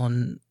I checked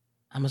on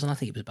Amazon, I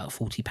think it was about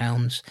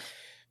 £40.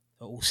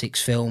 All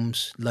 6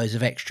 films, loads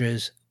of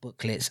extras,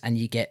 booklets, and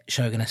you get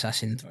Shogun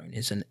Assassin thrown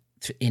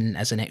in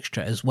as an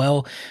extra as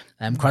well.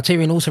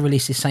 Criterion also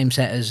released this same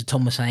set, as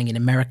Tom was saying, in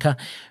America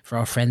for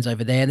our friends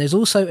over there. There's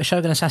also a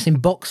Shogun Assassin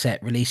box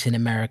set released in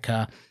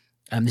America.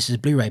 This is a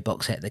Blu-ray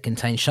box set that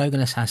contains Shogun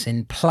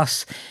Assassin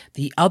plus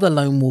the other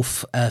Lone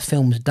Wolf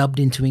films dubbed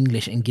into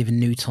English and given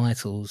new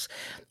titles.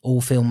 All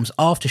films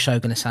after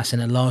Shogun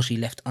Assassin are largely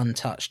left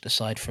untouched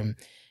aside from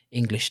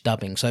English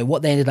dubbing. So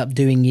what they ended up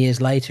doing years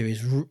later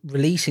is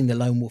releasing the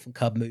Lone Wolf and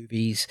Cub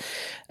movies.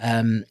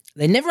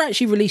 They never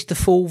actually released the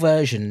full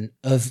version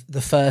of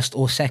the first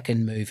or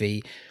second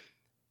movie.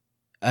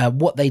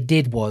 What they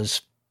did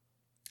was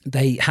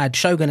they had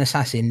Shogun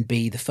Assassin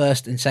be the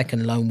first and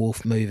second Lone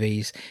Wolf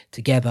movies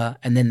together,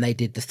 and then they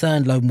did the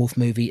third Lone Wolf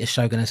movie as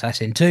Shogun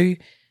Assassin 2,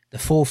 the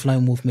fourth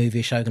Lone Wolf movie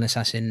as Shogun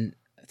Assassin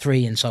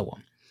 3, and so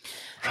on.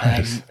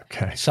 Right.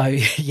 Okay. So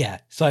yeah.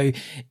 So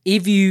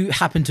if you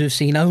happen to have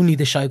seen only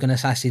the Shogun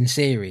Assassin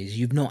series,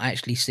 you've not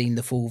actually seen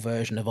the full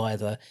version of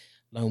either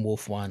Lone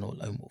Wolf 1 or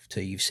Lone Wolf 2.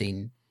 You've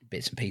seen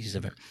bits and pieces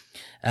of it.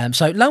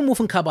 So Lone Wolf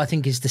and Cub, I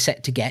think, is the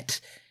set to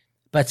get.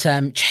 But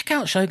check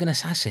out Shogun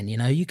Assassin. You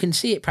know, you can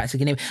see it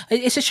practically.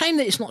 It's a shame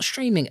that it's not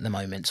streaming at the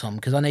moment, Tom,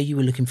 because I know you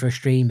were looking for a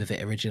stream of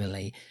it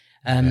originally.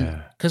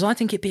 Because I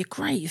think it'd be a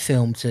great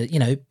film to, you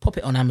know, pop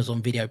it on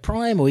Amazon Video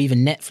Prime or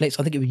even Netflix.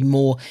 I think it would be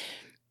more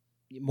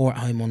at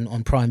home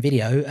on Prime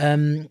Video.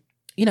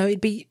 You know,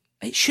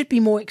 it should be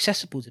more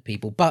accessible to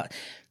people. But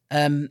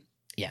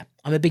yeah,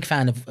 I'm a big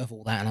fan of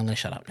all that, and I'm going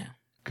to shut up now.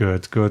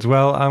 Good.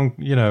 Well,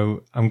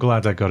 I'm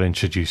glad I got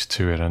introduced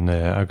to it, and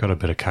I've got a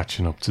bit of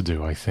catching up to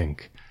do, I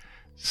think.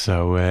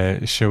 So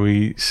shall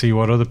we see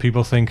what other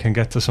people think and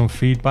get to some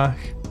feedback?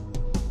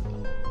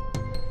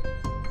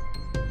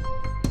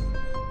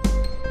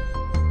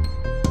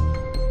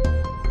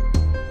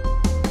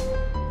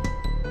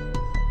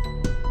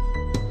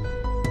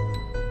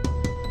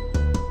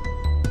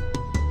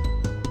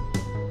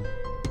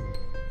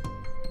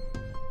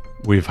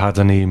 We've had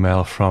an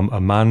email from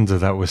Amanda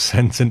that was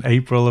sent in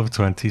April of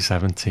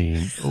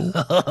 2017.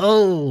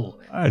 Oh.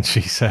 And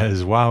she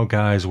says, "Wow,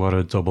 guys, what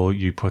a double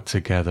you put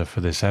together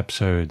for this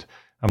episode.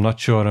 I'm not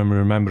sure I'm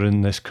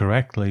remembering this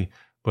correctly,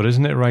 but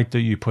isn't it right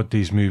that you put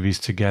these movies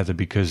together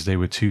because they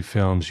were 2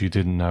 films you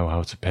didn't know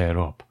how to pair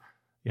up?"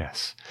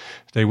 Yes.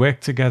 They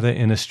work together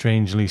in a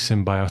strangely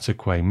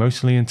symbiotic way,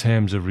 mostly in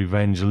terms of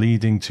revenge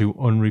leading to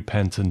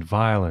unrepentant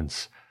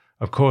violence.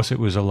 Of course, it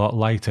was a lot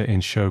lighter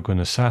in Shogun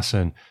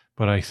Assassin,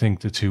 but I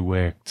think the 2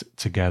 worked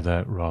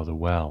together rather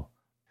well.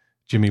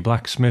 Jimmie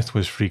Blacksmith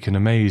was freaking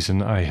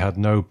amazing. I had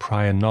no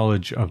prior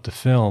knowledge of the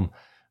film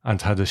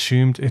and had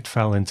assumed it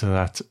fell into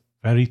that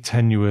very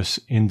tenuous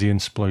Indian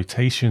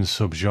exploitation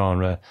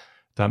subgenre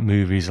that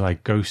movies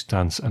like Ghost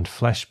Dance and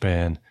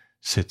Fleshburn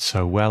sit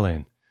so well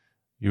in.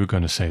 You were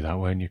going to say that,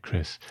 weren't you,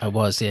 Chris? I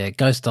was, yeah.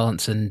 Ghost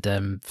Dance and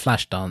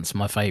Flashdance,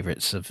 my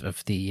favourites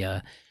of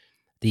the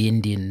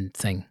Indian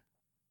thing.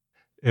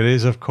 It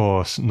is, of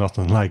course,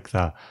 nothing like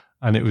that.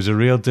 And it was a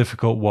real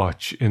difficult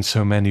watch in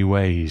so many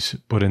ways,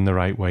 but in the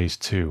right ways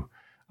too.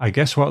 I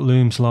guess what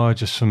looms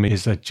largest for me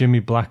is that Jimmie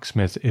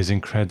Blacksmith is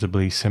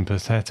incredibly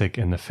sympathetic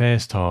in the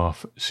first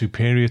half,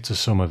 superior to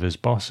some of his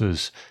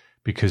bosses,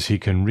 because he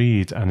can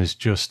read and is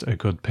just a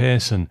good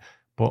person,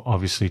 but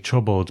obviously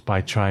troubled by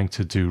trying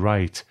to do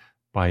right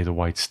by the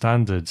white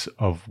standards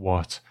of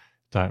what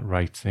that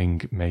right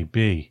thing may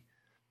be.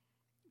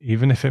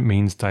 Even if it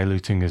means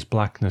diluting his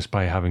blackness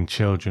by having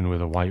children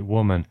with a white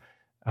woman,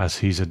 as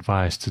he's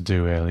advised to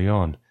do early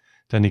on,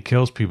 then he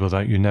kills people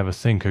that you never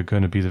think are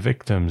going to be the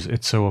victims.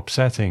 It's so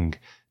upsetting.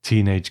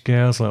 Teenage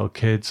girls, little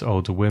kids,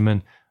 older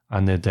women,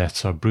 and their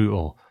deaths are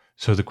brutal.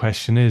 So the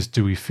question is,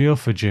 do we feel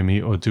for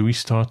Jimmie, or do we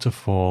start to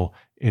fall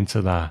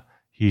into that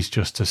he's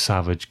just a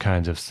savage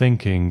kind of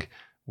thinking,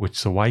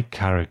 which the white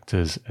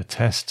characters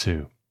attest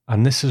to?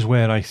 And this is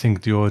where I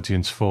think the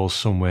audience falls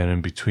somewhere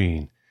in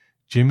between.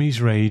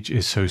 Jimmie's rage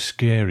is so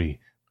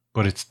scary,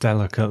 but it's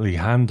delicately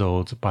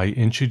handled by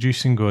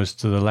introducing us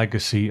to the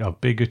legacy of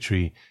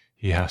bigotry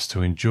he has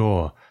to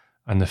endure,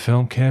 and the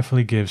film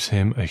carefully gives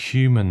him a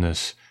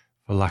humanness,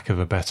 for lack of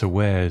a better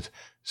word,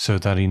 so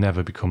that he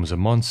never becomes a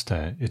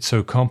monster. It's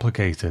so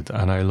complicated,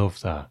 and I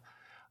love that.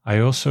 I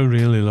also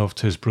really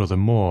loved his brother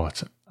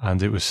Mort,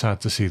 and it was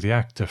sad to see the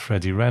actor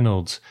Freddie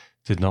Reynolds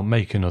did not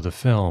make another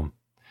film.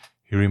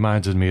 He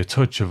reminded me a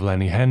touch of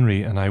Lenny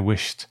Henry, and I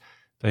wished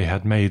they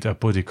had made a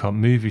buddy cop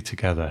movie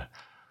together.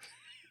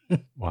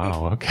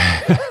 Wow,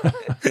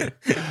 okay.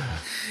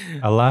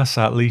 Alas,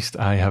 at least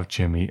I have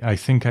Jimmie. I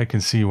think I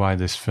can see why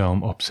this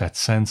film upset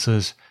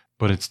censors,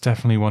 but it's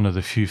definitely one of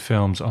the few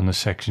films on the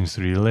Section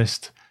 3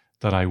 list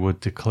that I would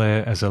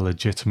declare as a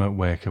legitimate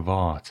work of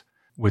art,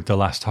 with the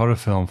last horror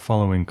film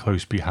following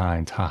close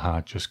behind.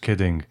 Haha, just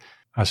kidding.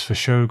 As for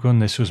Shogun,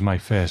 this was my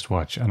first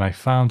watch, and I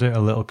found it a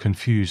little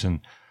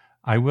confusing.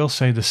 I will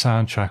say the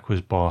soundtrack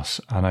was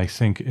boss, and I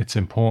think it's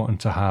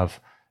important to have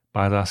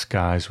badass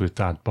guys with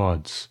dad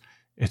bods.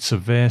 It's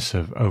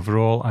subversive.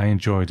 Overall, I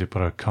enjoyed it,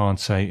 but I can't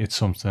say it's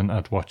something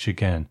I'd watch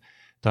again.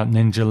 That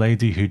ninja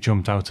lady who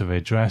jumped out of her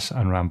dress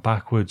and ran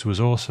backwards was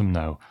awesome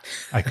though.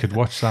 I could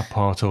watch that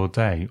part all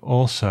day.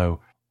 Also,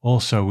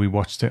 we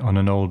watched it on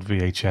an old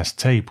VHS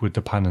tape with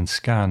the pan and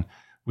scan,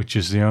 which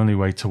is the only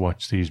way to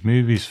watch these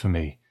movies for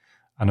me.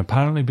 And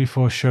apparently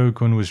before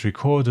Shogun was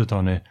recorded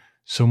on it,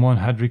 someone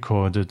had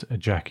recorded a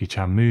Jackie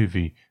Chan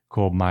movie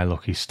called My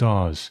Lucky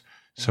Stars,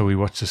 so we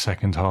watched the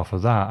second half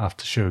of that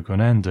after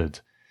Shogun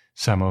ended.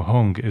 Sammo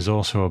Hung is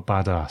also a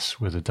badass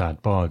with a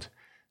dad bod.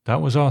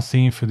 That was our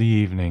theme for the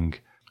evening.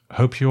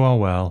 Hope you are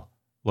well.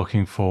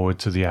 Looking forward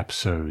to the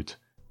episode.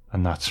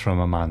 And that's from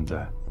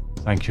Amanda.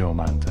 Thank you,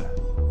 Amanda.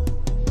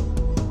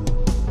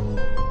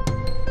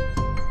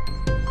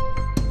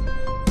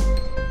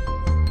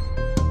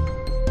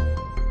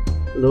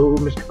 Hello,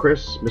 Mr.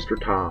 Chris, Mr.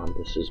 Tom.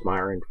 This is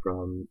Myron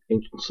from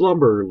Ancient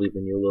Slumber,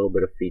 leaving you a little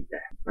bit of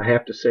feedback. I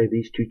have to say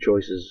these two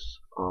choices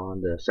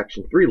on the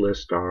Section 3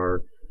 list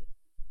are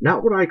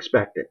not what I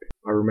expected.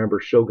 I remember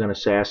Shogun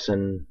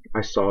Assassin.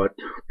 I saw it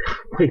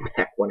way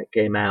back when it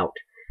came out,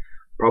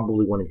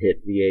 probably when it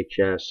hit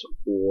VHS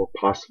or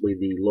possibly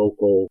the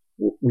local,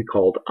 what we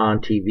called on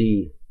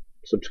TV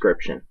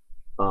subscription.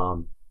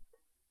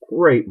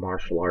 Great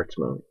martial arts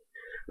movie.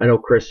 I know,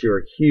 Chris, you're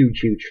a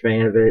huge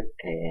fan of it,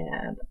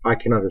 and I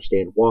can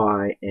understand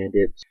why. And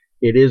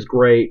it is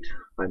great.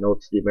 I know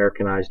it's the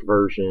Americanized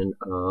version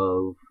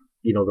of,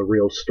 the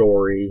real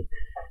story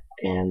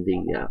and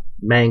the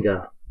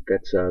manga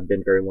that's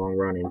been very long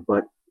running.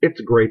 But it's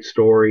a great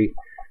story.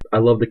 I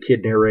love the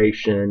kid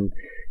narration.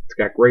 It's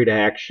got great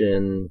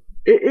action.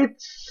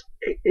 It's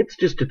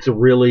a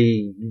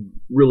really,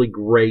 really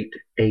great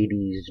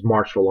 80s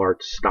martial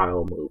arts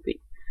style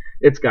movie.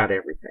 It's got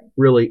everything.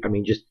 Really,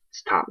 just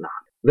it's top notch.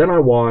 Then I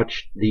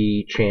watched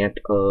the Chant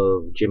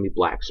of Jimmie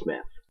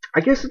Blacksmith.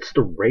 I guess it's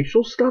the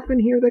racial stuff in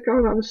here that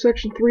got on the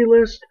Section 3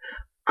 list.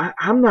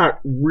 I'm not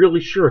really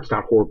sure. It's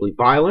not horribly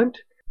violent.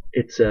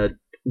 It's a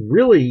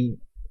really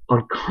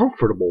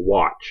uncomfortable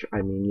watch.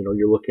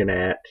 You're looking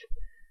at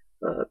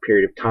a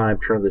period of time,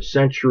 turn of the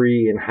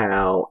century, and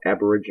how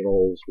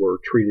Aboriginals were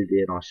treated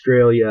in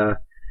Australia.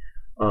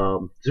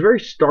 It's a very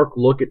stark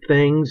look at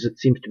things. It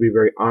seems to be a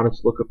very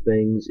honest look at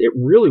things. It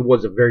really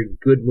was a very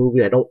good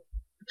movie.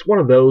 It's one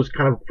of those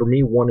kind of, for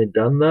me, one and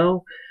done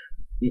though.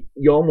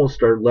 You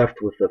almost are left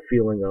with a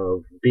feeling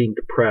of being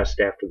depressed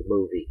after the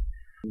movie.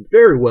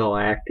 Very well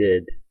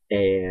acted,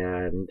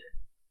 and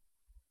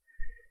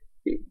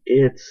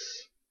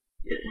it's,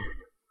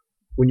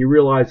 when you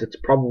realize it's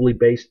probably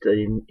based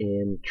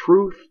in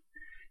truth,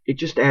 it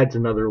just adds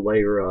another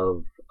layer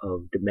of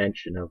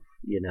dimension of,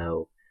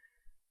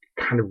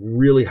 kind of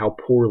really how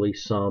poorly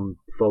some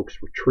folks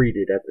were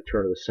treated at the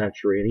turn of the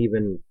century, and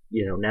even,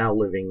 now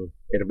living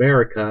in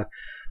America,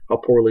 how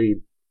poorly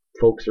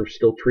folks are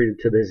still treated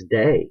to this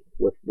day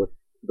with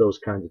those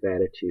kinds of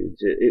attitudes.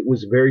 It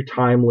was very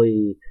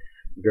timely,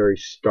 very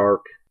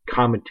stark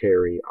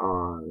commentary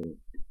on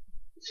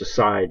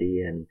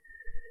society,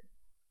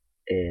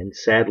 and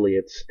sadly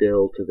it's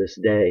still to this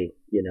day,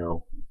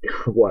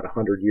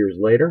 100 years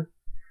later,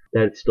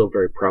 that it's still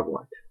very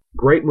prevalent.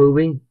 Great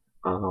movie.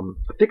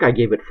 I think I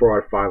gave it 4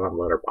 out of 5 on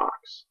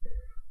Letterboxd.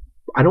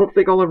 I don't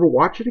think I'll ever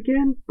watch it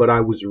again, but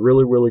I was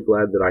really, really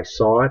glad that I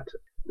saw it.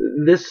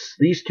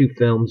 These two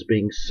films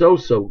being so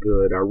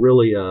good are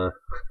really a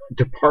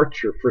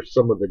departure for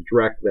some of the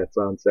dreck that's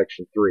on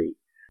Section 3.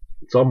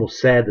 It's almost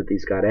sad that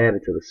these got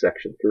added to the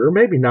Section 3, or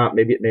maybe not.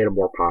 Maybe it made them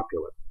more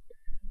popular.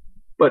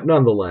 But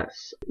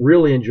nonetheless,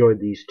 really enjoyed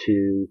these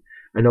two.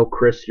 I know,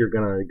 Chris, you're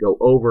going to go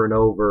over and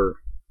over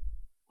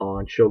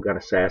on Shogun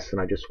Assassin.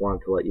 I just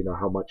wanted to let you know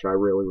how much I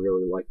really,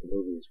 really like the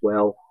movie as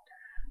well.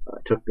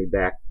 It took me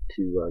back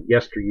to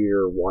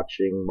yesteryear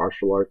watching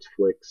martial arts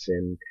flicks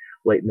in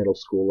late middle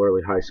school,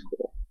 early high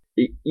school.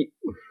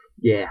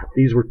 Yeah,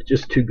 these were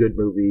just two good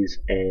movies.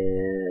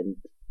 And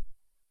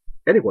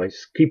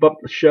anyways, keep up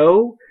the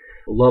show.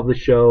 Love the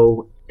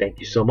show. Thank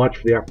you so much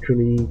for the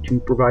opportunity to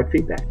provide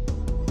feedback.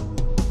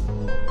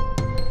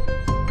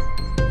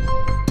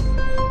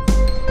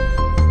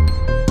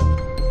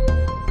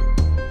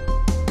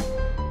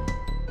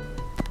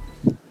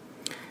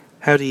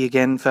 Howdy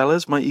again,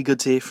 fellas. Mighty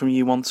good to hear from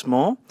you once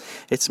more.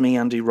 It's me,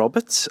 Andy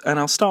Roberts, and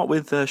I'll start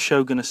with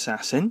Shogun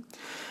Assassin.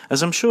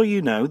 As I'm sure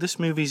you know, this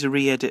movie's a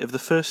re-edit of the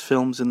first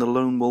films in the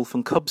Lone Wolf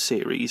and Cub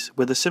series,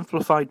 with a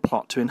simplified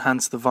plot to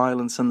enhance the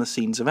violence and the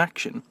scenes of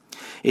action.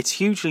 It's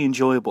hugely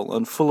enjoyable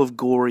and full of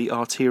gory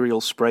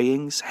arterial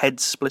sprayings,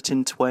 heads split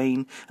in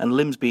twain, and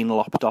limbs being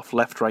lopped off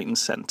left, right and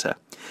centre.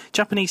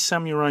 Japanese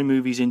samurai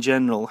movies in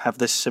general have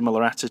this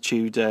similar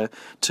attitude to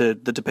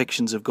the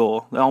depictions of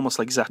gore, almost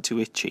like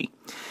Zatoichi.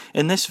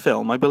 In this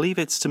film, I believe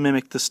it's to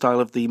mimic the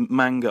style of the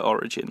manga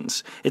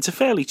origins. It's a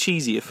fairly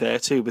cheesy affair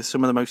too, with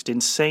some of the most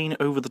insane,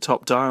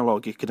 over-the-top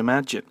dialogue you could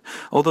imagine,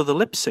 although the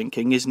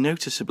lip-syncing is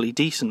noticeably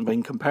decent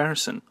in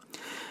comparison.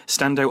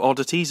 Standout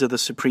oddities are the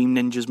Supreme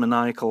Ninja's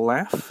maniacal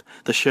laugh,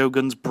 the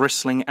Shogun's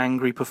bristling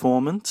angry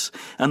performance,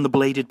 and the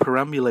bladed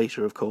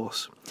perambulator, of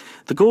course.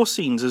 The gore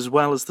scenes, as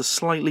well as the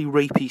slightly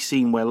rapey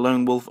scene where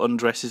Lone Wolf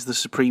undresses the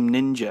Supreme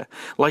Ninja,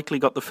 likely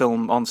got the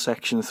film on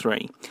Section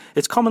 3.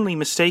 It's commonly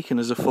mistaken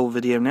as a full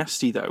video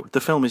nasty, though. The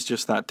film is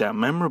just that damn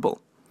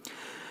memorable.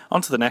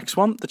 On to the next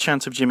one, The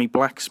Chant of Jimmie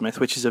Blacksmith,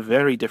 which is a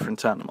very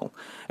different animal.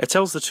 It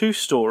tells the true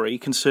story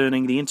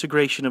concerning the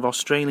integration of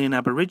Australian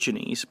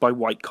Aborigines by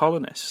white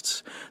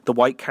colonists. The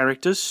white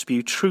characters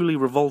spew truly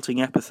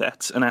revolting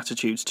epithets and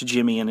attitudes to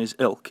Jimmy and his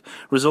ilk,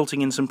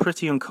 resulting in some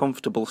pretty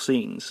uncomfortable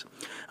scenes.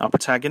 Our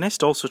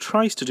protagonist also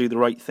tries to do the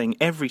right thing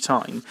every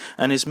time,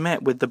 and is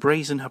met with the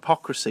brazen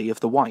hypocrisy of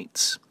the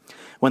whites.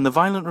 When the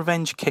violent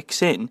revenge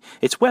kicks in,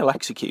 it's well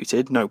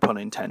executed, no pun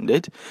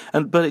intended,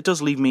 but it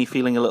does leave me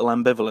feeling a little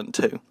ambivalent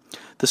too.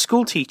 The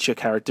school teacher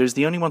character is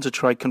the only one to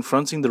try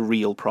confronting the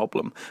real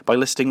problem by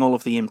listing all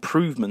of the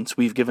improvements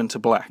we've given to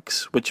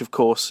blacks, which of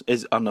course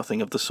are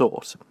nothing of the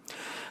sort.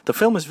 The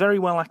film is very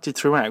well acted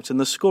throughout, and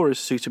the score is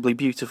suitably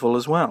beautiful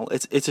as well.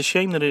 It's a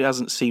shame that it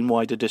hasn't seen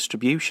wider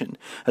distribution,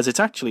 as it's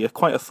actually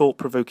quite a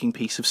thought-provoking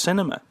piece of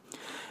cinema.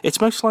 It's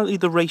most likely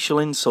the racial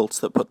insults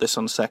that put this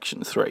on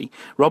Section 3.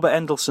 Robert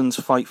Endelson's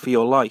Fight for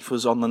Your Life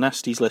was on the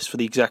Nasties list for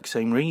the exact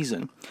same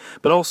reason.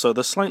 But also,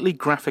 the slightly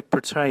graphic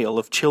portrayal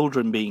of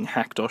children being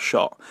hacked or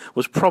shot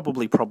was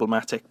probably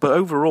problematic, but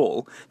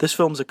overall, this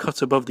film's a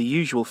cut above the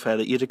usual fare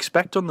that you'd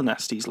expect on the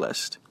Nasties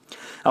list.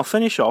 I'll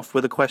finish off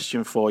with a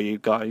question for you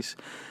guys.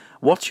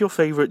 What's your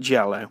favourite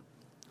giallo?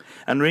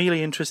 I'm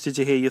really interested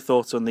to hear your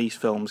thoughts on these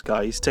films,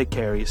 guys. Take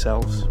care of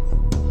yourselves.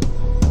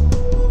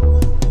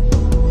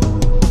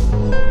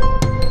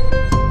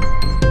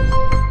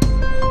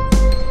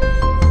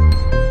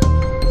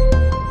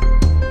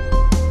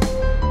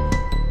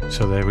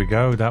 So there we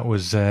go. That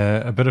was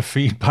a bit of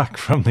feedback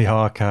from the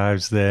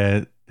archives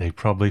there. They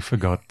probably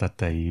forgot that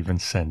they even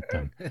sent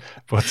them.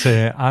 But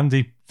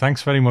Andy,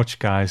 thanks very much,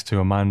 guys, to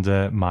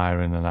Amanda,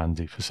 Myron and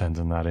Andy for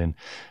sending that in.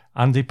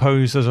 Andy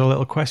posed us a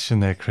little question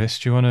there, Chris.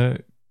 Do you want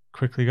to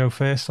quickly go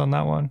first on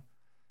that one?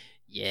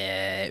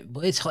 Yeah,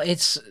 well,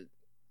 it's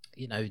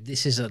you know,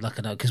 this is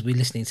because we're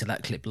listening to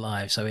that clip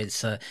live, so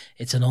it's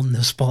an on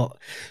the spot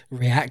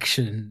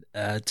reaction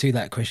to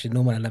that question.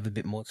 Normally, I'll have a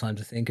bit more time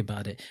to think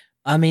about it.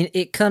 I mean,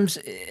 it comes.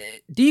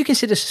 Do you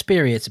consider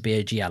Suspiria to be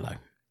a giallo?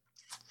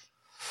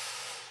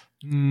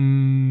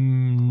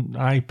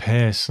 I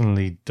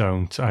personally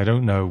don't. I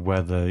don't know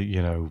whether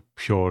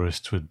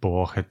purists would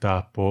balk at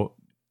that, but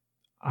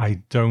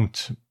I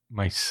don't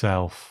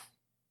myself.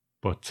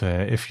 But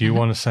if you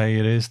want to say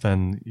it is,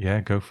 then yeah,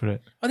 go for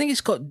it. I think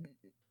it's got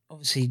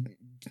obviously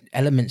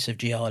elements of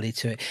giallo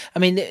to it. I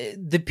mean,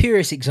 the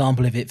purest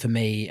example of it for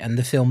me, and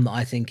the film that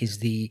I think is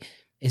the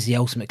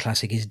ultimate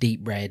classic, is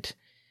Deep Red.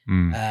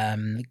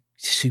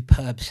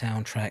 Superb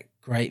soundtrack,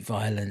 great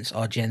violence,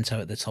 Argento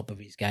at the top of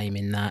his game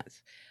in that.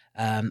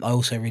 I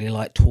also really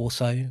like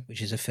Torso,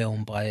 which is a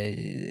film by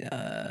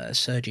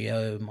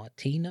Sergio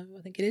Martino,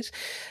 I think it is.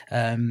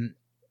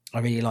 I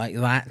really like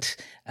that.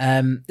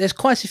 There's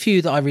quite a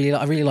few that I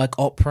really like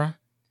Opera,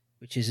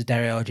 which is a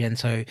Dario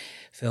Argento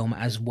film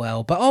as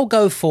well. But I'll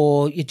go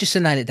for, just to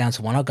nail it down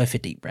to one, I'll go for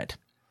Deep Red.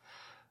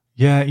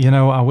 Yeah,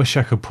 I wish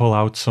I could pull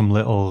out some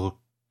little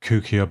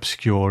kooky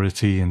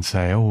obscurity and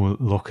say, oh,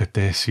 look at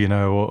this,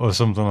 or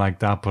something like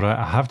that. But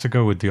I have to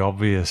go with the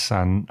obvious,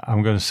 and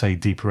I'm going to say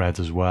Deep Red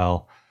as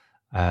well.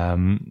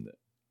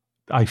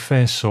 I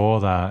first saw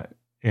that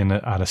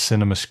at a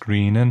cinema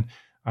screening,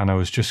 and I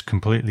was just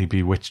completely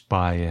bewitched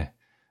by it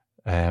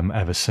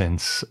ever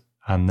since.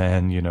 And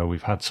then,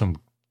 we've had some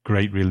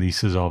great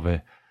releases of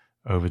it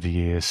over the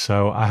years.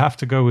 So I have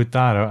to go with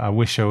that. I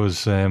wish I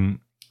was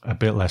a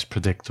bit less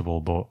predictable,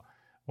 but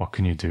what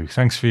can you do?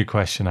 Thanks for your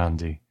question,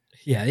 Andy.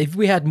 Yeah, if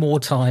we had more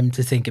time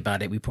to think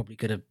about it, we probably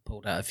could have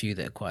pulled out a few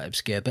that are quite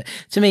obscure. But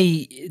to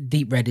me,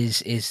 Deep Red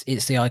is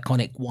it's the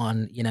iconic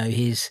one. You know,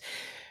 his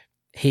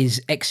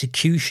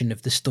execution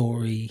of the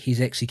story,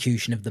 his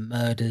execution of the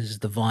murders,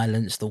 the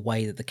violence, the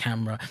way that the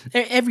camera,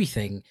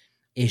 everything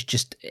is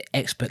just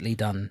expertly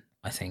done,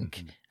 I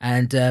think.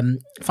 And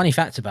funny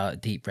fact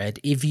about Deep Red,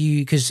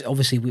 because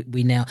obviously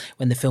we now,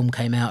 when the film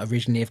came out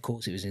originally, of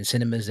course, it was in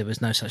cinemas. There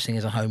was no such thing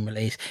as a home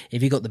release.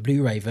 If you got the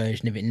Blu-ray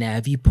version of it now,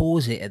 if you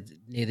pause it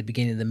near the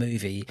beginning of the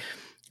movie,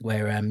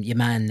 where your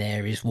man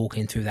there is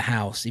walking through the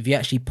house, if you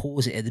actually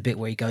pause it at the bit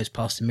where he goes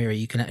past the mirror,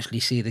 you can actually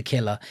see the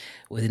killer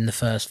within the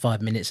first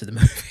 5 minutes of the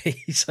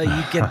movie. So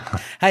you can,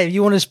 hey, if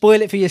you want to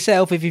spoil it for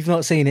yourself, if you've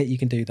not seen it, you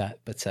can do that.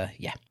 But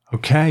yeah.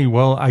 Okay,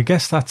 well, I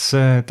guess that's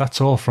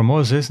all from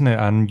us, isn't it?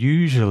 And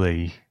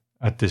usually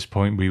at this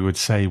point we would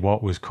say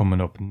what was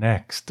coming up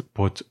next,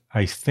 but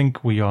I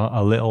think we are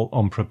a little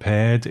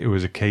unprepared. It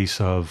was a case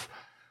of,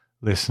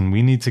 listen,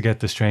 we need to get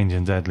the Strange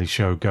and Deadly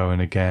show going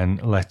again.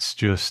 Let's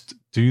just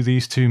do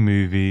these two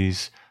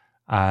movies.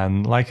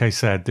 And like I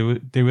said,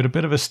 they were a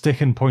bit of a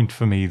sticking point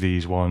for me,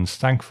 these ones.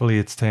 Thankfully,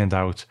 it's turned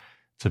out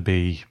to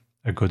be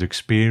a good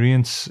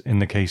experience in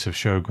the case of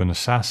Shogun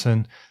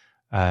Assassin.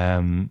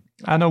 And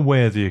a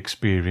worthy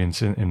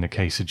experience in the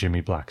case of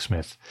Jimmie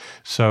Blacksmith.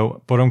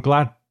 So, but I'm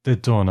glad they're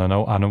done, and I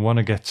want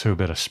to get to a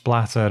bit of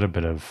splatter, a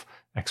bit of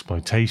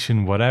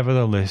exploitation, whatever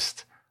the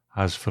list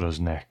has for us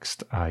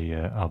next.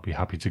 I'll be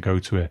happy to go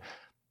to it,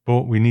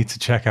 but we need to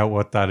check out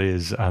what that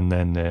is, and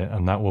then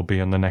and that will be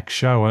on the next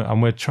show,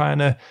 and we're trying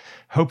to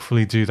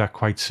hopefully do that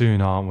quite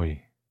soon, aren't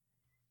we?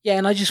 Yeah,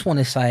 and I just want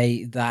to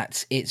say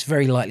that it's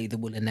very likely that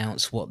we'll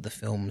announce what the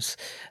films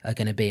are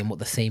going to be and what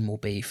the theme will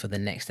be for the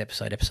next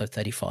episode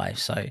 35.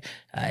 So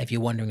if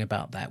you're wondering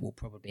about that, we'll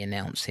probably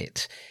announce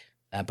it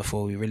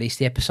before we release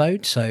the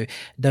episode. So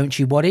don't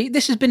you worry.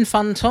 This has been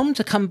fun, Tom,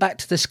 to come back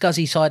to the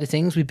scuzzy side of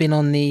things. We've been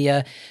on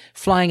the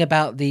flying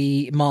about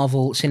the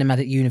Marvel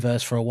Cinematic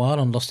Universe for a while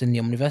on Lost in the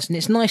Omniverse, and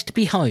it's nice to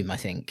be home, I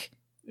think.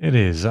 It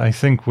is. I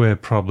think we're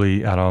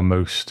probably at our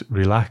most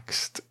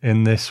relaxed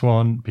in this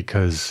one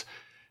because,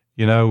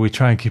 you know, we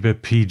try and keep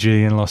it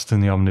PG and Lost in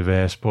the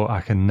Omniverse, but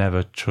I can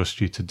never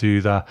trust you to do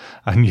that.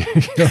 And you're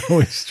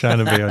always trying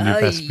to be on your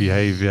best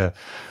behaviour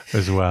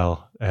as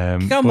well.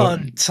 Come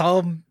on,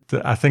 Tom.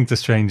 I think the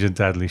Strange and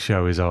Deadly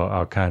show is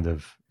our kind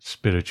of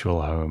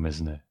spiritual home,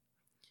 isn't it?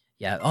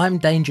 Yeah, I'm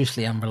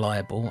dangerously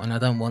unreliable, and I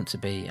don't want to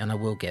be, and I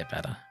will get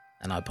better.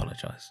 And I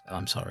apologise.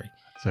 I'm sorry.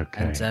 It's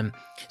okay. And,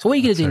 so what are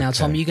you going to do now,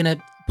 Tom? Are you going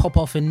to pop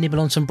off and nibble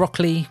on some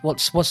broccoli?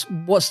 What's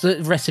the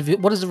rest of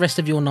what does the rest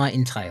of your night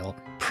entail?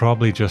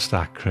 Probably just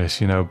that,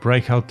 Chris. You know,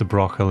 break out the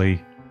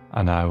broccoli,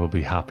 and I will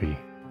be happy.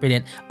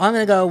 Brilliant. I'm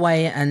going to go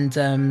away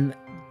and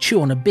chew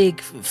on a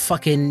big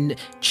fucking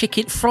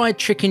fried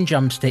chicken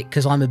drumstick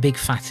because I'm a big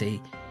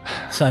fatty.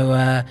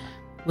 So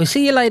we'll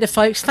see you later,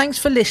 folks. Thanks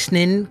for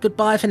listening.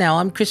 Goodbye for now.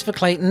 I'm Christopher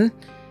Clayton.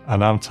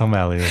 And I'm Tom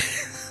Elliott.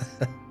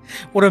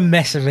 What a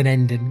mess of an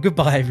ending.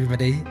 Goodbye,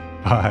 everybody.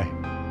 Bye.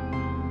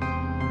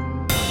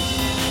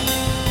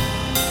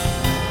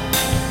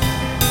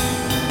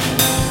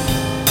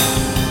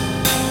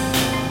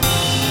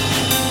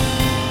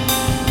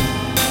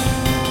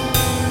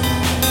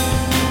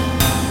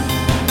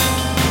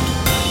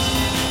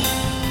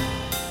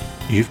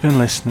 You've been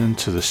listening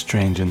to The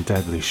Strange and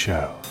Deadly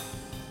Show.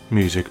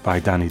 Music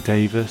by Danny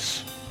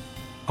Davis,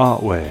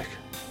 artwork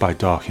by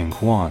Darking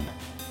One,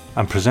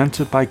 and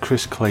presented by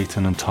Chris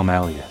Clayton and Tom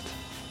Elliott.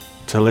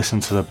 To listen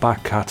to the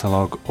back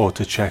catalogue or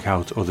to check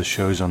out other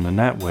shows on the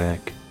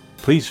network,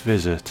 please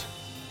visit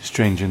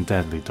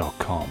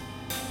strangeanddeadly.com.